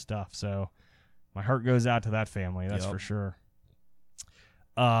terrible stuff. So my heart goes out to that family. That's for sure.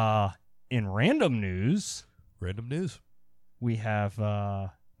 In random news, we have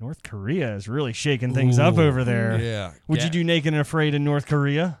North Korea is really shaking things up over there. Yeah. Would you do Naked and Afraid in North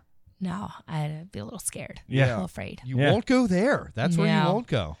Korea? No, I'd be a little scared. Yeah. A little afraid. You won't go there. That's where you No. won't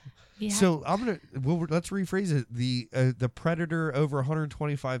go. Yeah. So let's rephrase it. The predator over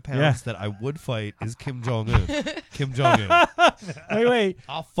 125 pounds that I would fight is Kim Jong-un. Kim Jong-un. Wait.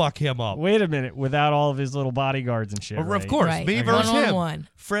 I'll fuck him up. Wait a minute. Without all of his little bodyguards and shit. Of right? course. Right. Me versus him. One-on-one.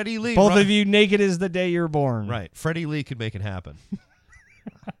 Freddie Lee. Both of you naked as the day you're born. Right. Freddie Lee could make it happen.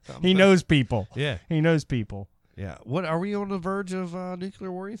 He knows people. Yeah. He knows people. Yeah. What are we on the verge of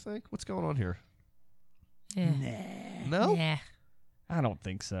nuclear war, you think? What's going on here? Yeah. No? Nah. I don't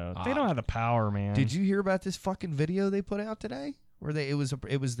think so. They don't have the power, man. Did you hear about this fucking video they put out today? Where they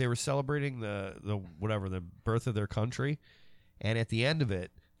were celebrating the birth of their country, and at the end of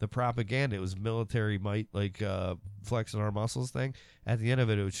it, the propaganda, it was military might, like flexing our muscles thing. At the end of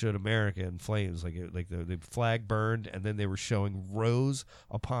it, it showed America in flames, like the flag burned, and then they were showing rows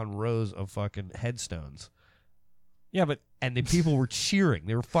upon rows of fucking headstones. Yeah, but and the people were cheering.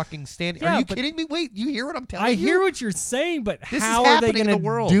 They were fucking standing. Yeah, Are you but- kidding me? Wait, you hear what I'm telling you? I hear what you're saying, but This how is are they happening in going the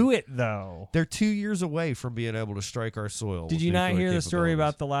world. to do it, though? They're 2 years away from being able to strike our soil. Did with you not nuclear hear the story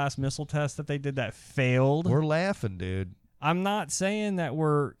capabilities. about the last missile test that they did that failed? We're laughing, dude. I'm not saying that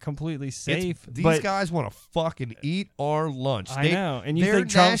we're completely safe. These but guys want to fucking eat our lunch. I know. And you their think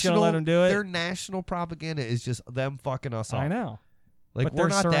Trump's going to let them do it? Their national propaganda is just them fucking us up. I know. Like, But we're they're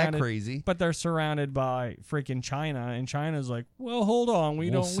not that surrounded- crazy. But they're surrounded by freaking China, and China's like, well, hold on.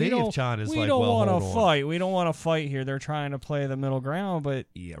 We'll see if China's we like, don't well, want to hold on. fight. We don't want to fight here. They're trying to play the middle ground, but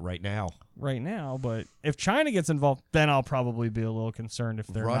Yeah, right now. But if China gets involved, then I'll probably be a little concerned if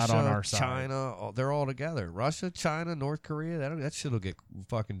they're Russia, not on our side. China, they're all together. Russia, China, North Korea, that shit'll get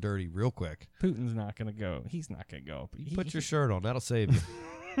fucking dirty real quick. Putin's not going to go. He's not going to go. Put your shirt on. That'll save you.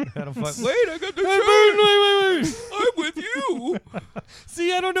 That'll wait, I got the Wait. I'm with you.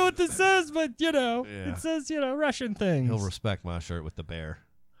 See, I don't know what this says, but, Yeah. it says, Russian things. He'll respect my shirt with the bear.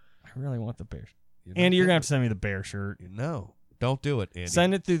 I really want the bear. You Andy, you're going to have to to send me the bear shirt. No, don't do it, Andy.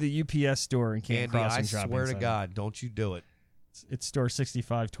 Send it through the UPS store in Can't Andy, Crossing I Shopping swear to Center. God, don't you do it. It's store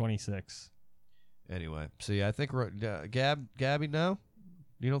 6526. Anyway, so yeah, I think Gabby, no?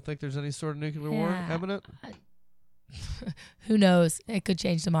 You don't think there's any sort of nuclear war Yeah. imminent? Who knows? It could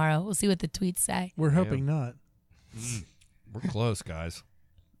change tomorrow. We'll see what the tweets say. We're hoping not. We're close, guys.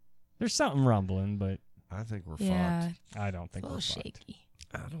 There's something rumbling, but I think we're Yeah, fucked. I don't think a little we're fucked. shaky.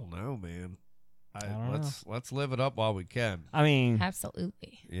 I don't know, man. don't Let's live it up while we can. I mean,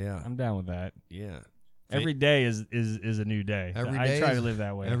 Absolutely. Yeah, I'm down with that. yeah. Every day is a new day. Every I day try is- to live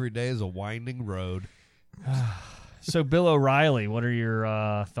that way. Every day is a winding road. So, Bill O'Reilly, what are your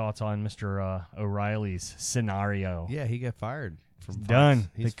thoughts on Mr. O'Reilly's scenario? Yeah, he got fired from Fox. Done.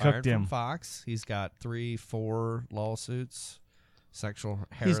 He's They cooked fired him. from Fox. He's got 3-4 lawsuits, sexual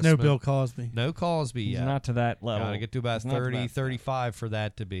He's harassment. no Bill Cosby. No Cosby He's yet. not to that level. Got to get to about He's not to 30, that- 35 for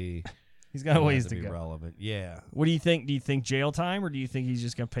that to be. He's got ways to be go. relevant. Yeah. What do you think? Do you think jail time, or do you think he's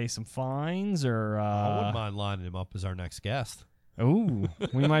just going to pay some fines? Or I wouldn't mind lining him up as our next guest. Oh,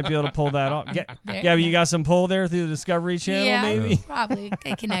 we might be able to pull that off. There- Gabby, you got some pull there through the Discovery Channel, yeah, maybe? probably.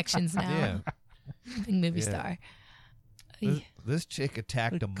 Get connections now. Yeah. Big movie Yeah. star. This chick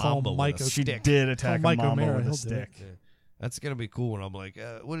attacked a Call mamba Mike with a O- She stick. did attack a Mike mama O'Mara, with a he'll do stick. Yeah. That's going to be cool when I'm like,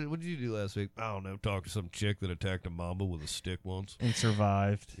 what did you do last week? I don't know. Talk to some chick that attacked a mamba with a stick once. And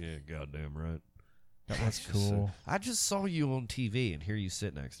survived. Yeah, goddamn right. That was cool. I just saw you on TV and here you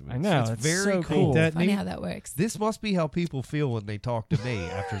sit next to me. I know, It's it's very so cool. cool. That Funny neat? how that works. This must be how people feel when they talk to me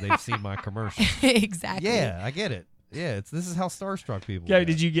after they've seen my commercial. Exactly. Yeah, I get it. Yeah, this is how starstruck people. Gabby,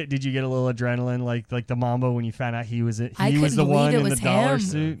 get. did you get a little adrenaline like the Mamba when you found out he was it? I He was couldn't the one believe it in the was dollar him.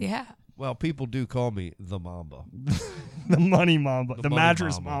 suit. Yeah. Well, people do call me the Mamba. The money Mamba. The money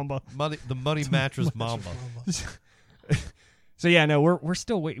mattress Mamba. The money mattress Mamba. So yeah, no, we're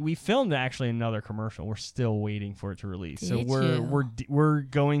still waiting. We filmed actually another commercial. We're still waiting for it to release. So we're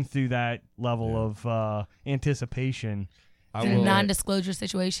going through that level of anticipation. Is it a non-disclosure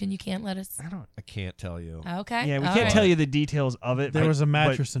situation? You can't let us. I can't tell you. Okay. Yeah, we can't tell you the details of it. There was a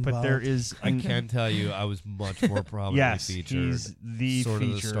mattress but involved. there is. I can tell you, I was much more prominently featured. He's the sort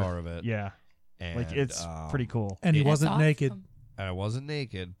feature. of the star of it. Yeah, and, like it's pretty cool. And he wasn't awesome. naked. And I wasn't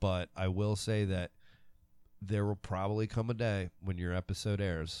naked, but I will say that there will probably come a day when your episode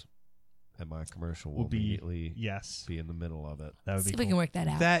airs, and my commercial will immediately be in the middle of it. That would See be if we can work that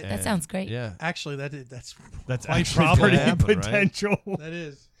out. That sounds great. Yeah, actually, that's quite actually pretty happen, potential. Right? That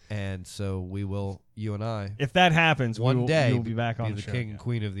is. And so we will, you and I, if that happens, one day we'll be back on the show. king and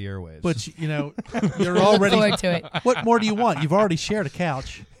queen of the airwaves. But you're already forward to it. What more do you want? You've already shared a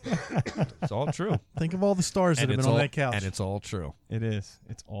couch. It's all true. Think of all the stars that have been on that couch. And it's all true. It is.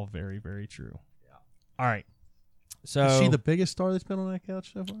 It's all very, very true. Yeah. All right. So is she the biggest star that's been on that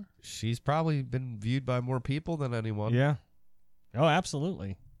couch so far? She's probably been viewed by more people than anyone. Yeah. Oh,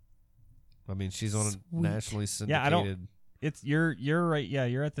 absolutely. I mean, she's on a nationally syndicated. Yeah, I don't. It's you're right. Yeah,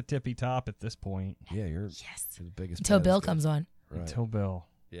 you're at the tippy top at this point. Yeah, you're the biggest. Until Bill comes on. Right. Until Bill.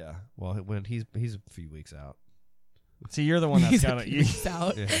 Yeah. Well, when he's a few weeks out. See, you're the one that's got it.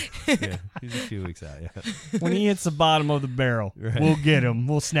 out. Yeah, he's a few weeks out. Yeah. When he hits the bottom of the barrel, we'll get him.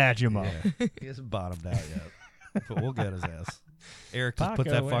 We'll snatch him up. Yeah. He hasn't bottomed out yet, but we'll get his ass. Eric, just Paco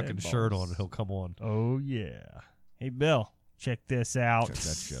put that fucking and shirt balls. on, and he'll come on. Oh yeah. Hey Bill, check this out. Check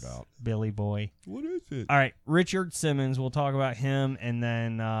that shit out, Billy boy. What is it? All right, Richard Simmons. We'll talk about him, and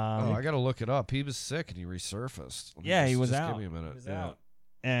then. I gotta look it up. He was sick and he resurfaced. He was just out. Give me a minute. He was out.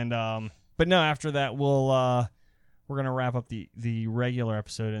 And but no, after that we're gonna wrap up the regular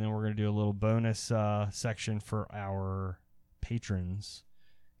episode, and then we're gonna do a little bonus section for our patrons,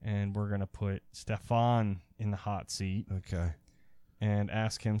 and we're gonna put Stefan in the hot seat. Okay. And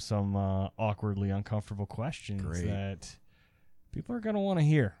ask him some awkwardly uncomfortable questions that people are gonna want to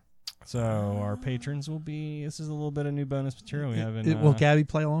hear. So our patrons will be. This is a little bit of new bonus material we haven't. Will Gabby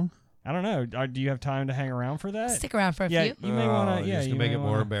play along? I don't know. Do you have time to hang around for that? Stick around for a few. You may want to. Yeah, just to make it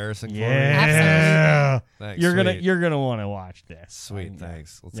more embarrassing. For yeah, thanks. You're gonna want to watch this. Sweet,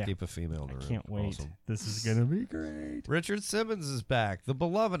 thanks. Let's keep a female in the room. I can't wait. Awesome. This is gonna be great. Richard Simmons is back. The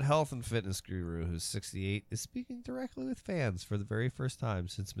beloved health and fitness guru, who's 68, is speaking directly with fans for the very first time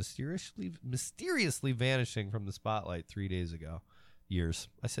since mysteriously vanishing from the spotlight 3 days ago. Years.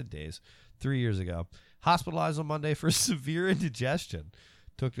 I said days. 3 years ago. Hospitalized on Monday for severe indigestion.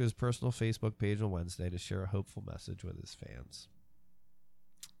 Took to his personal Facebook page on Wednesday to share a hopeful message with his fans.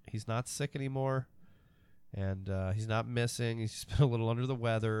 He's not sick anymore, and he's not missing. He's just been a little under the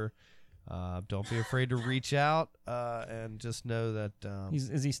weather. Don't be afraid to reach out, and just know that...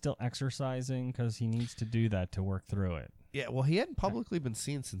 is he still exercising? Because he needs to do that to work through it. Yeah, well, he hadn't publicly been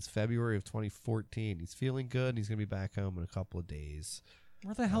seen since February of 2014. He's feeling good, and he's going to be back home in a couple of days.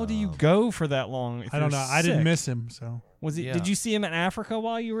 Where the hell do you go for that long? I don't know. I didn't miss him. So was he? Yeah. Did you see him in Africa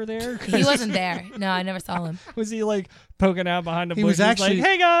while you were there? He wasn't there. No, I never saw him. Was he like poking out behind the bushes? He was actually like,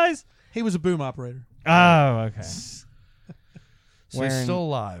 "Hey guys." He was a boom operator. Oh, okay. So he's still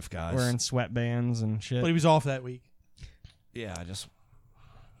alive, guys. Wearing sweatbands and shit. But he was off that week. Yeah, I just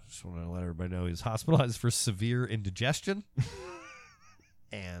wanted to let everybody know he was hospitalized for severe indigestion.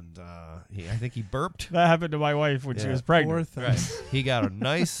 And I think he burped. That happened to my wife when she was pregnant. Right. He got a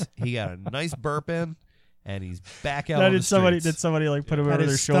nice burp in, and he's back out on the streets. Did somebody like put him over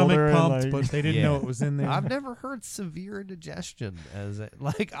their stomach shoulder? Pumped, and, but they didn't know it was in there. I've never heard severe indigestion as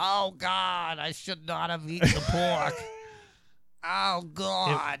like, oh God, I should not have eaten the pork. Oh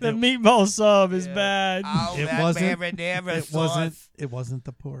God, the meatball sub is bad. Oh, it that marinara sauce. It wasn't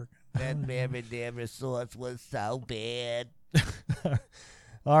the pork. That marinara sauce was so bad.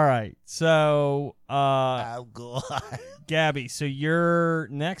 All right, so oh God, Gabby. So your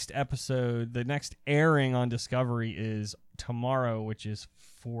next episode, the next airing on Discovery is tomorrow, which is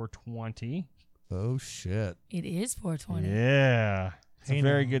 4/20. Oh shit! It is 4/20. Yeah, it's a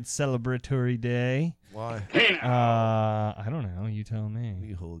very good celebratory day. Why? I don't know. You tell me. What are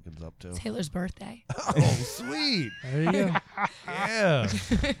you hooligans up to? Taylor's birthday. Oh, sweet. There you go. Yeah.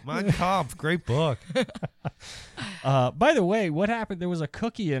 Mein Kampf, great book. By the way, what happened? There was a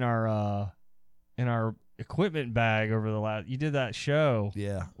cookie in our equipment bag over the last. You did that show.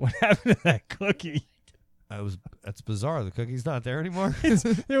 Yeah. What happened to that cookie? That's bizarre. The cookie's not there anymore.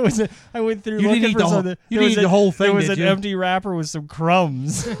 There was I went through. You looking didn't eat for something. you didn't eat the whole thing. There was did an you? empty wrapper with some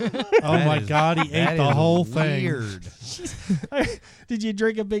crumbs. Oh my God, he ate the whole thing. Weird. Did you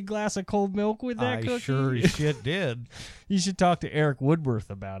drink a big glass of cold milk with that cookie? I sure as shit did. You should talk to Eric Woodworth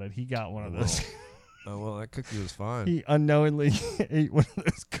about it. He got one of those. Oh, well, that cookie was fine. He unknowingly ate one of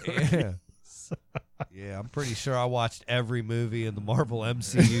those cookies. Yeah. Yeah, I'm pretty sure I watched every movie in the Marvel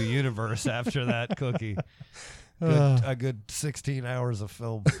MCU universe after that cookie. A good 16 hours of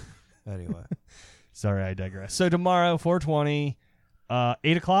film. Anyway. Sorry, I digress. So tomorrow, 4:20,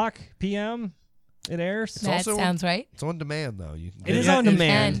 8 o'clock p.m., it airs. That sounds right. It's on demand, though. You can It is on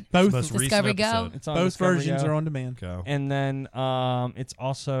demand. Both most recent Discovery Go. episode. It's on both Discovery versions Go. are on demand. Go. And then it's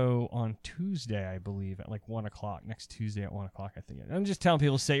also on Tuesday, I believe, at like 1 o'clock. Next Tuesday at 1 o'clock, I think. I'm just telling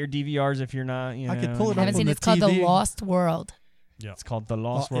people, set your DVRs if you're not, I could pull it I up haven't on seen the it. It's called The TV. Lost World. Yeah. It's called The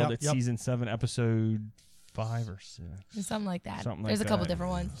Lost Oh, World. yep, It's yep. season 7, episode 5 or 6. Or something like that. Something like There's a couple that.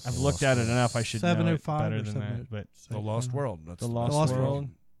 different ones. I've looked at it enough. I should know it 705 better or than that. But The Lost World. That's The the Lost, Lost World. World.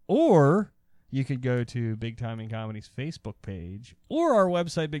 Or you could go to Big Timing Comedy's Facebook page or our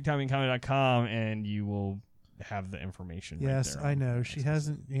website, bigtimingcomedy.com, and you will have the information. Yes, right there. I know. She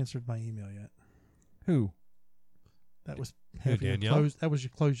hasn't answered my email yet. Who? That was Who, half your Danielle? close. That was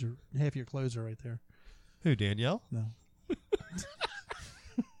your closure. Half your closer right there. Who, Danielle? No.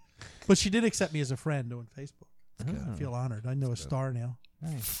 But she did accept me as a friend on Facebook. I feel honored. I know a star now.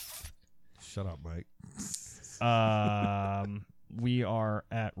 Nice. Shut up, Mike. We are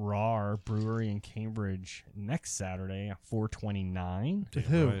at RAR Brewery in Cambridge next Saturday, 4/29. With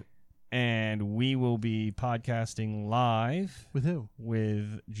who? Right. And we will be podcasting live With who?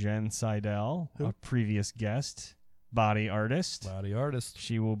 with Jen Seidel, Who? a previous guest, body artist. Body artist.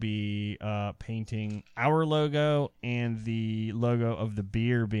 She will be painting our logo and the logo of the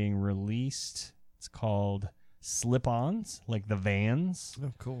beer being released. It's called Slip-Ons, like the Vans.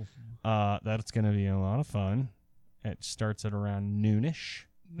 Oh, cool. That's going to be a lot of fun. It starts at around noonish.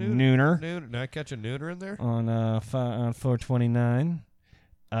 Nooner. Nooner. Did I catch a nooner in there? On 4/29.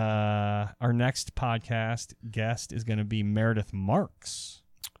 Our next podcast guest is going to be Meredith Marks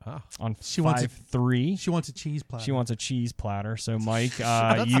on She wants a- 5/3. She wants a cheese platter. She wants a cheese platter. So, Mike,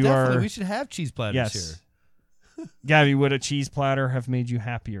 That's you definitely- are. We should have cheese platters Yes. here. Gabby, would a cheese platter have made you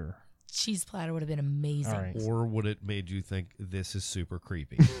happier? Cheese platter would have been amazing. All right. Or would it made you think this is super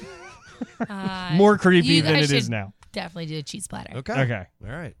creepy? More creepy you than guys it is should now. Definitely do a cheese platter. Okay. Okay.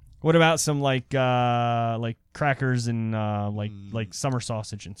 All right. What about some like crackers and like summer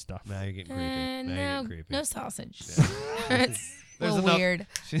sausage and stuff? Now you're getting creepy. Now you're No, getting creepy. no sausage. Yeah. It's a There's little enough- weird.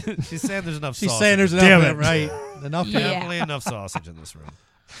 She's saying there's enough She's sausage. saying there's Damn enough. it. Right. Enough. Yeah. Definitely enough sausage in this room.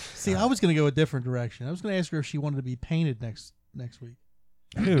 See, I was going to go a different direction. I was going to ask her if she wanted to be painted next week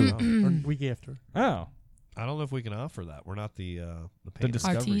Who? or week after. Oh, I don't know if we can offer that. We're not the The painter.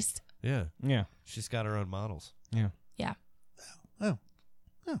 Discovery. Artiste. Yeah. yeah. She's got her own models. Yeah. Yeah. Oh.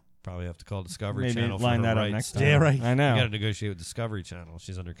 Probably have to call Discovery Maybe Channel line for her that up rights. next time. Yeah, right. I You got know. to negotiate with Discovery Channel.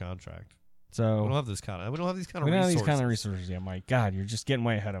 She's under contract. We So don't have this kind of. We don't have these kind of we don't have resources. these kind of resources yet, Mike. God, you're just getting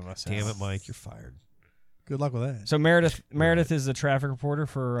way ahead of us. Damn it, Mike! You're fired. Good luck with that. So Meredith is the traffic reporter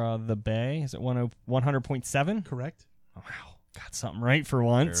for the Bay. Is it 100.7? Correct. Oh, wow, got something right for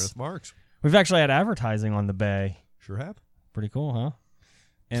once. Meredith Marks. We've actually had advertising on the Bay. Sure have. Pretty cool, huh?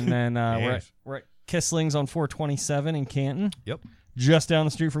 And then Yes. we're at Kissling's on 427 in Canton. Yep. Just down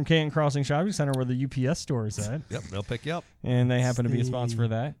the street from Canton Crossing Shopping Center where the UPS store is at. Yep. They'll pick you up. And they happen to be a sponsor for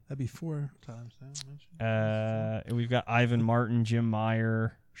that. That'd be 4 times now. We've got Ivan Martin, Jim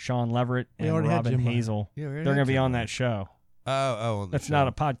Meyer, Sean Leverett, We and already had Robin Jim Meyer. Hazel. Yeah, we already They're had going to be Jim on Meyer. that show. Oh. On the That's show. not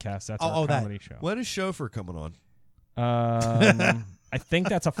a podcast. That's our that. comedy show. When is Chauffeur coming on? I think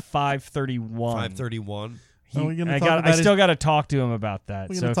that's a 5:31. 5:31. Are we gonna I talk about I still got to talk to him about that.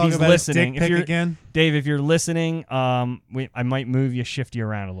 We're So gonna if talk he's about his listening, dick if pic you're again. Dave, if you're listening, I might move you, shift you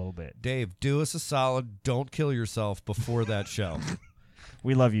around a little bit. Dave, do us a solid. Don't kill yourself before that show.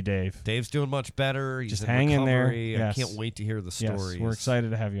 We love you, Dave. Dave's doing much better. He's Just in hang in there. recovery. Yes. I can't wait to hear the stories. Yes, we're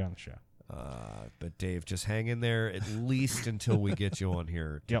excited to have you on the show. But Dave, just hang in there at least until we get you on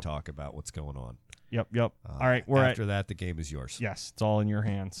here to Yep. talk about what's going on. Yep. All right, we're after that. The game is yours. Yes, it's all in your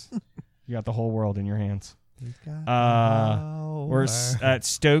hands. You got the whole world in your hands. He's got We're at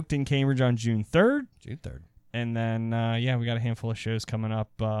Stoked in Cambridge on June 3rd. June 3rd. And then, we got a handful of shows coming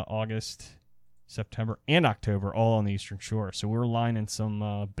up August, September, and October, all on the Eastern Shore. So we're lining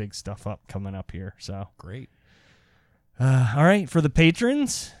some big stuff up coming up here. So Great. all right, for the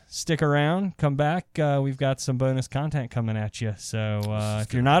patrons, stick around, come back. We've got some bonus content coming at you. So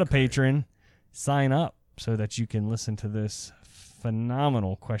if you're not a patron, sign up so that you can listen to this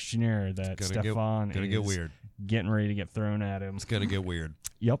phenomenal questionnaire that Stefan Gonna get weird. getting ready to get thrown at him. It's gonna get weird.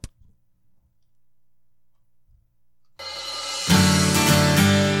 Yep.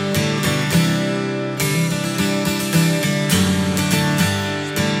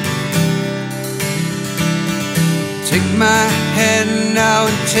 Take my hand now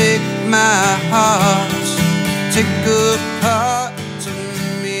and take my heart, take a part of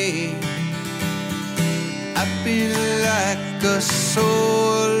me. I've been like a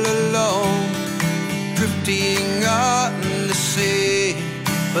soul alone, drifting on the sea,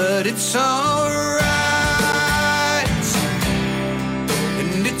 but it's alright,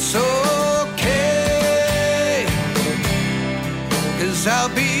 and it's okay, 'cause I'll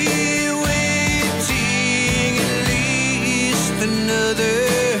be waiting at least another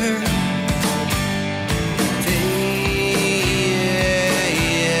day.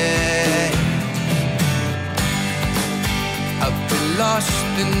 I've been lost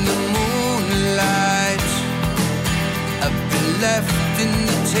in the moonlight, I've been left in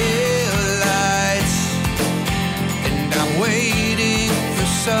the taillights, and I'm waiting for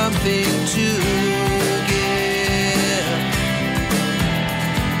something to give.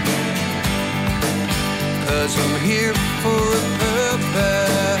 'Cause I'm here for a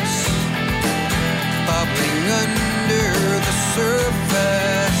purpose, bubbling under the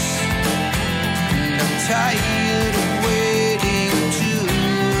surface, and I'm tired of waiting to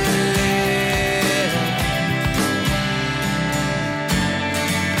live.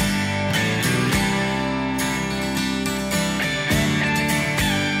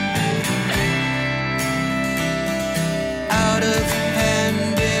 Out of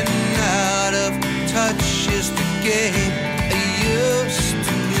hand and out of touch is the game I used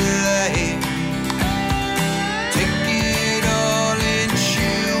to play. Take it all and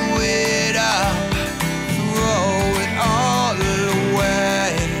chew it up, throw it all away,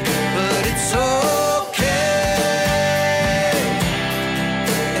 but it's okay,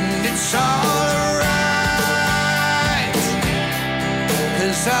 and it's alright,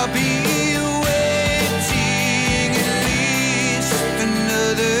 'cause I'll be waiting at least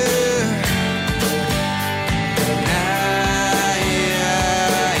another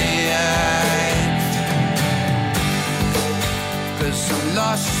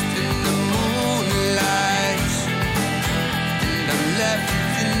lost in the moonlight, and I'm left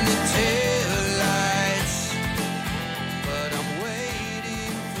in the taillights, but I'm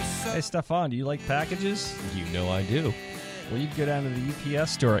waiting for some. Hey, Stefan, do you like packages? You know I do. Well, you can go down to the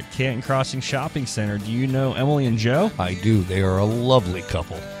UPS store at Canton Crossing Shopping Center. Do you know Emily and Joe? I do. They are a lovely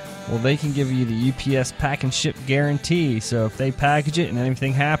couple. Well, they can give you the UPS pack and ship guarantee. So if they package it and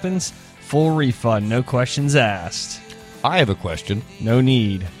anything happens, full refund, no questions asked. I have a question. No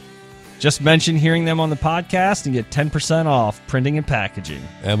need. Just mention hearing them on the podcast and get 10% off printing and packaging.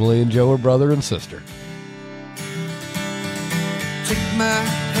 Emily and Joe are brother and sister. Take my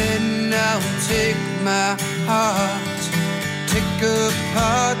hand now, take my heart, take a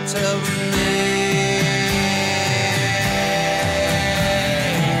part of me.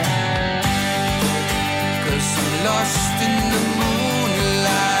 'Cause I'm lost in the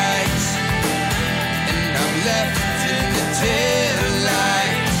moonlight, and I'm left in the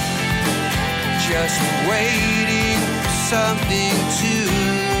taillights, just waiting for something to